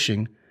start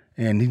pushing,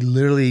 and he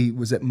literally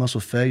was at muscle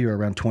failure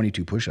around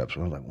 22 push-ups. I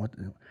was like, what?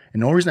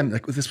 And the only reason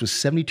this was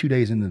 72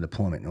 days into the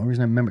deployment. The only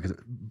reason I remember, because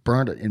it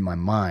burned in my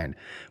mind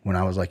when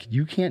I was like,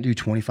 you can't do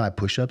 25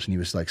 push-ups. And he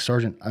was like,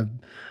 Sergeant,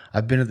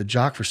 I've been at the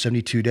jock for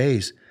 72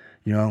 days,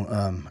 and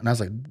I was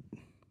like,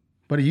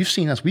 buddy, you've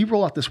seen us. We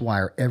roll out this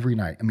wire every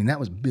night. I mean, that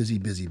was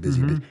busy.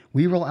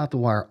 We roll out the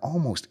wire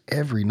almost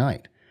every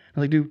night. I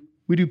was like, dude,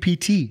 we do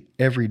PT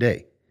every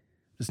day.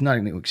 It's not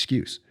an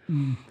excuse.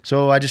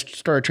 So I just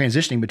started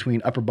transitioning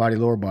between upper body,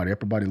 lower body.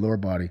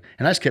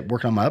 And I just kept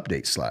working on my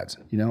update slides.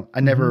 I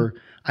never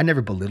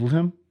belittled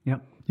him.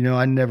 Yep.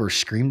 I never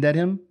screamed at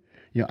him.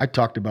 I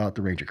talked about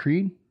the Ranger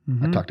Creed.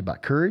 I talked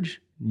about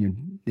courage,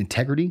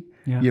 integrity,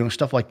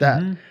 stuff like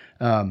that.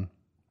 And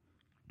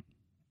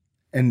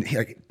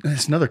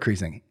it's another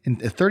crazy thing. In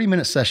a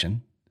 30-minute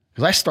session,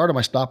 Because I started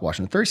my stopwatch.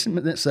 In a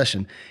 30-minute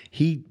session,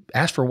 he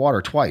asked for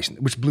water twice,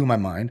 which blew my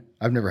mind.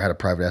 I've never had a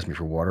private ask me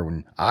for water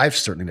when I've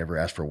certainly never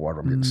asked for water.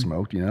 I'm getting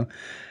smoked, you know.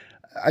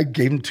 I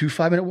gave him 2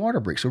 5-minute water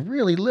breaks. So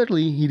really,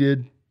 literally, he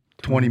did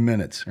 20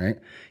 minutes, right?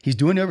 He's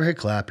doing the overhead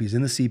clap. He's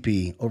in the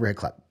CP, overhead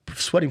clap,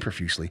 sweating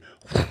profusely,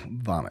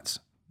 vomits,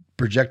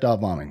 projectile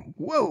vomiting.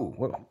 Whoa,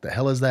 what the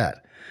hell is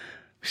that?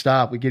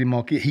 Stop. We get him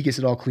all, he gets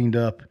it all cleaned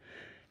up,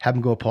 have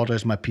him go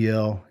apologize to my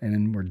PL, and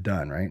then we're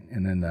done, right?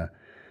 And then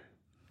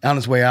on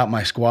his way out,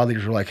 my squad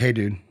leaders were like, hey,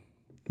 dude,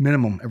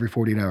 minimum every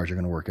 48 hours you're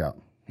going to work out.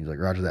 He's like,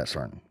 roger that,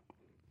 Sergeant.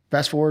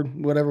 Fast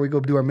forward, whatever, we go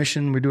do our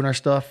mission, we're doing our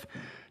stuff.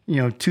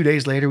 2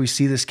 days later, we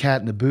see this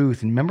cat in the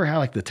booth. And remember how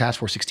like the Task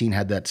Force 16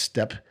 had that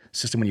step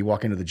system when you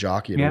walk into the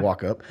jock, you had to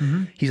walk up?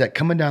 Mm-hmm. He's like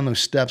coming down those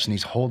steps and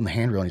he's holding the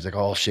handrail and he's like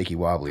all shaky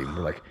wobbly. And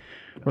we're like,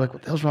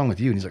 what the hell's wrong with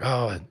you? And he's like,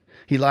 oh,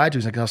 he lied to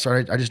us. He's like, oh,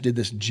 sorry, I just did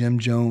this Jim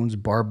Jones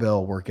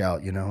barbell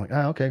workout, Like,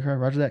 oh, okay,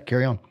 roger that,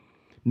 carry on.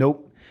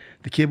 Nope.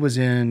 The kid was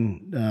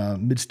in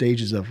mid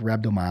stages of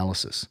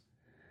rhabdomyolysis.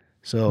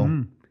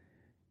 So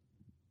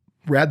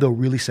rhabdo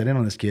really set in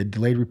on this kid,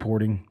 delayed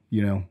reporting,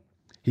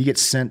 He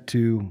gets sent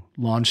to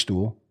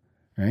Landstuhl,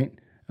 right?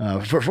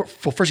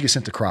 First he gets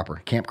sent to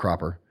Cropper, Camp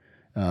Cropper.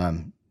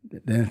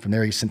 Then from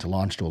there he's sent to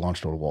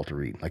Landstuhl to Walter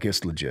Reed. Like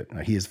it's legit.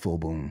 He is full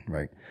blown,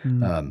 right?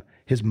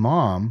 His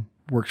mom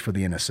worked for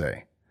the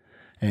NSA.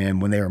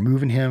 And when they were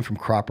moving him from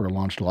Cropper to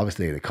Landstuhl,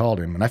 obviously they called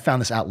him. And I found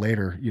this out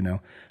later,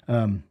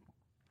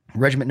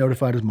 regiment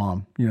notified his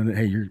mom, that,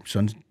 hey, your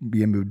son's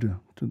being moved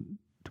to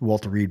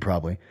Walter Reed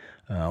probably.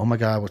 Oh my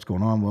God, what's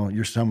going on? Well,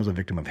 your son was a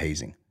victim of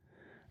hazing.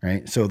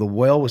 Right. So the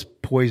well was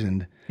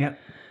poisoned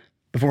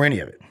before any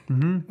of it.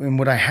 Mm-hmm. And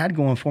what I had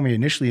going for me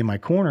initially in my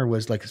corner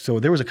was like,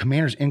 so there was a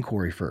commander's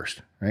inquiry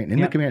first, right? And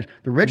the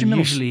regimental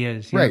usually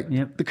is. Right.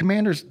 Yep. The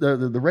commander's, the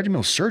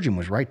regimental surgeon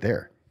was right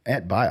there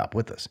at BIOP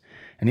with us.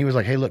 And he was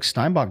like, hey, look,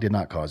 Steinbach did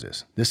not cause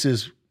this. This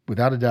is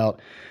without a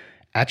doubt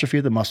atrophy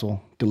of the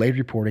muscle, delayed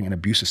reporting, and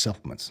abuse of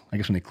supplements. I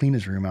guess when they clean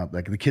his room out,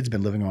 like the kid's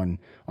been living on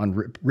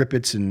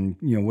Rippets and,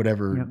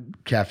 whatever,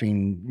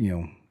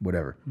 caffeine,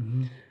 whatever.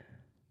 Mm-hmm.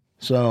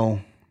 So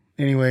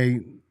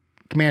anyway,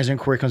 commander's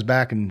inquiry comes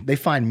back and they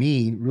find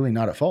me really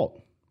not at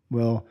fault.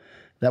 Well,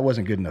 that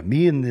wasn't good enough.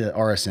 Me and the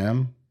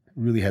RSM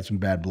really had some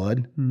bad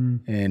blood,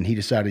 and he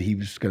decided he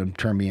was going to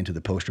turn me into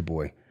the poster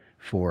boy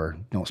for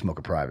don't smoke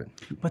a private.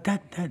 But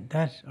that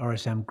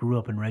RSM grew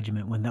up in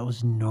regiment when that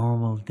was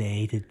normal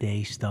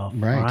day-to-day stuff,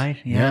 right?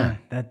 Yeah.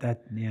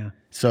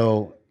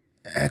 So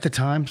at the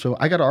time,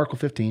 I got Article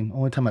 15.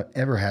 Only time I've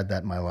ever had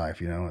that in my life.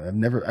 I've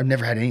never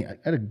had any. I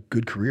had a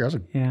good career. I was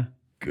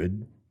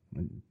good.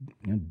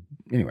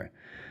 Anyway,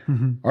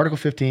 Article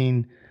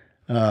 15.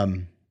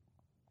 What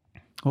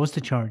was the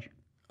charge?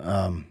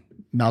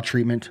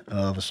 Maltreatment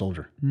of a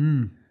soldier.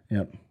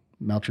 Yep.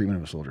 Maltreatment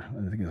of a soldier.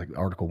 I think it's like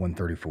Article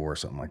 134 or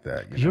something like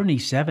that. You're an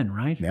E7,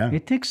 right? Yeah.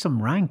 It takes some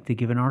rank to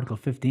give an Article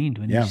 15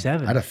 to an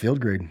E7. I had a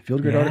field grade.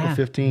 Article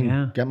 15.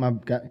 Yeah.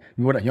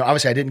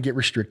 Obviously I didn't get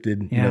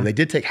restricted. Yeah. They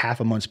did take half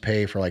a month's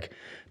pay for like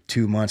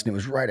 2 months, and it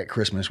was right at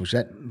Christmas, which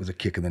that was a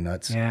kick in the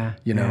nuts. Yeah.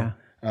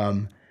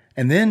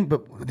 And then,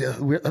 but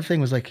the other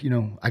thing was like,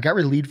 I got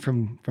relieved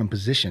from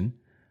position,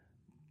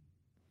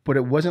 but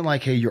it wasn't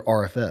like, hey, you're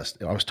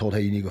RFS. I was told,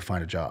 hey, you need to go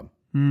find a job.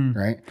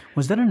 Right?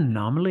 Was that an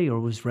anomaly,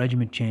 or was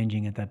regiment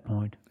changing at that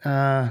point?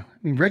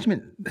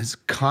 Regiment has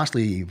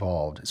constantly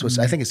evolved. So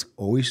I think it's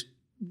always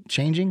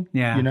changing.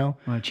 Yeah.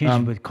 Well,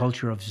 changing with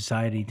culture of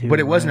society too. But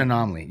it was an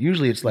anomaly.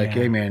 Usually it's like,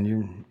 hey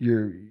man,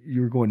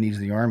 you're going needs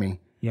the Army.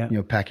 Yeah.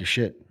 Pack your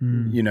shit.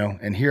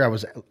 And here I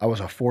was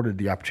afforded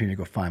the opportunity to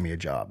go find me a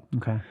job.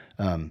 Okay.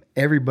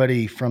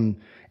 Everybody from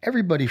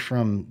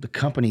the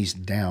companies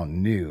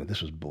down knew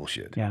this was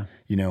bullshit. Yeah.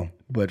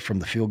 But from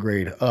the field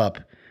grade up,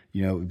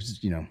 it was,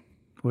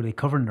 Were they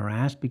covering their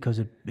ass because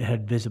it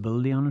had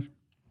visibility on it?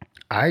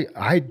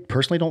 I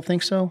personally don't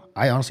think so.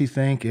 I honestly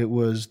think it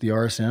was the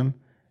RSM,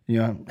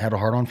 had a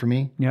hard on for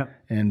me. Yeah.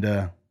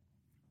 And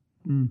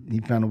he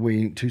found a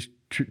way to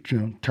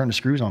turn the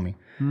screws on me.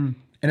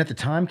 And at the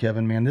time,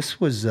 Kevin, man, this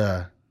was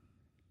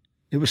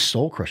it was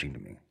soul crushing to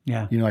me.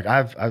 Yeah. Like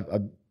I've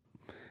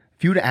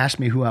if you would have asked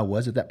me who I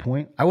was at that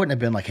point, I wouldn't have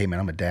been like, hey man,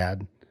 I'm a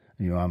dad.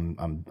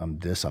 I'm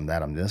this, I'm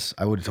that, I'm this.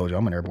 I would have told you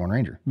I'm an airborne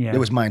ranger. Yeah. It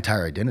was my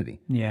entire identity.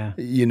 Yeah.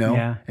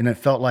 Yeah. And it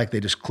felt like they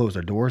just closed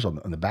their doors on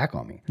the back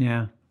on me.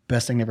 Yeah.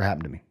 Best thing ever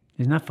happened to me.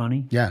 Isn't that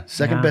funny? Yeah.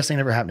 Second best thing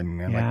ever happened to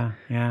me, man.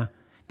 Yeah.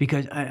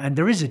 Because and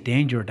there is a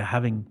danger to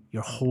having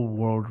your whole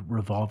world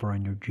revolve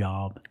around your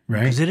job.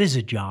 Right. Because it is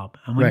a job.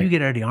 And when you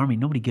get out of the Army,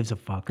 nobody gives a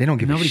fuck. They don't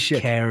give a shit.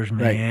 Nobody cares,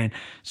 man. Right.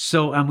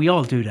 So, and we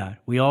all do that.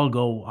 We all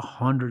go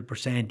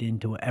 100%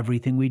 into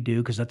everything we do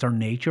because that's our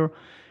nature.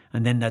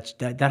 And then that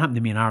happened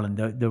to me in Ireland.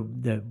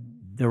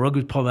 The rug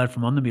was pulled out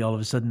from under me all of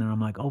a sudden, and I'm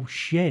like, oh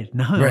shit,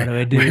 now what do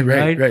I do?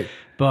 Right.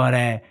 But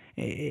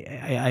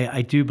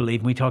I do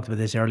believe, and we talked about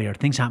this earlier,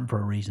 things happen for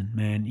a reason,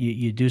 man.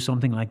 You do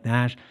something like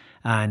that,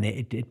 and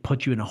it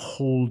puts you in a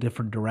whole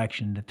different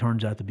direction that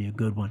turns out to be a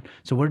good one.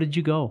 So where did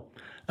you go?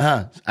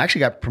 I actually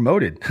got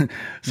promoted.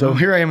 So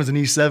here I am as an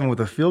E7 with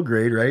a field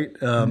grade, right?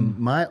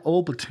 My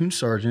old platoon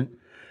sergeant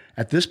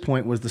at this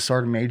point was the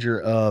sergeant major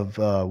of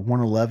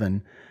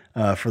 111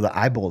 for the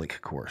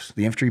IBOLIC course,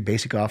 the Infantry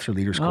Basic Officer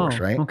Leaders course,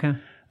 right? Okay.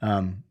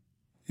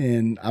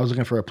 And I was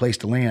looking for a place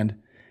to land,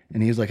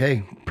 and he was like,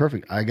 "Hey,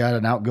 perfect. I got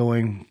an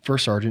outgoing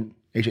first sergeant,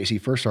 HAC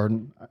first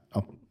sergeant.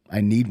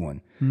 I need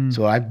one."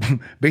 So I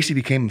basically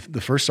became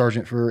the first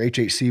sergeant for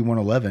HHC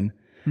 111.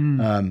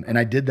 And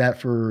I did that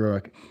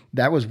for,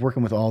 that was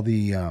working with all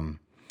the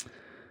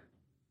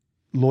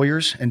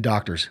lawyers and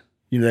doctors,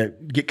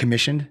 that get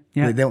commissioned.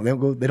 Yeah. They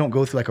don't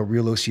go through like a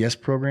real OCS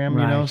program,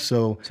 Right.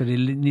 So So they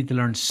need to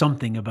learn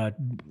something about.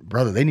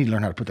 brother, they need to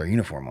learn how to put their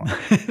uniform on,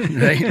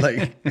 right?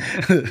 Like,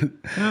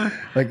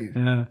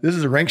 this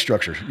is a rank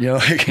structure,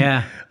 like,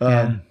 Yeah.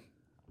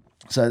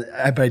 So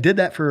but I did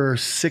that for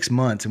 6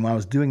 months. And while I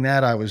was doing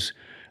that, I was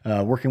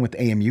working with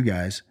the AMU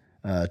guys,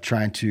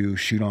 trying to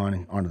shoot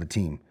onto the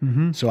team.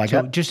 So I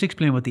So got just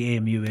explain what the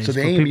AMU is So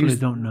the for AMU people who is-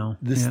 don't know.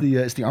 this.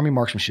 It's the Army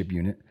Marksmanship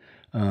Unit.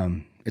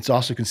 It's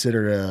also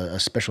considered a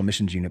special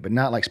missions unit, but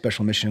not like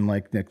special mission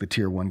like the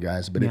Tier 1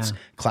 guys. But it's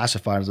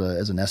classified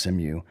as an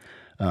SMU.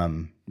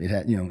 It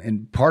had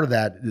and part of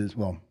that is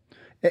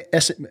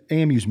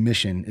AMU's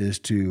mission is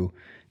to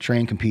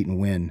train, compete, and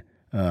win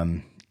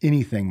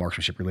anything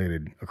marksmanship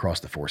related across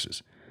the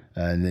forces,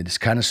 and it's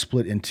kind of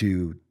split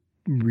into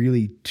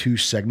really 2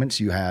 segments.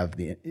 You have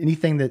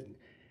anything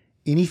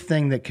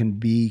that can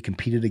be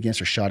competed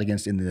against or shot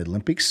against in the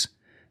Olympics,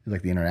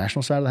 like the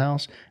international side of the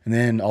house, and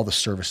then all the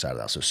service side of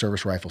the house. So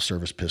service rifle,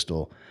 service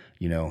pistol,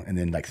 and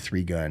then like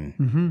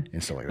 3-gun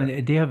and stuff like that.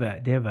 And they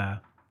have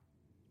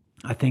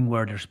a thing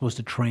where they're supposed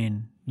to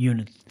train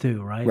units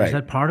too, right? Right. Is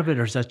that part of it,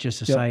 or is that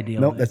just a side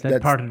deal? No, Is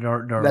that part of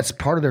their That's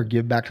part of their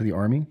give back to the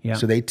Army. Yeah.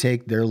 So they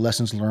take their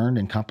lessons learned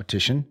in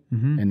competition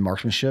and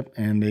marksmanship,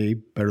 and they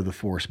better the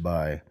force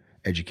by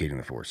educating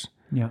the force.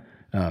 Yeah.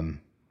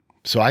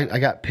 So I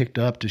got picked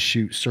up to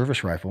shoot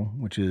service rifle,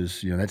 which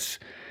is, that's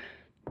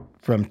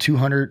from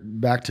 200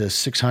 back to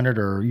 600,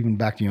 or even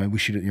back to, we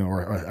shoot it,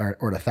 or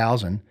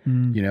 1,000,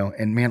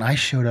 and man, I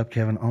showed up,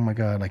 Kevin. Oh my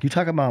God. Like, you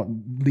talk about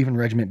leaving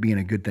regiment being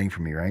a good thing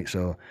for me. Right.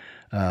 So,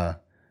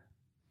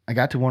 I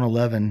got to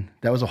 111.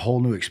 That was a whole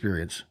new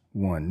experience.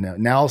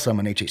 Now also I'm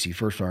an HHC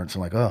first sergeant. So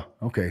I'm like, oh,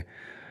 okay.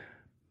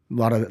 A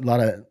lot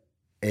of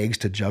eggs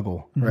to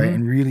juggle, right?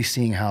 And really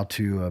seeing how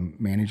to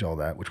manage all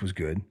that, which was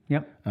good.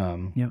 Yep.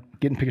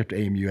 Getting picked up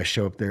to AMU, I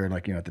show up there, and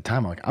at the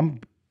time, I'm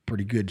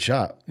pretty good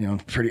shot,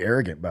 pretty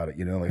arrogant about it,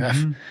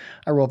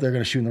 I roll up there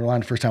going to shoot in the line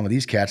the first time with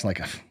these cats, and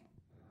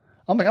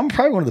I'm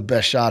probably one of the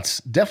best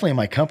shots, definitely in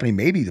my company,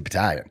 maybe the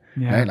battalion,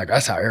 right? Like,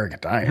 that's how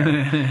arrogant I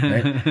am.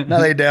 Right? Now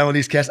lay down with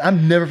these cats,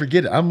 I'm never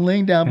forget it. I'm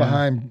laying down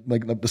behind,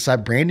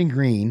 beside Brandon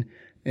Green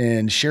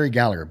and Sherry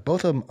Gallagher.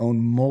 Both of them own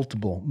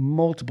multiple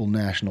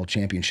national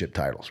championship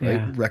titles, right?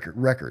 Yeah.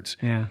 Records.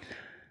 Yeah.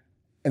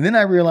 And then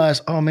I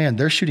realized, oh man,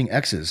 they're shooting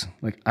X's.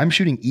 Like, I'm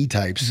shooting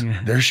E-types.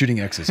 Yeah. They're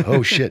shooting X's.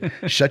 Oh shit.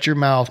 Shut your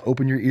mouth.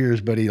 Open your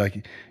ears, buddy.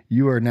 Like,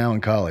 you are now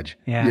in college.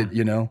 Yeah.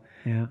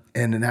 Yeah.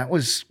 And then that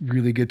was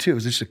really good too. It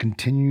was just a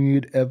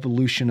continued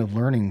evolution of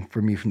learning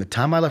for me from the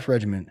time I left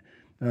regiment,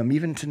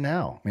 even to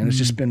now. Man, it's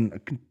just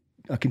been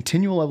a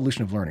continual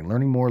evolution of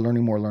learning more.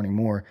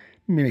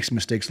 You may make some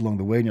mistakes along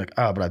the way, and you're like,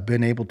 but I've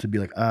been able to be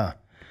like, let's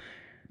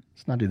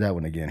not do that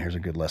one again. Here's a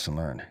good lesson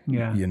learned.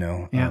 Yeah.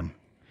 Yeah.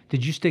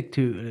 Did you stick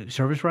to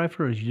service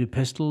rifle, or did you do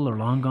pistol or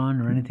long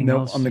gun or anything No,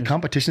 else? on the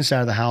competition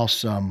side of the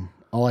house,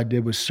 all I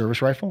did was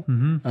service rifle.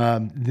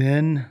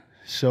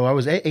 So I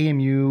was at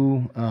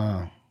AMU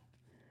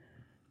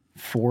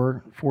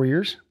 4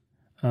 years.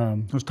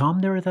 Was Tom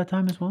there at that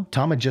time as well?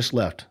 Tom had just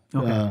left.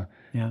 Okay.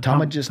 Tom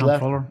had just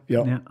left. Fuller.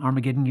 Yep. Yeah.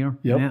 Armageddon gear.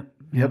 Yep.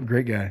 Yep.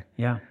 Great guy.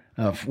 Yeah.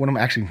 One of them,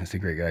 actually, that's a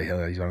great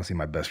guy. He's honestly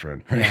my best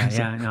friend.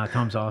 Yeah. No,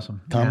 Tom's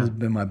awesome. Tom has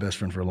been my best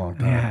friend for a long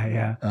time.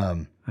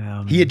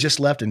 Yeah. He had just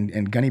left,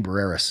 and Gunny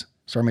Barreras,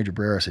 Sergeant Major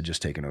Barreras, had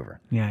just taken over.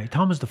 Yeah.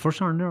 Tom was the first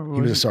sergeant there?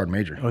 He was a sergeant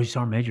major. Oh, he's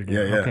sergeant major.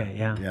 Yeah. Okay.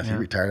 Yeah. So he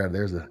retired out of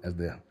there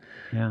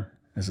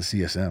as a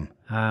CSM.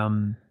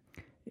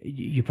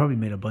 You probably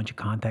made a bunch of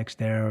contacts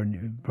there, and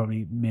you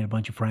probably made a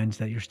bunch of friends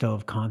that you're still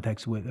have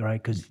contacts with,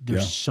 right? Because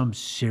there's some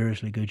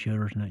seriously good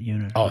shooters in that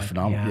unit. Oh, right?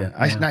 phenomenal!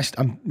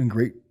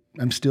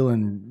 I'm still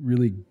in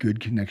really good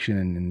connection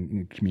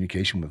and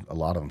communication with a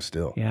lot of them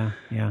still. Yeah.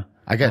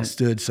 I got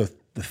stood. So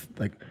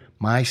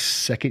my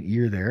second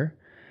year there,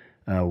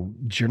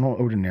 General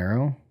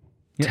Odinero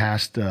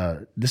tasked.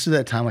 This is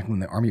that time when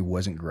the Army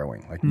wasn't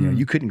growing.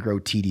 You couldn't grow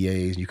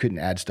TDAs, you couldn't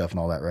add stuff and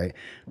all that, right?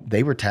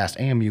 They were tasked.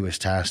 AMU was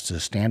tasked to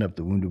stand up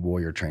the Wounded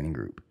Warrior Training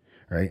Group,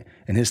 right?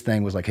 And his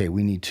thing was like, hey,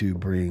 we need to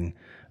bring.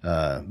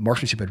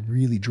 Marksmanship had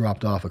really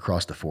dropped off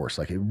across the force,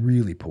 it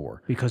really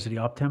poor Because of the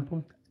op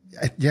tempo.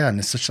 Yeah, and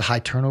it's such a high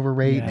turnover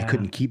rate. And they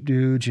couldn't keep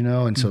dudes,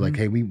 and so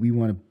hey, we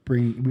want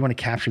to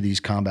capture these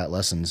combat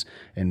lessons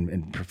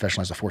and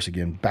professionalize the force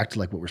again back to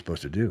what we're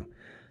supposed to do.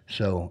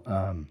 So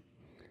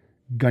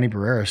Gunny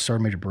Barreras,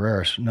 Sergeant Major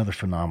Barreras, another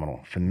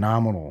phenomenal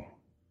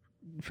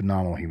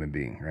human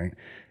being, right?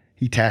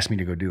 He tasked me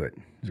to go do it.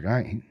 He's like, all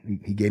right.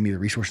 He gave me the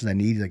resources I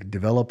need.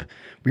 Develop.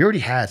 We already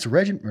had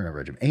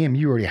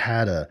AMU already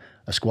had a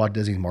squad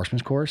designated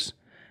marksman's course.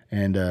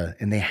 and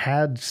they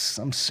had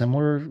some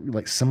similar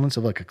like semblance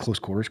of like a close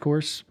quarters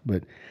course,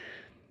 but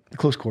the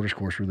close quarters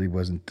course really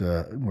wasn't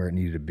where it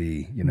needed to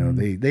be. You know,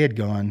 they had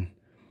gone,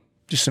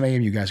 just some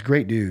AMU guys,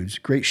 great dudes,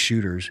 great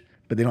shooters,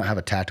 but they don't have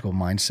a tactical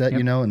mindset,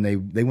 you know, and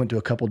they went to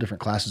a couple different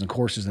classes and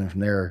courses, and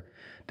from there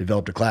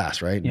developed a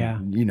class, right? Yeah.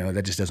 And, you know,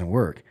 that just doesn't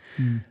work.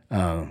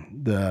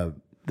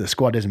 The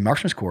Squad Days and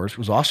Marksman's course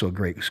was also a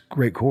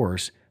great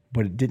course,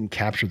 but it didn't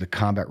capture the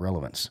combat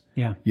relevance.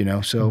 Yeah. You know,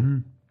 so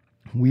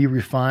we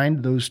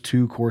refined those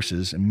 2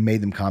 courses and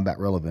made them combat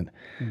relevant.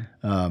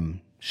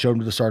 Showed him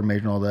to the sergeant major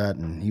and all that,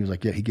 and he was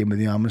like, yeah, he gave me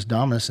the Omnis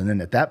Dominus. And then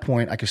at that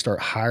point, I could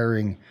start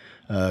hiring,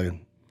 not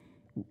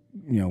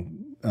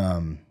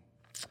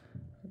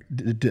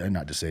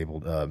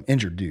disabled,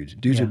 injured dudes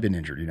who had been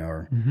injured, you know,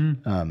 or,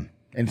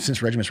 and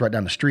since regiment's right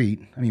down the street,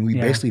 I mean, we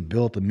basically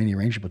built a mini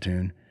ranger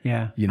platoon.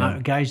 Yeah, you know,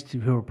 guys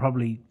who are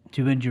probably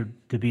too injured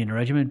to be in a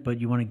regiment, but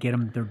you want to get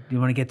them. You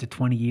want to get to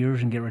 20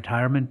 years and get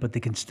retirement, but they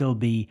can still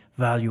be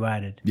value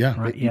added. Yeah,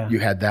 right? You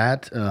had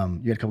that. You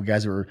had a couple of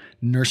guys that were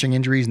nursing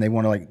injuries, and they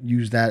want to like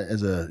use that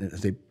as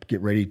they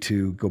get ready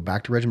to go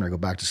back to regiment or go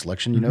back to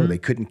selection. You know, they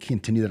couldn't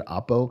continue that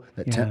oppo,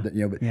 that temp,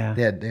 you know, but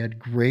they had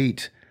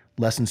great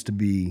lessons to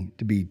be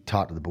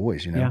taught to the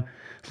boys. You know,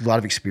 a lot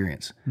of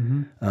experience.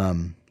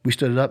 We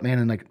stood it up, man,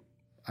 and like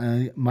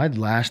my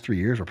last 3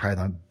 years were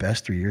probably the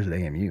best 3 years at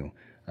AMU.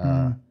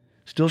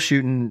 Still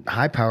shooting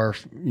high power,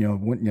 you know,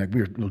 we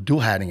were dual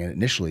hatting it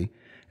initially,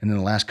 and then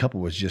the last couple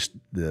was just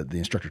the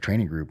instructor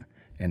training group.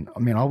 And I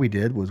mean, all we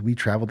did was we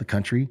traveled the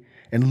country,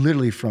 and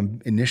literally from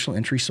initial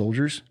entry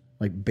soldiers,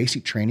 like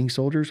basic training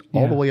soldiers,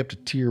 all the way up to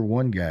tier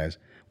 1 guys,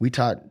 we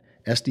taught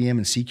SDM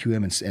and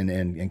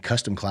CQM and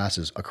custom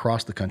classes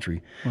across the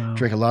country. Wow.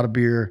 Drank a lot of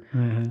beer,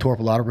 tore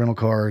up a lot of rental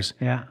cars,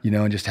 you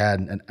know, and just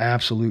had an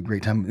absolute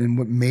great time. And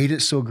what made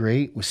it so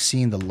great was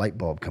seeing the light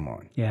bulb come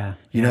on. Yeah.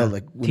 You know,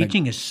 like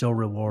teaching is so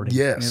rewarding.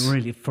 Yes. And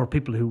really, for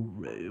people who,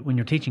 when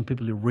you're teaching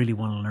people who really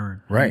want to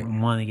learn, right,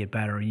 and want to get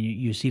better, and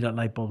you see that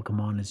light bulb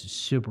come on, it's a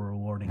super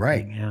rewarding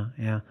right thing.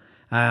 Yeah.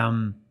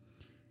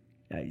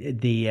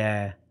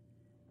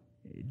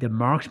 The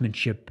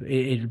marksmanship,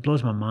 it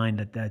blows my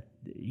mind that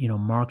you know,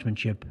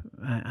 marksmanship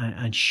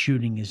and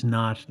shooting is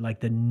not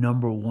like the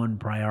number 1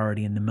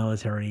 priority in the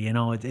military. You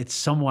know, it's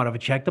somewhat of a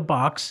check the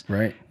box,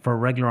 right, for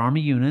regular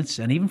army units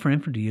and even for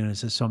infantry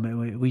units.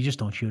 We just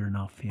don't shoot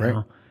enough.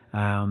 You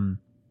know,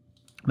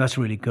 that's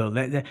really cool.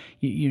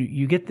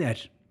 You get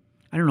that.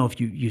 I don't know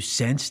if you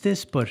sense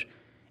this, but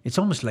it's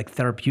almost like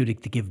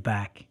therapeutic to give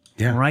back.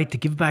 Yeah. Right? To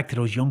give back to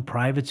those young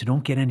privates who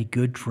don't get any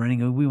good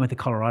training. We went to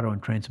Colorado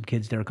and trained some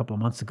kids there a couple of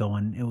months ago,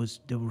 and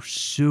they were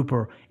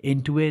super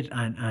into it,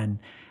 and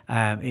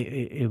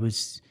it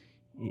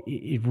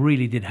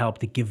really did help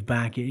to give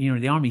back. You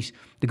know,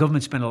 the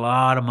government spent a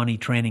lot of money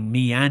training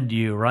me and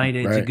you, right?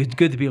 It's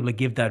good to be able to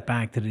give that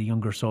back to the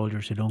younger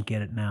soldiers who don't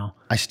get it now.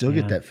 I still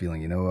get that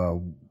feeling, you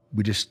know.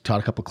 We just taught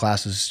a couple of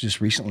classes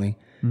just recently,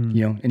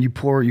 you know, and you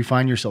pour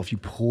yourself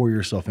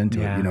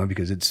into it, you know,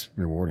 because it's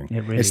rewarding.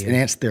 It really is. And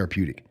it's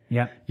therapeutic.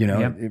 Yeah. You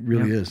know, it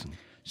really is.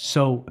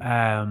 So,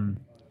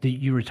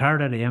 you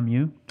retired at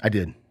AMU? I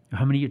did.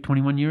 How many years?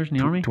 21 years in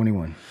the Army?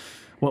 21.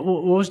 What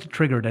was the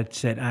trigger that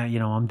said, you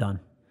know, I'm done?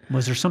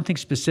 Was there something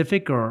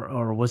specific,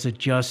 or was it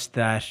just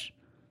that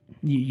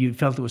you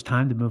felt it was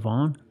time to move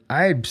on?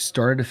 I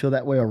started to feel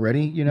that way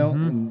already, you know.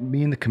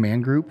 Me and the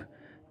command group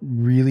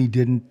really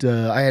didn't.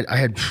 I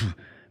had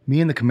me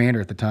and the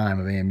commander at the time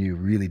of AMU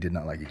really did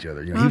not like each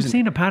other. You know, I'm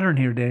seeing a pattern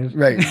here, Dave.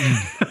 Right.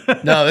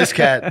 No, this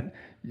cat.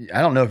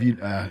 I don't know if you.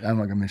 I'm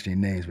not gonna mention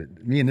any names,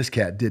 but me and this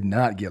cat did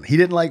not get. He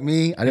didn't like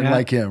me. I didn't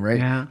like him. Right.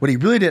 Yeah. What he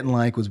really didn't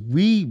like was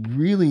we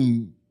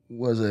really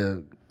was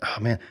a. Oh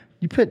man,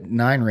 you put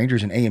 9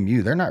 Rangers in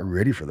AMU, they're not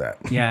ready for that.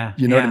 Yeah.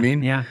 You know what I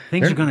mean? Yeah.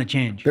 Things are going to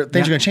change. Things are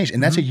going to change,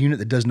 and that's a unit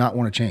that does not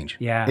want to change.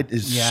 Yeah. It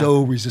is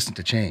so resistant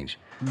to change.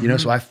 You know,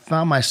 so I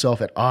found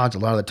myself at odds a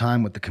lot of the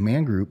time with the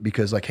command group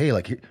because, like, hey,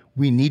 like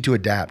we need to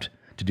adapt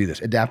to do this,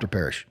 adapt or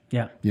perish.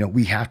 Yeah. You know,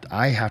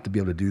 I have to be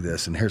able to do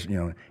this, and here's, you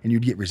know, and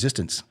you'd get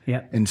resistance.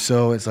 Yeah. And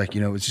so it's like,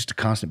 you know, it's just a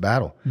constant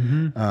battle.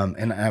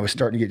 And I was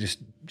starting to get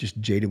just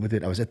jaded with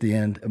it. I was at the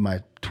end of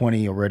my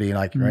 20 already, and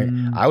like, right,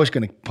 I was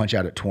going to punch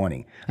out at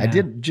 20.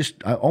 Yeah.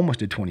 I almost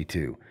did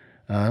 22.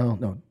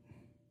 No.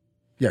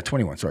 Yeah,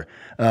 21. Sorry.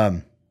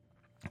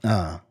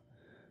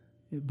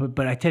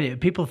 But I tell you,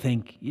 people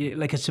think,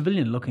 like a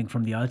civilian looking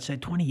from the outside,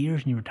 20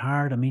 years and you're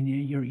retired. I mean,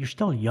 you're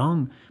still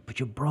young, but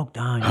you broke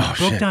down. You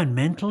broke down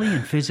mentally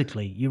and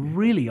physically. You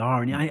really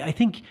are. And I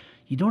think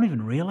you don't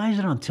even realize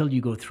it until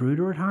you go through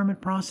the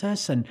retirement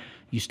process and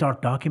you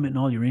start documenting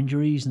all your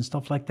injuries and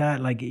stuff like that.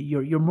 Like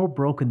you're more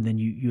broken than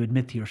you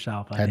admit to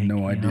yourself. I think,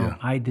 no idea. Know?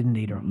 I didn't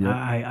either. Yep.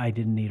 I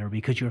didn't either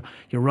because you're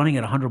running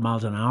at 100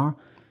 miles an hour.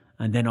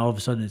 And then all of a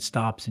sudden it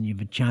stops and you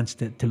have a chance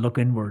to look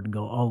inward and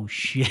go, oh,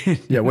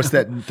 shit. Yeah, what's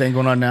that thing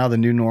going on now, the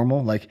new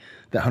normal? Like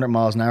that 100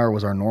 miles an hour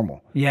was our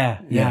normal. Yeah.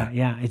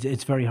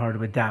 It's very hard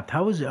to adapt.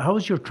 How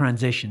was your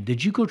transition?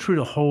 Did you go through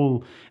the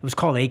whole, it was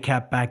called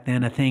ACAP back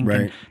then, I think,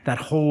 right. and that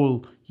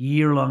whole,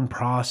 year-long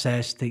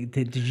process?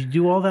 Did you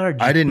do all that, or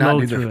did you I did not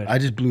blow do through it? I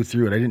just blew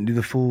through it. I didn't do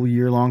the full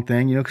year-long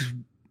thing, because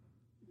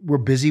we're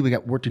busy. We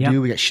got work to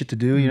do. We got shit to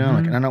do,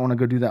 like, and I don't want to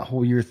go do that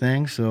whole year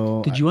thing.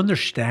 So Did you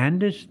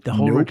understand it? The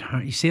whole Nope.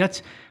 return. You see,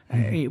 that's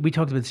we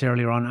talked about this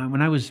earlier on.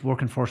 When I was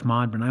working Force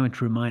Mod, when I went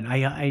through mine, I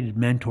had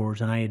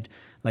mentors, and I had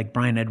like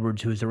Brian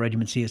Edwards, who was the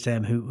regiment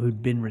CSM,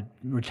 who'd been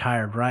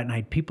retired, right? And I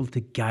had people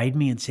to guide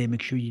me and say,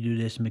 make sure you do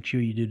this, make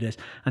sure you do this,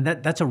 and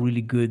that's a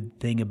really good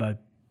thing about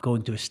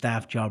going to a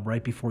staff job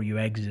right before you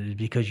exit, is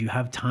because you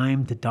have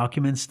time to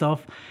document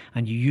stuff,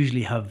 and you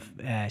usually have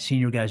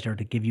senior guys there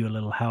to give you a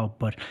little help.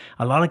 But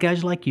a lot of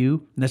guys like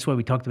you, and that's why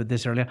we talked about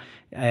this earlier,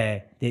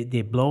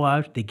 they blow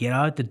out, they get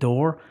out the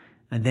door,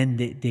 and then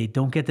they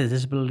don't get the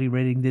disability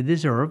rating they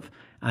deserve,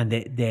 and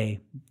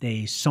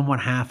they somewhat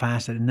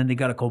half-ass it, and then they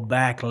got to go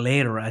back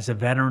later as a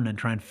veteran and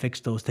try and fix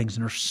those things,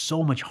 and they're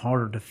so much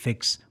harder to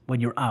fix when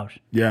you're out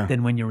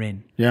than when you're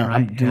in. Yeah, right?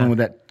 I'm dealing with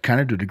that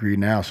kind of to a degree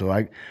now. So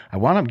I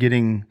wound up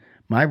getting,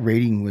 my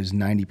rating was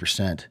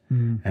 90%.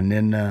 And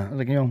then I was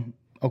like,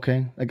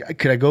 okay, like,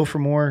 could I go for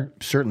more?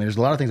 Certainly. There's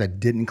a lot of things I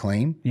didn't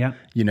claim. Yeah.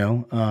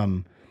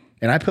 And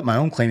I put my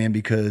own claim in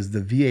because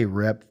the VA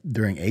rep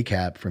during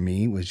ACAP for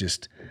me was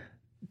just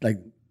like,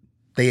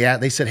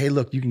 they said, hey,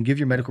 look, you can give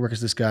your medical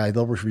records to this guy.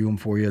 They'll review them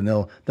for you, and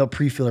they'll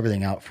pre-fill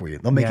everything out for you.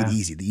 They'll make it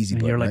easy, the easy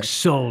And button. you're like, right?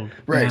 sold.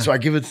 Right. Yeah. So I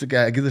give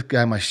this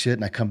guy my shit,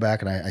 and I come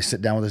back and I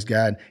sit down with this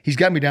guy, and he's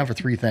got me down for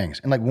 3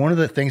 things. And like one of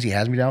the things he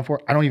has me down for,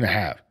 I don't even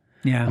have.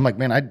 Yeah. I'm like,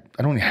 man, I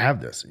don't even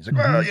have this. He's like,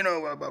 well,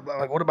 blah, blah, blah.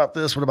 Like, what about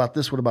this? What about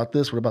this? What about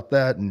this? What about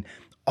that? And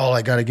all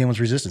I got again was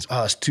resistance.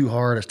 Oh, it's too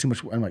hard. It's too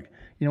much. I'm like,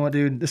 you know what,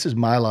 dude? This is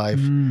my life.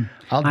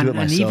 I'll do it myself.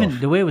 And even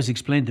the way it was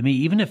explained to me,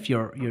 even if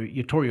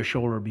you tore your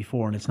shoulder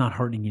before and it's not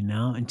hurting you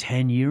now, in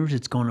 10 years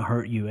it's going to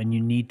hurt you, and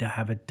you need to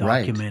have it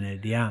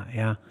documented.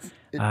 Right.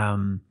 Yeah.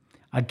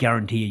 I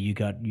guarantee you've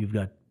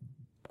got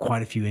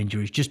quite a few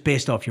injuries just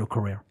based off your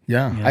career.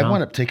 Yeah. You I know?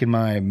 wound up taking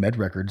my med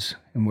records,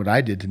 and what I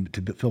did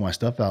to fill my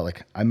stuff out,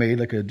 like I made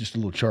like just a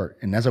little chart.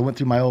 And as I went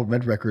through my old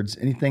med records,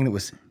 anything that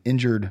was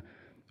injured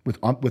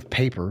with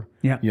paper,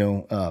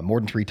 more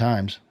than 3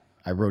 times,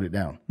 I wrote it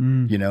down.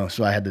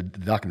 So I had the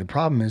document. The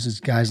problem is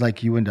guys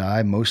like you and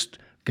I, most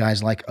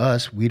guys like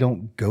us, we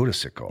don't go to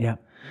sick call. Yeah.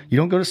 You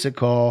don't go to sick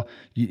call.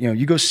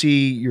 You go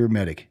see your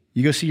medic.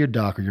 You go see your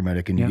doc or your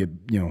medic, and you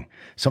get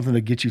something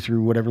to get you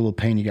through whatever little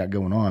pain you got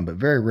going on. But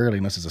very rarely,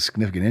 unless it's a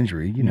significant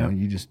injury,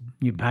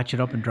 you patch it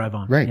up and drive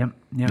on. Right. Yep.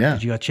 Yeah.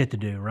 Because you got shit to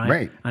do, right?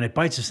 Right. And it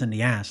bites us in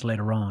the ass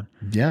later on.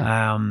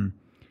 Yeah.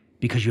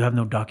 Because you have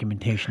no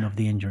documentation of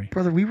the injury.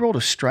 Brother, we rolled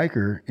a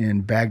striker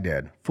in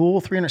Baghdad, full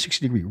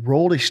 360 degree,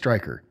 rolled a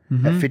striker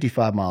at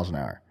 55 miles an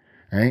hour,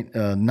 right?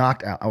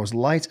 Knocked out. I was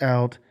lights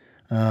out.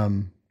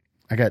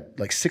 I got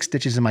like 6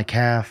 stitches in my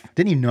calf.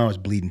 Didn't even know I was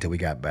bleeding until we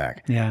got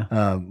back. Yeah.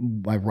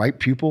 My right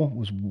pupil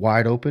was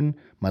wide open.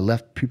 My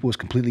left pupil was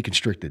completely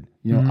constricted.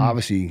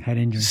 Obviously Head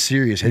injury.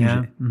 serious head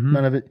injury.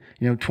 None of it.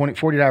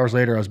 40 hours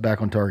later, I was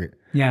back on target.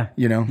 Yeah.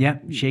 Yeah,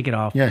 shake it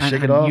off. Yeah,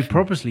 shake it off. You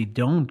purposely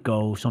don't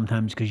go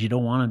sometimes because you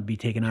don't want to be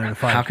taken out of the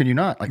fight. How can you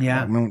not? Like,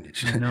 Yeah. I mean,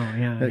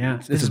 Yeah.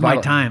 This This is my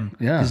my- time.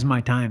 Yeah. This is my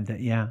time.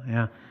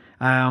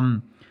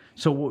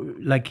 So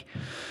like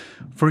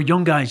for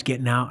young guys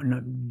getting out,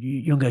 and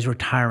young guys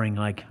retiring,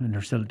 like, and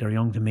they're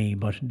young to me,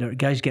 but they're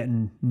guys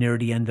getting near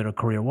the end of their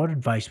career, what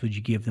advice would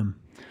you give them?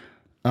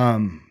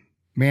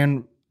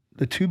 Man,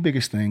 the 2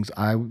 biggest things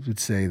I would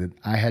say that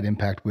I had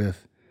impact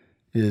with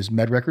is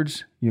med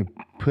records.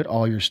 Put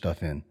all your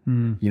stuff in,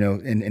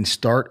 and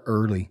start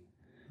early.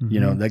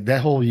 Like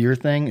that whole year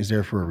thing is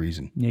there for a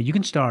reason. Yeah, you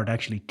can start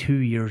actually 2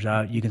 years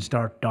out. You can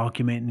start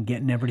documenting,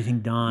 getting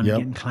everything done,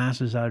 getting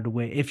classes out of the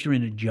way if you're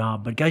in a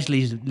job. But guys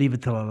leave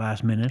it till the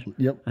last minute.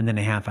 Yep. And then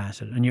they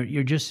half-ass it, and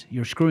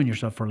you're screwing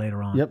yourself for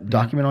later on. Yep.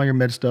 Document all your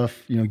med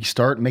stuff. You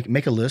start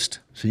make a list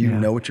so you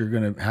know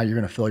how you're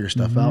gonna fill your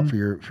stuff out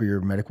for your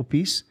medical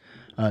piece.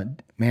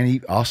 Man,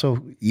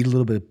 also eat a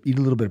little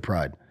bit of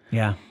pride.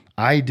 Yeah.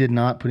 I did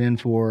not put in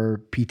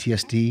for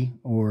PTSD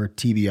or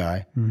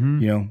TBI.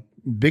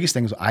 Biggest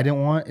thing is I don't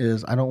want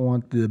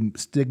the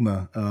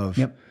stigma of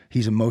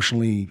he's got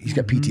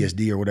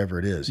PTSD or whatever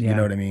it is. You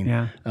know what I mean?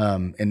 Yeah.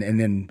 And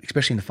then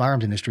especially in the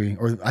firearms industry,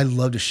 or I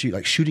love to shoot.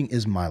 Like shooting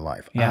is my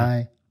life. Yeah.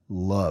 I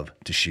love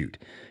to shoot.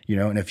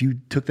 And if you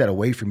took that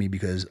away from me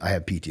because I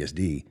have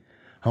PTSD,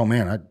 oh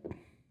man,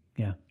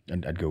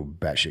 I'd go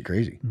batshit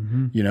crazy.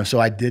 So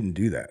I didn't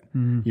do that.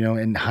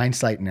 In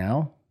hindsight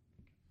now,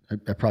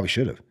 I probably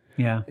should have.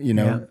 Yeah.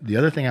 The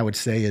other thing I would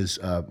say is,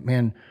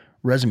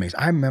 resumes.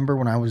 I remember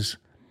when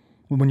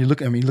you're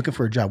looking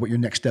for a job, what your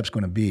next step's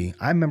going to be.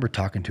 I remember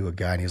talking to a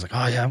guy and he was like,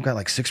 oh yeah, I've got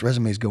like 6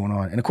 resumes going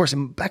on. And of course,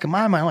 in the back of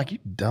my mind, I'm like, you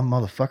dumb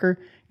motherfucker.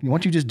 Why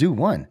don't you just do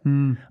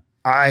one?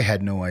 I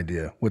had no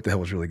idea what the hell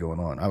was really going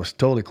on. I was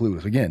totally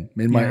clueless. Again,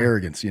 in my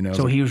arrogance,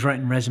 So he was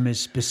writing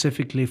resumes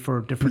specifically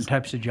for different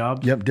types of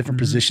jobs? Yep, different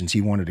positions he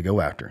wanted to go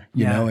after,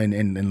 you know,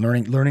 and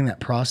learning that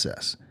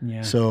process.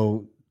 Yeah.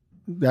 So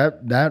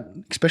that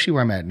especially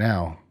where I'm at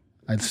now,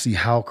 I see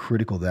how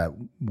critical that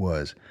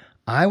was.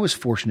 I was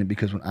fortunate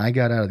because when I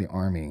got out of the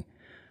Army,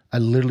 I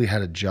literally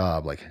had a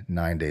job like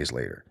 9 days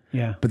later.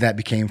 Yeah. But that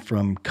became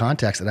from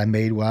contacts that I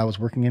made while I was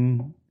working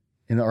in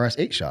the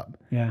RS8 shop.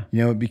 Yeah.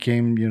 You know, it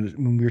became, you know,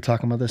 when we were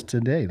talking about this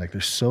today, like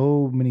there's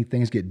so many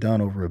things get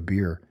done over a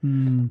beer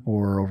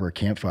or over a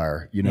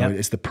campfire. You know,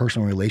 it's the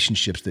personal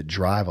relationships that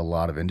drive a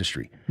lot of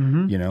industry,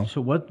 you know?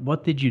 So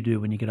what did you do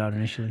when you got out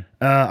initially?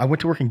 I went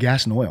to work in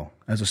gas and oil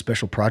as a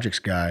special projects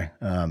guy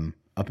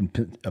up in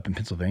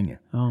Pennsylvania.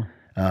 Oh.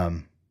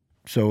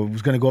 So I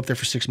was going to go up there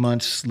for 6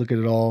 months, look at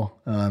it all.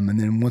 And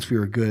then once we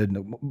were good,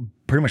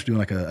 pretty much doing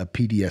like a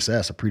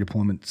PDSS, a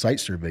pre-deployment site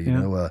survey, you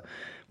know,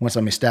 once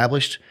I'm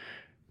established,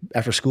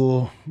 after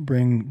school,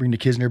 bring the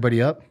kids and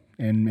everybody up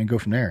and go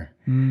from there.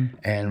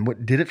 And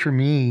what did it for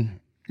me,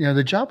 you know,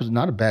 the job was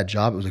not a bad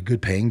job. It was a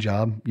good paying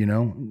job. You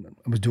know,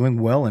 I was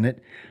doing well in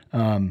it.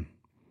 I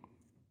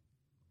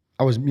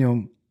was,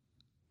 you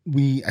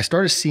know, I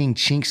started seeing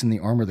chinks in the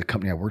armor of the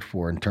company I worked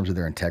for in terms of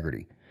their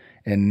integrity.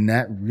 And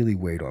that really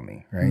weighed on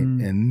me, right?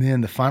 And then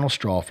the final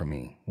straw for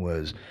me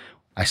was,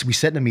 we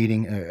sat in a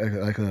meeting,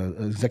 like a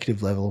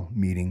executive level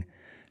meeting,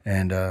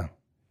 and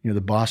you know,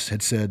 the boss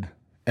had said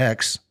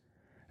X,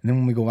 and then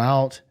when we go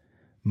out,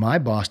 my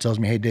boss tells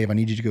me, "Hey, Dave, I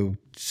need you to go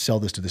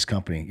sell this to this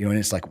company," you know, and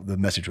it's like the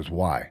message was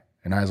Y,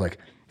 and I was like,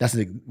 "That's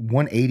like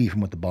 180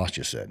 from what the boss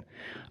just said."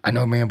 I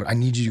know, man, but I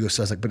need you to go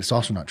sell. I was like, but it's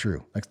also not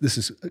true. Like this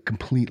is a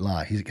complete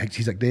lie.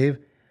 He's like, Dave,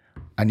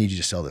 I need you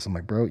to sell this. I'm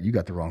like, bro, you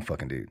got the wrong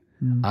fucking dude.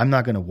 I'm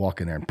not going to walk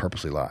in there and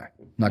purposely lie.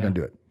 I'm not going to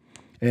do it.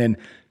 And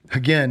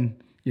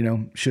again, you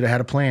know, should have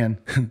had a plan.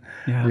 You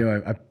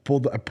know, I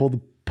pulled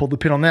the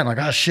pin on that. And like,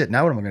 oh shit,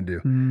 now what am I going to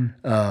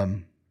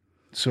do?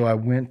 So I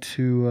went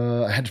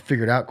to, I had to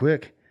figure it out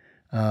quick.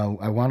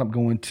 I wound up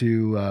going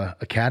to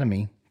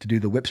Academy to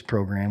do the WIPS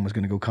program, was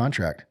going to go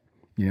contract,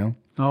 you know?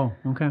 Oh,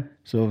 okay.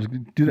 So I was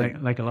going to do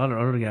that. Like a lot of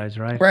other guys,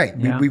 right? Right.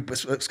 Yeah.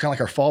 It's kind of like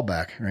our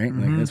fallback, right?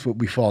 Like that's what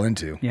we fall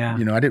into. Yeah.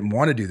 You know, I didn't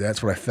want to do that.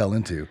 That's what I fell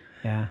into.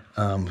 Yeah.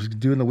 Was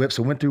doing the WIPS.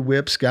 So I went through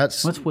WIPS,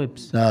 What's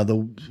WIPS? I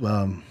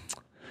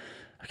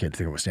can't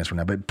think of what it stands for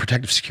now, but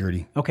protective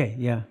security. Okay.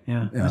 Yeah.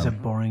 Yeah. That's a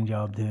boring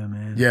job too,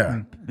 man.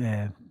 Yeah.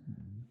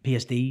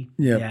 PSD.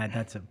 Yeah. Yeah.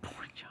 That's a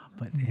boring job.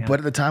 But yeah. But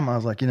at the time I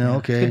was like, you know,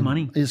 okay. It's good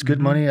money. It's good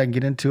money. I can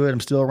get into it. I'm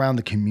still around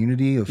the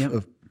community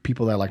of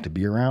people that I like to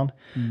be around.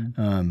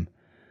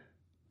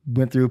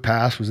 Went through,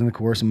 passed, was in the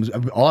course,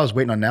 and all I was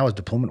waiting on now was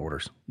deployment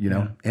orders, you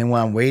know. And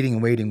while I'm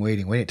waiting,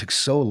 it took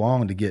so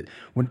long to get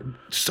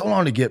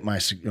my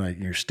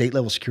your state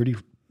level security,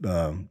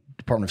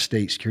 Department of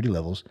State security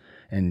levels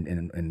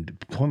and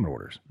deployment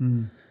orders.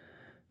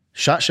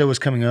 SHOT Show was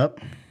coming up,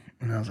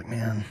 and I was like,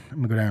 man, I'm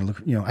gonna go down and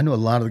look. You know, I know a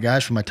lot of the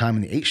guys from my time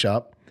in the 8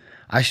 shop.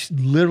 I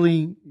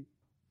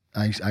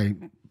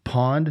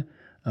pawned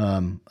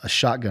a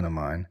shotgun of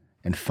mine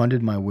and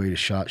funded my way to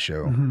SHOT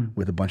Show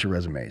with a bunch of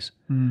resumes,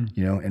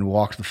 you know, and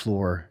walked the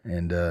floor.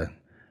 And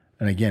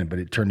again, but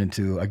it turned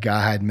into a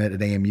guy I had met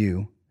at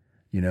AMU,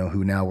 you know,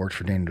 who now works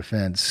for Dana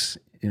Defense,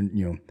 and,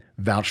 you know,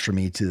 vouched for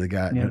me to the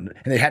guy. And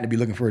they had to be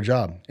looking for a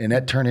job. And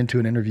that turned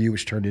into an interview,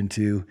 which turned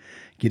into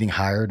getting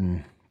hired.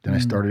 And then I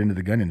started into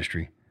the gun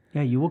industry.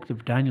 Yeah. You worked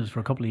at Daniels for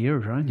a couple of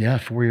years, right? Yeah,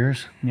 4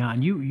 years. Yeah.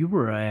 And you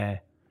were,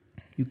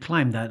 you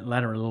climbed that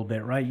ladder a little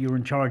bit, right? You were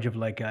in charge of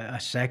like a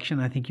section.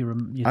 I think you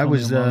I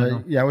was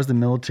I was the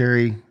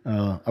military.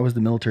 I was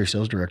the military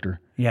sales director.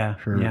 Yeah,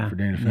 for Dana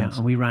Defense. Yeah,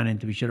 and we ran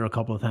into each other a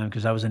couple of times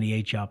because I was in the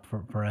 8 shop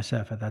for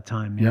SF at that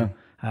time. Yeah.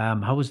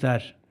 How was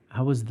that?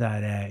 How was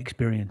that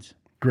experience?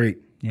 Great.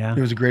 Yeah. It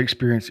was a great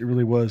experience. It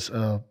really was.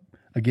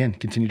 Again,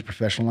 continue to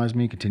professionalize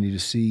me. Continue to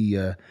see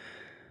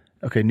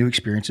new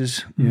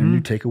experiences. You know,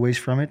 new takeaways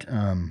from it.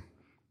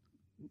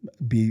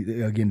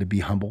 To be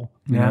humble,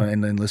 you know,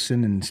 and then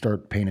listen and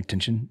start paying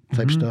attention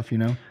type stuff, you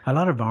know. A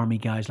lot of Army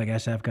guys, like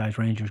SF guys,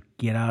 Rangers,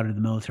 get out of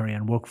the military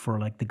and work for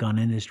like the gun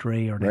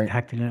industry or the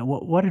tactical.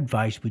 What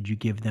advice would you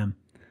give them,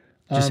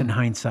 just in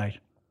hindsight?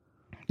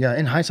 Yeah,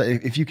 in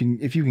hindsight, if you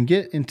can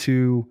get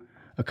into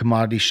a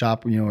commodity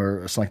shop, you know,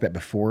 or something like that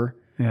before,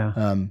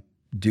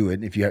 do it.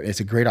 It's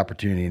a great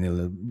opportunity and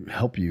it'll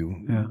help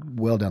you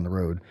well down the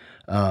road.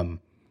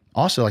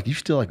 Also, like, you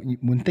still, like,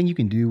 one thing you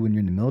can do when you're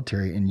in the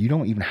military, and you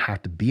don't even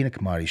have to be in a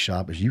commodity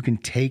shop, is you can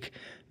take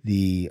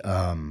the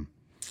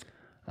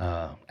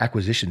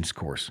acquisitions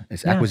course.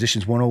 It's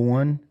Acquisitions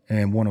 101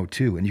 and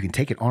 102, and you can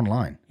take it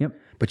online. Yep.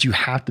 But you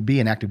have to be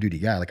an active duty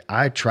guy. Like,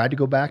 I tried to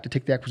go back to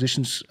take the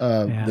acquisitions,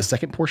 the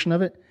second portion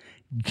of it.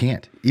 You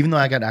can't. Even though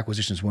I got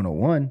Acquisitions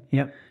 101.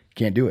 Yep.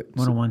 Can't do it.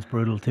 101's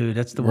brutal too.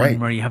 That's the one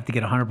where you have to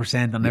get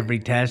 100% on every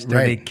test, or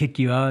they kick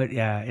you out.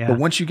 Yeah. But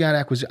once you got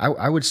acquisition,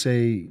 I would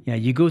say,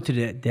 you go to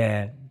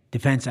the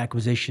Defense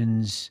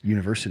Acquisitions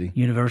University,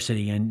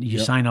 and you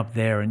sign up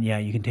there, and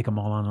you can take them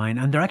all online,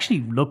 and they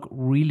actually look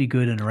really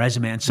good on a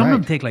resume. And some of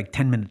them take like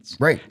 10 minutes.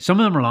 Right. Some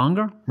of them are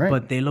longer,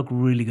 but they look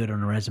really good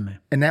on a resume.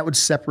 And that would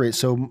separate.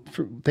 So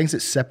for things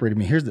that separated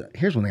me, here's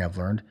one thing I've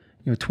learned.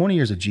 You know, 20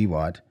 years of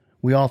GWOT,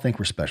 we all think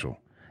we're special.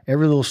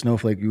 Every little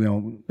snowflake, you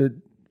know.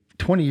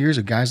 20 years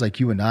of guys like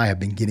you and I have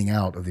been getting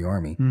out of the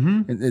Army.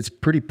 It's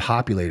pretty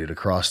populated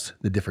across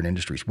the different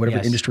industries.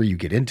 Whatever industry you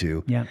get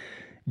into,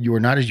 you are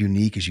not as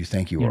unique as you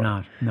think you You're are.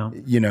 not. No.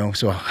 You know,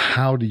 so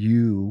how are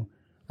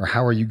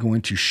you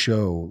going to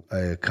show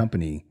a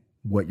company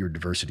what your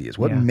diversity is?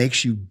 What Yeah.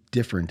 makes you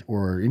different,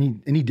 or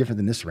any different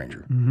than this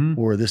Ranger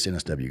or this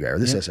NSW guy or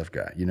this SF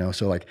guy? You know,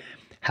 so like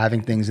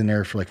having things in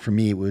there for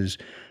me, it was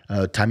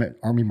time at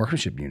Army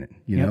Marksmanship Unit.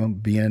 You know,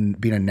 being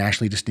a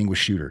nationally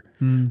distinguished shooter.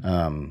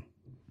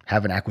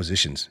 Having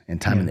acquisitions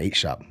and time in the 8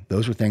 shop.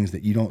 Those were things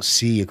that you don't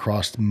see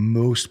across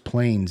most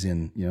planes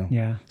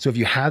Yeah. So if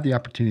you have the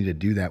opportunity to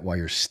do that while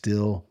you're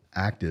still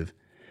active,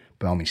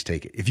 by all means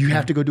take it. If you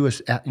have to go do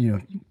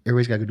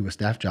everybody's got to go do a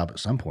staff job at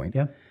some point.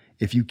 Yeah.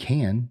 If you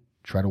can,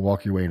 try to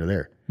walk your way into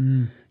there.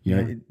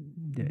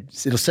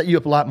 It'll set you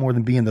up a lot more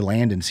than being the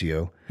land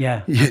NCO.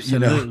 Yeah, You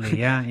know? absolutely.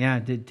 Yeah.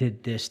 To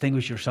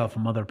distinguish yourself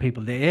from other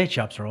people. The A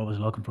shops are always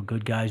looking for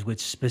good guys with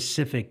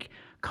specific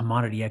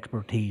commodity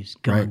expertise,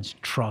 guns,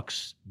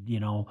 trucks,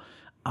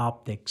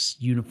 optics,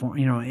 uniform,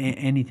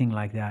 anything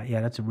like that.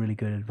 Yeah, that's a really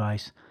good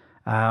advice.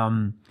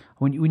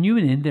 When you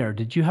went in there,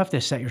 did you have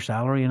to set your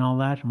salary and all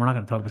that? We're not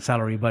going to talk about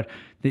salary, but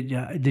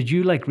did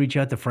you like reach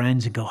out to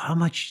friends and go, how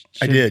much?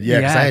 I did,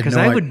 yeah, because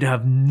I would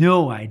have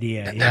no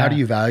idea. How do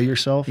you value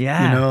yourself?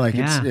 Yeah, it's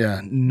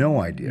no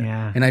idea.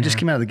 Yeah, and I just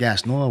came out of the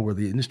gas and oil where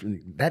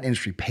that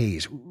industry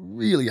pays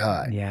really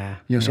high. Yeah.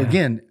 So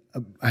again,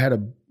 I had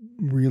a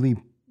really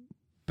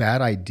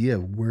bad idea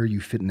of where you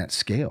fit in that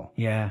scale.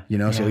 Yeah.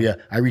 So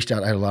I reached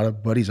out. I had a lot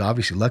of buddies,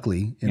 obviously,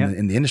 luckily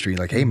in the industry.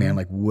 Like, hey man,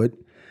 like what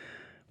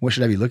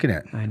should I be looking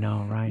at? I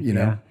know, right?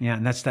 Yeah,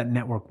 and that's that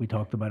network we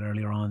talked about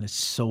earlier on. That's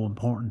so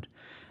important.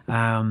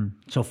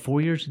 So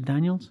 4 years at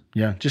Daniels?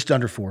 Yeah, just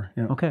under 4.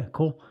 Yeah. Okay,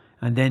 cool.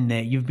 And then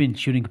you've been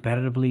shooting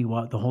competitively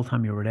the whole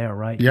time you were there,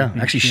 right? Yeah,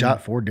 actually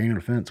shot 4 Daniel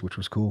Defense, which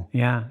was cool.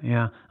 Yeah.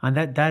 And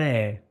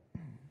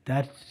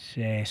that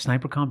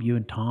sniper comp you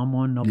and Tom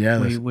won up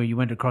where you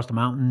went across the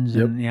mountains.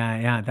 Yep.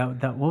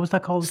 And that what was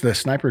that called? It's the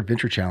Sniper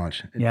Adventure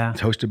Challenge.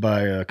 It's hosted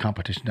by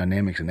Competition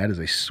Dynamics, and that is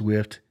a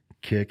swift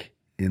kick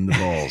in the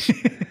balls.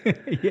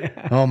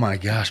 Yeah. Oh my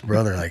gosh,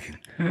 brother! Like,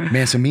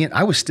 man. So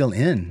I was still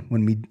in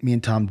when me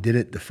and Tom did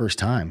it the first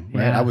time.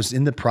 Right? Yeah. I was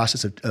in the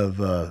process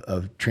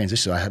of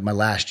transition. So I had my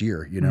last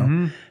year,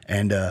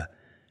 and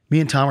me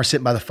and Tom were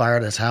sitting by the fire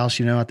at his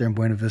house, out there in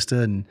Buena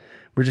Vista, and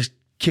we're just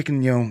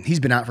kicking. He's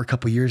been out for a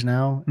couple of years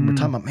now, and we're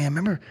talking about, man,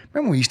 remember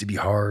when we used to be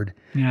hard?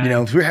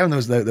 Yeah. So we're having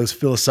those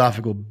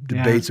philosophical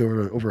debates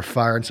over a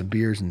fire and some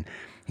beers, and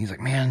he's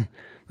like, man,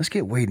 let's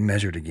get weighed and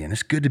measured again.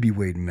 It's good to be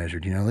weighed and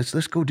measured.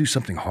 Let's go do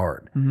something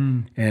hard.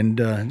 And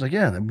he's like,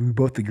 yeah, we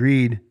both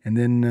agreed. And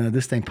then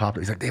this thing popped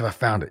up. He's like, Dave, I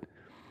found it.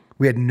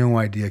 We had no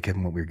idea,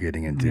 Kevin, what we were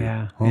getting into.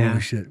 Yeah. Holy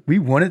shit. We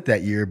won it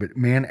that year, but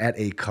man, at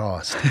a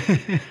cost.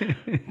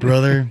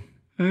 Brother.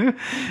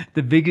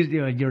 The biggest,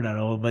 you're not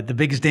old, but the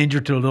biggest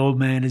danger to an old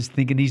man is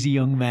thinking he's a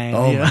young man.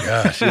 Oh my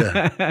gosh,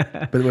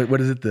 yeah. But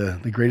what is it? The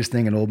greatest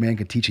thing an old man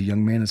can teach a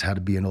young man is how to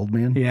be an old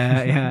man?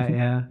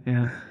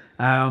 Yeah.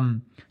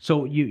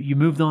 So you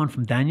moved on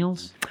from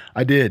Daniels?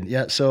 I did,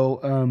 yeah.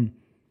 So,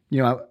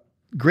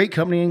 great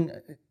company,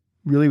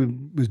 really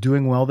was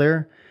doing well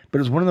there. But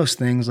it was one of those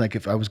things, like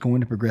if I was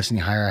going to progress any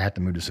higher, I had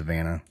to move to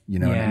Savannah,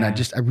 and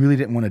I really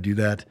didn't want to do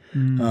that.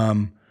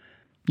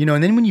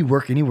 And then when you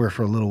work anywhere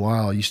for a little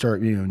while, you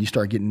start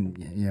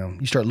getting,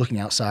 you start looking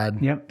outside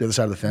the other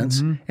side of the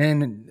fence.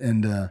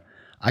 And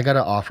I got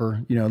an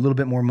offer, a little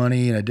bit more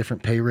money and a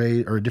different pay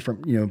raise or a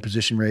different,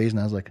 position raise. And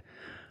I was like,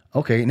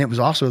 okay. And it was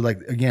also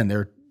like, again,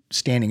 they're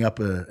standing up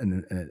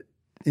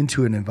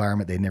into an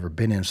environment they'd never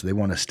been in. So they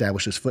want to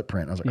establish this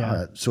footprint. I was like, all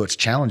right, so it's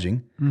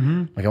challenging.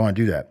 Like I want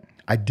to do that.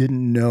 I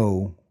didn't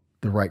know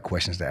the right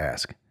questions to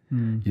ask.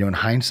 In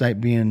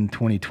hindsight, being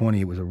 2020,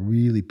 it was a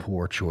really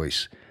poor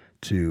choice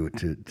to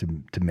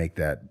make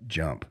that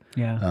jump.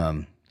 Yeah.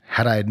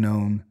 Had I had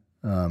known,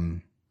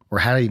 or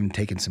had I even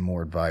taken some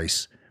more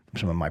advice from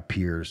some of my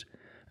peers,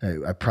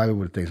 I probably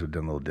would have things would have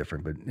done a little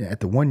different. But at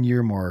the 1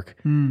 year mark,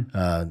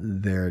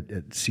 there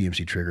at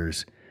CMC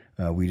Triggers,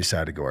 we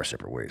decided to go our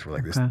separate ways. We're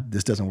like,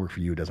 this doesn't work for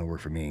you. It doesn't work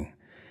for me.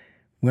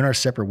 Went our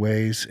separate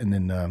ways, and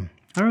then.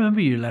 I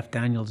remember you left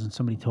Daniels and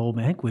somebody told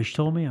me, I think Wish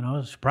told me, and I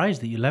was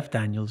surprised that you left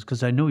Daniels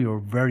because I know you were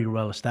very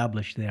well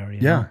established there.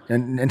 You know?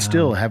 And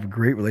still have a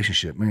great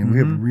relationship. I mean, we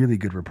have really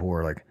good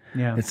rapport. Like,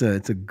 it's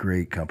a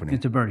great company.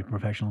 It's a very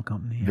professional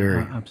company.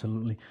 Very.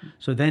 Absolutely.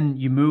 So then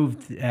you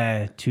moved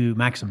to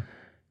Maxim.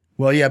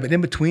 Well, yeah, but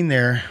in between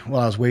there,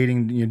 while I was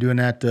waiting, doing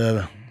that,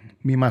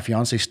 me and my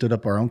fiance stood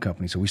up our own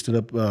company. So we stood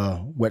up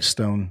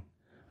Whetstone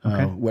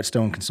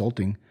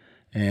Consulting,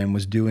 and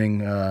was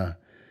doing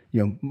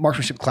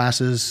marksmanship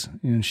classes.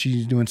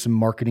 She's doing some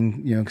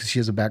marketing, because she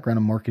has a background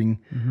in marketing.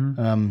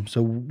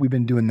 So we've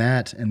been doing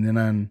that, and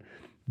then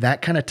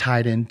that kind of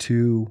tied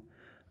into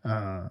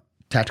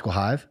Tactical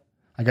Hive.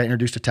 I got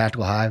introduced to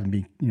Tactical Hive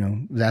and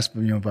was asked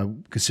if I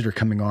consider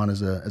coming on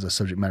as a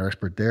subject matter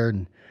expert there,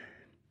 and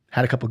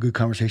had a couple of good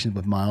conversations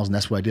with Miles, and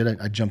that's what I did.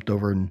 I jumped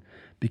over and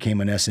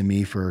became an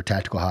SME for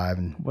Tactical Hive.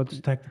 And what does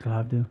Tactical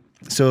Hive do?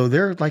 So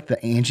they're like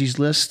the Angie's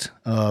List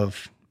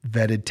of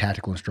vetted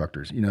tactical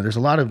instructors. There's a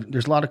lot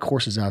of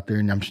courses out there,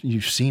 and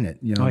you've seen it.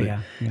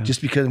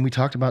 Just because, and we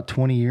talked about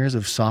 20 years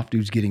of soft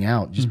dudes getting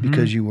out. Just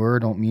because you were,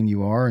 don't mean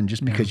you are, and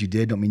just because you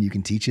did, don't mean you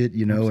can teach it.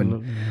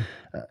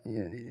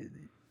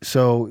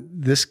 So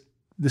this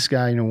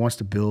guy, wants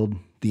to build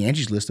the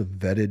Angie's List of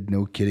vetted,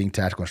 no kidding,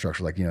 tactical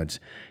instructors. Like, you got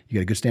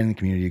a good standing in the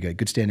community, you got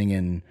good standing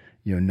in,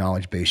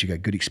 knowledge base, you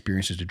got good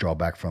experiences to draw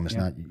back from. It's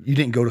not, you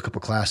didn't go to a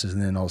couple classes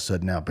and then all of a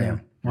sudden now,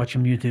 bam. Watch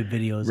some YouTube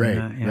videos. Right,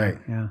 and that. right.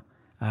 Yeah.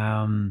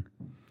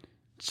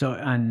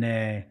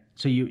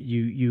 So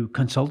you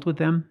consult with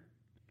them?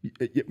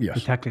 Yes.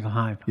 The Tactical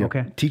Hive. Yep.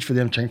 Okay. Teach for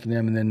them, train for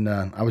them, and then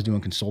I was doing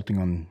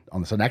consulting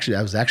on the side. Actually,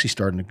 I was actually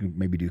starting to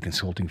maybe do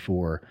consulting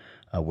for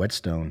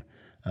Whetstone,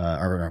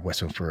 or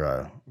Whetstone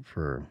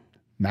for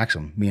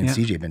Maxim. Me and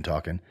CJ had been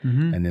talking,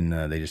 and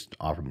then they just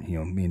offered me,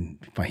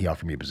 he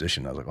offered me a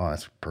position. I was like, oh,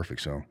 that's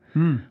perfect. So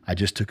I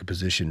just took a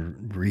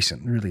position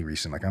really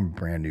recent. Like, I'm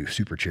brand new,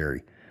 super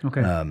cherry.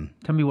 Okay.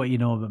 Tell me what you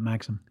know about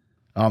Maxim.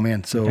 Oh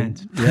man, so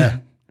yeah,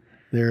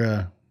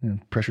 they're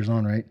pressure's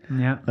on, right?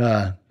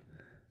 Yeah.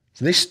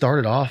 So they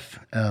started off.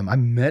 I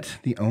met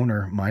the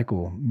owner,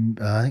 Michael.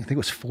 I think it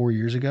was 4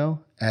 years ago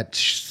at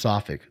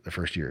Sophic the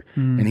first year,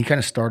 and he kind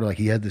of started like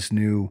he had this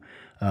new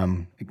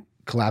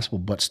collapsible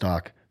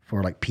buttstock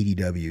for like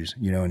PDWs,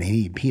 and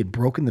he had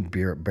broken the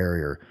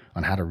barrier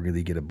on how to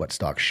really get a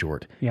buttstock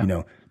short,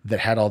 that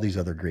had all these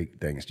other great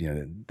things.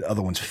 The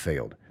other ones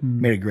failed.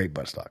 Made a great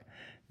buttstock.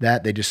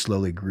 That they just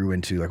slowly grew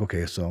into like,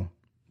 okay, so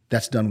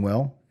that's done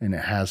well and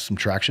it has some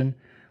traction.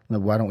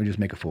 Like, why don't we just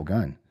make a full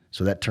gun?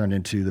 So that turned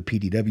into the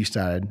PDW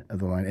side of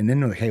the line, and then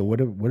they're like, hey, what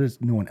is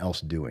no one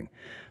else doing?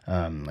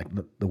 Like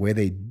the way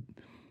they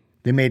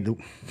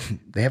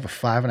have a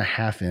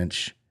 5.5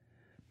 inch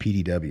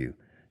PDW.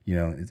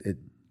 It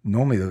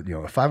normally a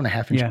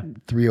 5.5 inch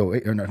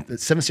 308 or no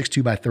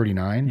 7.62 by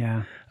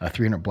 39. A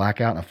 300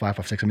 blackout and a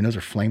 5.56. I mean, those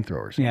are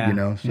flamethrowers.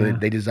 So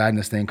they designed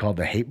this thing called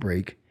the hate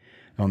brake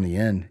on the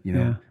end.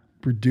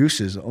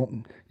 Produces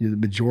the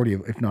majority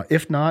of,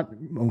 if not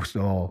most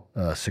all,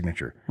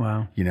 signature.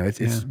 Wow.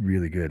 It's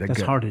really good.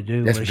 That's hard to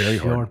do. That's with very a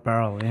short hard.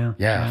 barrel.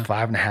 Yeah.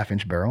 5.5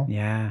 inch barrel.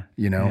 Yeah.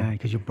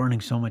 Because you're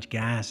burning so much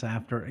gas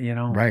after.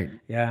 Right.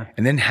 Yeah.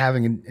 And then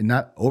having it and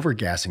not over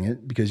gassing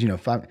it because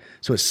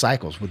so it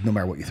cycles with no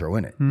matter what you throw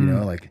in it.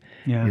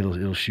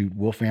 It'll shoot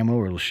wolf ammo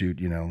or it'll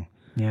shoot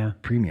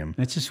premium.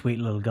 It's a sweet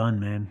little gun,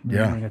 man.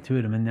 Yeah. I got two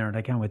of them in there, and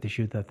I can't wait to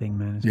shoot that thing,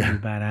 man. It's gonna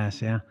be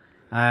badass. Yeah.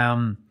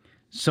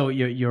 So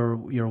you're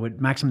with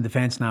Maxim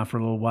Defense now for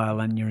a little while,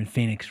 and you're in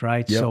Phoenix,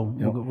 right? Yep, so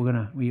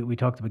we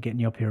talked about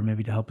getting you up here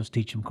maybe to help us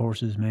teach some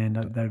courses, man.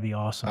 That'd be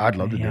awesome. I'd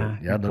love to do it.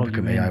 Yeah, I'd love to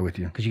come AI with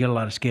you because you got a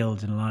lot of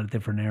skills in a lot of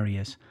different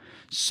areas.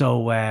 So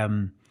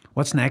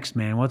what's next,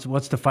 man? What's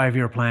the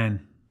 5-year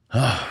plan?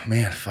 Oh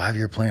man,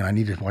 5-year plan. I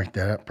need to work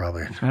that up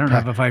probably. I don't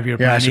have a 5-year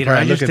plan either.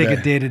 I just take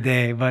it day to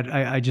day, but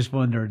I just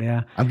wondered.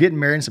 Yeah. I'm getting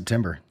married in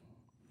September.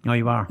 Oh,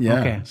 you are?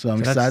 Yeah. Okay. So I'm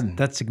excited.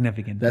 That's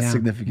significant. That's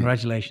significant.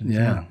 Congratulations.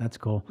 Yeah. That's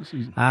cool.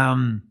 I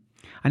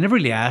never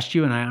really asked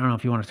you, and I don't know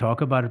if you want to talk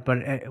about it,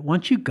 but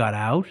once you got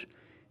out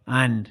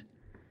and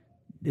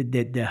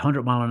the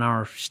 100 mile an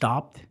hour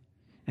stopped,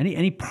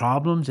 any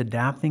problems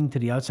adapting to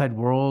the outside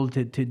world?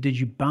 Did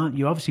you bounce?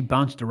 You obviously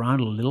bounced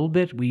around a little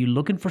bit. Were you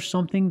looking for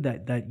something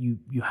that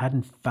you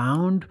hadn't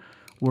found?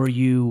 Were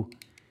you...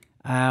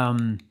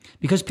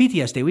 because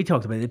PTSD, we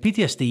talked about it. The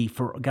PTSD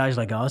for guys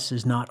like us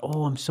is not,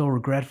 oh, I'm so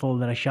regretful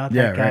that I shot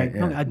that guy. Right,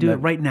 yeah. No, I do it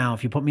right now.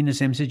 If you put me in the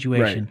same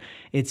situation,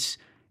 it's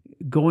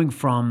going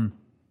from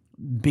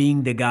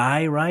being the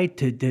guy, right,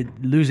 to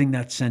losing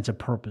that sense of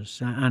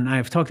purpose. And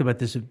I've talked about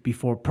this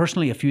before.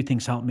 Personally, a few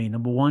things helped me.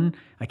 Number one,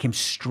 I came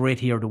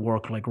straight here to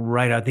work, like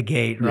right out the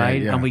gate,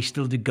 right? Yeah. And we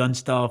still do gun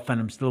stuff, and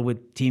I'm still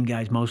with team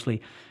guys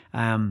mostly.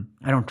 I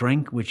don't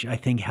drink, which I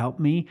think helped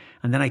me.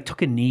 And then I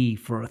took a knee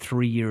for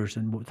 3 years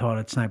and taught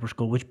at sniper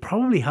school, which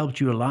probably helped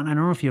you a lot. And I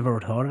don't know if you've ever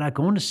thought of that.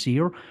 Going to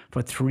SEER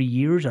for 3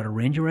 years at a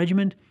Ranger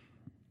regiment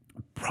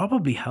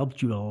probably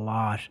helped you a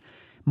lot,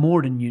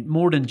 more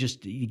than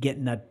just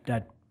getting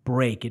that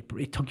break.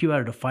 It took you out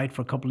of the fight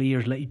for a couple of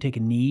years, let you take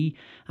a knee,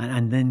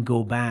 and then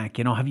go back.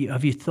 Have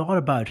you thought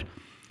about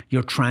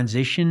your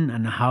transition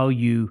and how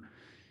you?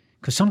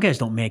 Because some guys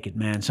don't make it,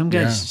 man. Some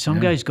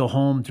guys go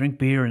home, drink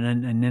beer,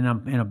 and then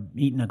I'm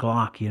eating a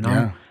Glock.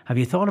 Yeah. Have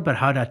you thought about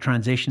how that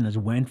transition has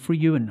went for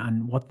you,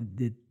 and what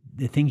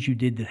the things you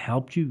did that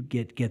helped you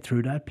get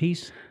through that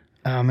piece?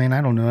 Man,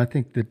 I don't know. I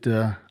think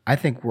that I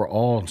think we're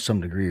all, to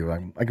some degree. I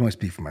can only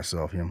speak for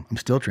myself. I'm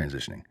still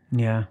transitioning.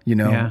 Yeah.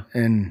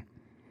 And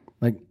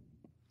like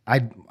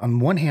on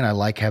one hand, I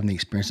like having the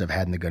experience I've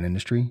had in the gun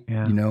industry.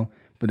 Yeah.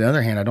 But on the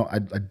other hand,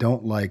 I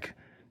don't like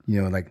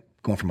like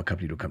going from a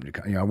company to a company.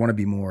 I want to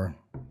be more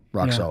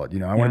rock solid.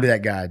 I want to be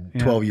that guy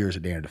 12 years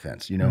at Dana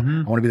Defense. I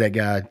want to be that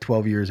guy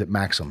 12 years at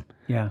Maxim.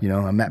 Yeah.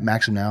 I'm at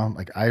Maxim now.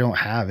 Like, I don't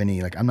have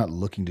any, like, I'm not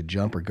looking to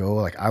jump or go.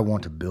 Like, I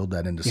want to build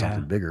that into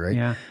something bigger, right?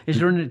 Yeah. Is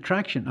there an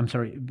attraction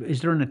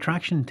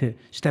to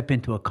step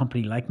into a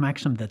company like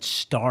Maxim that's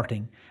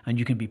starting and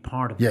you can be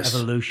part of the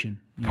evolution?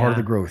 Part of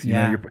the growth.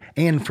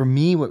 And for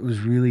me, what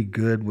was really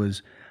good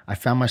was I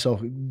found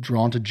myself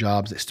drawn to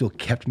jobs that still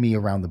kept me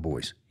around the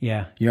boys.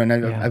 Yeah. You know,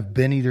 and I've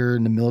been either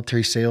in the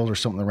military sales or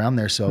something around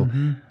there. So,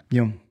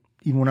 you know,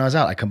 even when I was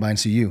out, I come by and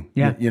see you.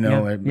 Yeah. You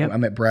know,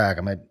 I'm at Bragg,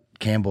 I'm at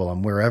Campbell,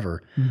 I'm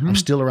wherever. I'm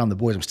still around the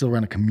boys. I'm still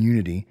around the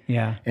community.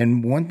 Yeah.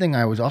 And one thing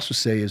I would also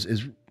say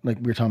is like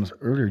we were talking about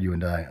earlier, you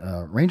and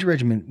I, Ranger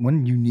Regiment,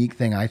 one unique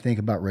thing I think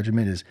about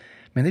Regiment is,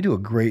 man, they do a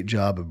great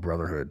job of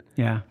brotherhood.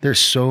 Yeah. There's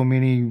so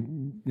many,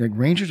 like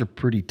Rangers are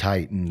pretty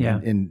tight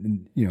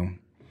and you know,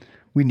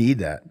 we need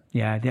that.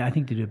 Yeah, I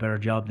think they do a better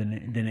job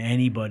than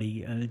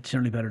anybody. It's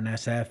certainly better than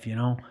SF, you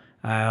know,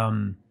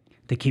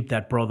 to keep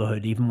that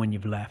brotherhood even when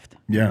you've left.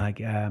 Yeah. Like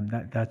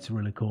that's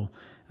really cool.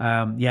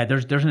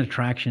 There's an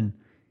attraction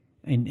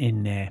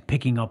in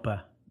picking up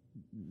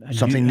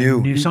Something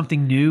new.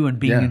 something new, and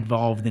being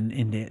involved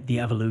in the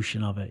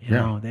evolution of it. You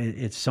know,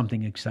 it's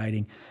something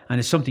exciting, and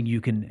it's something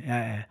you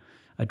can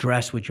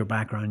address with your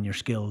background, your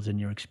skills, and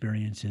your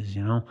experiences.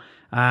 You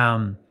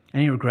know,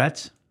 any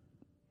regrets?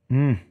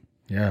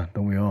 Yeah,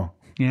 don't we all?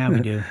 Yeah, we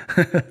do.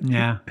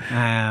 Yeah.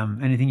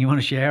 Anything you want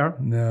to share?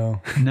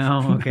 No.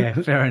 No? Okay,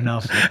 fair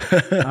enough.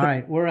 All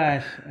right, we're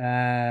at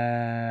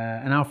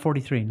an hour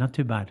 43. Not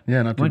too bad.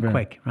 Yeah, not too Went bad.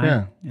 quick,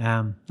 right?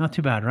 Yeah. Not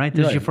too bad, right?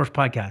 This is your first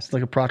podcast. It's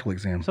like a proctoral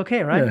exam. It's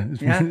okay, right?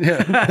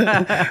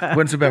 Yeah.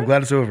 Wasn't so bad. I'm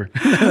glad it's over.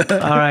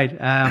 All right.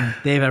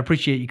 Dave, I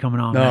appreciate you coming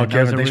on. No, man.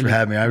 Kevin, thanks for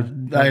having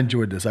me. I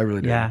enjoyed this. I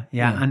really did.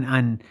 Yeah.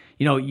 And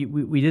you know,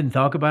 we didn't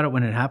talk about it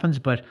when it happens,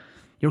 but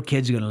your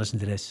kids are going to listen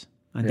to this.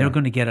 And they're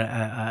going to get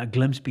a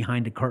glimpse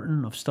behind the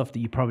curtain of stuff that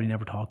you probably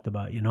never talked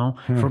about, you know?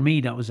 For me,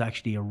 that was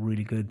actually a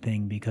really good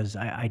thing because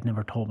I'd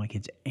never told my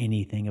kids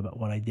anything about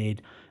what I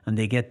did. And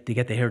they get to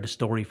hear the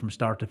story from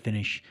start to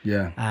finish.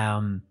 Yeah.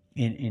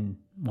 In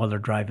while they're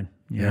driving,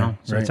 you know?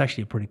 So it's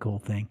actually a pretty cool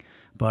thing.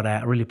 But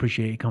I really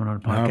appreciate you coming on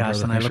the podcast.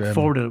 Brother, and I look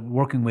forward to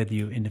working with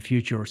you in the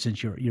future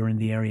since you're in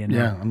the area now.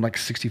 Yeah, I'm like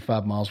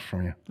 65 miles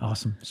from you.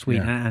 Awesome. Sweet.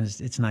 Yeah. And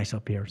it's nice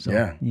up here.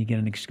 So you get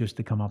an excuse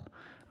to come up.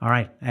 All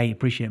right. Hey,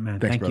 appreciate it, man.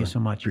 Thanks, Thank brother. you so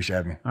much. Appreciate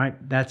having me. All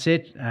right. That's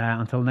it.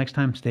 Until next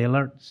time, stay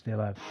alert, stay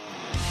alive.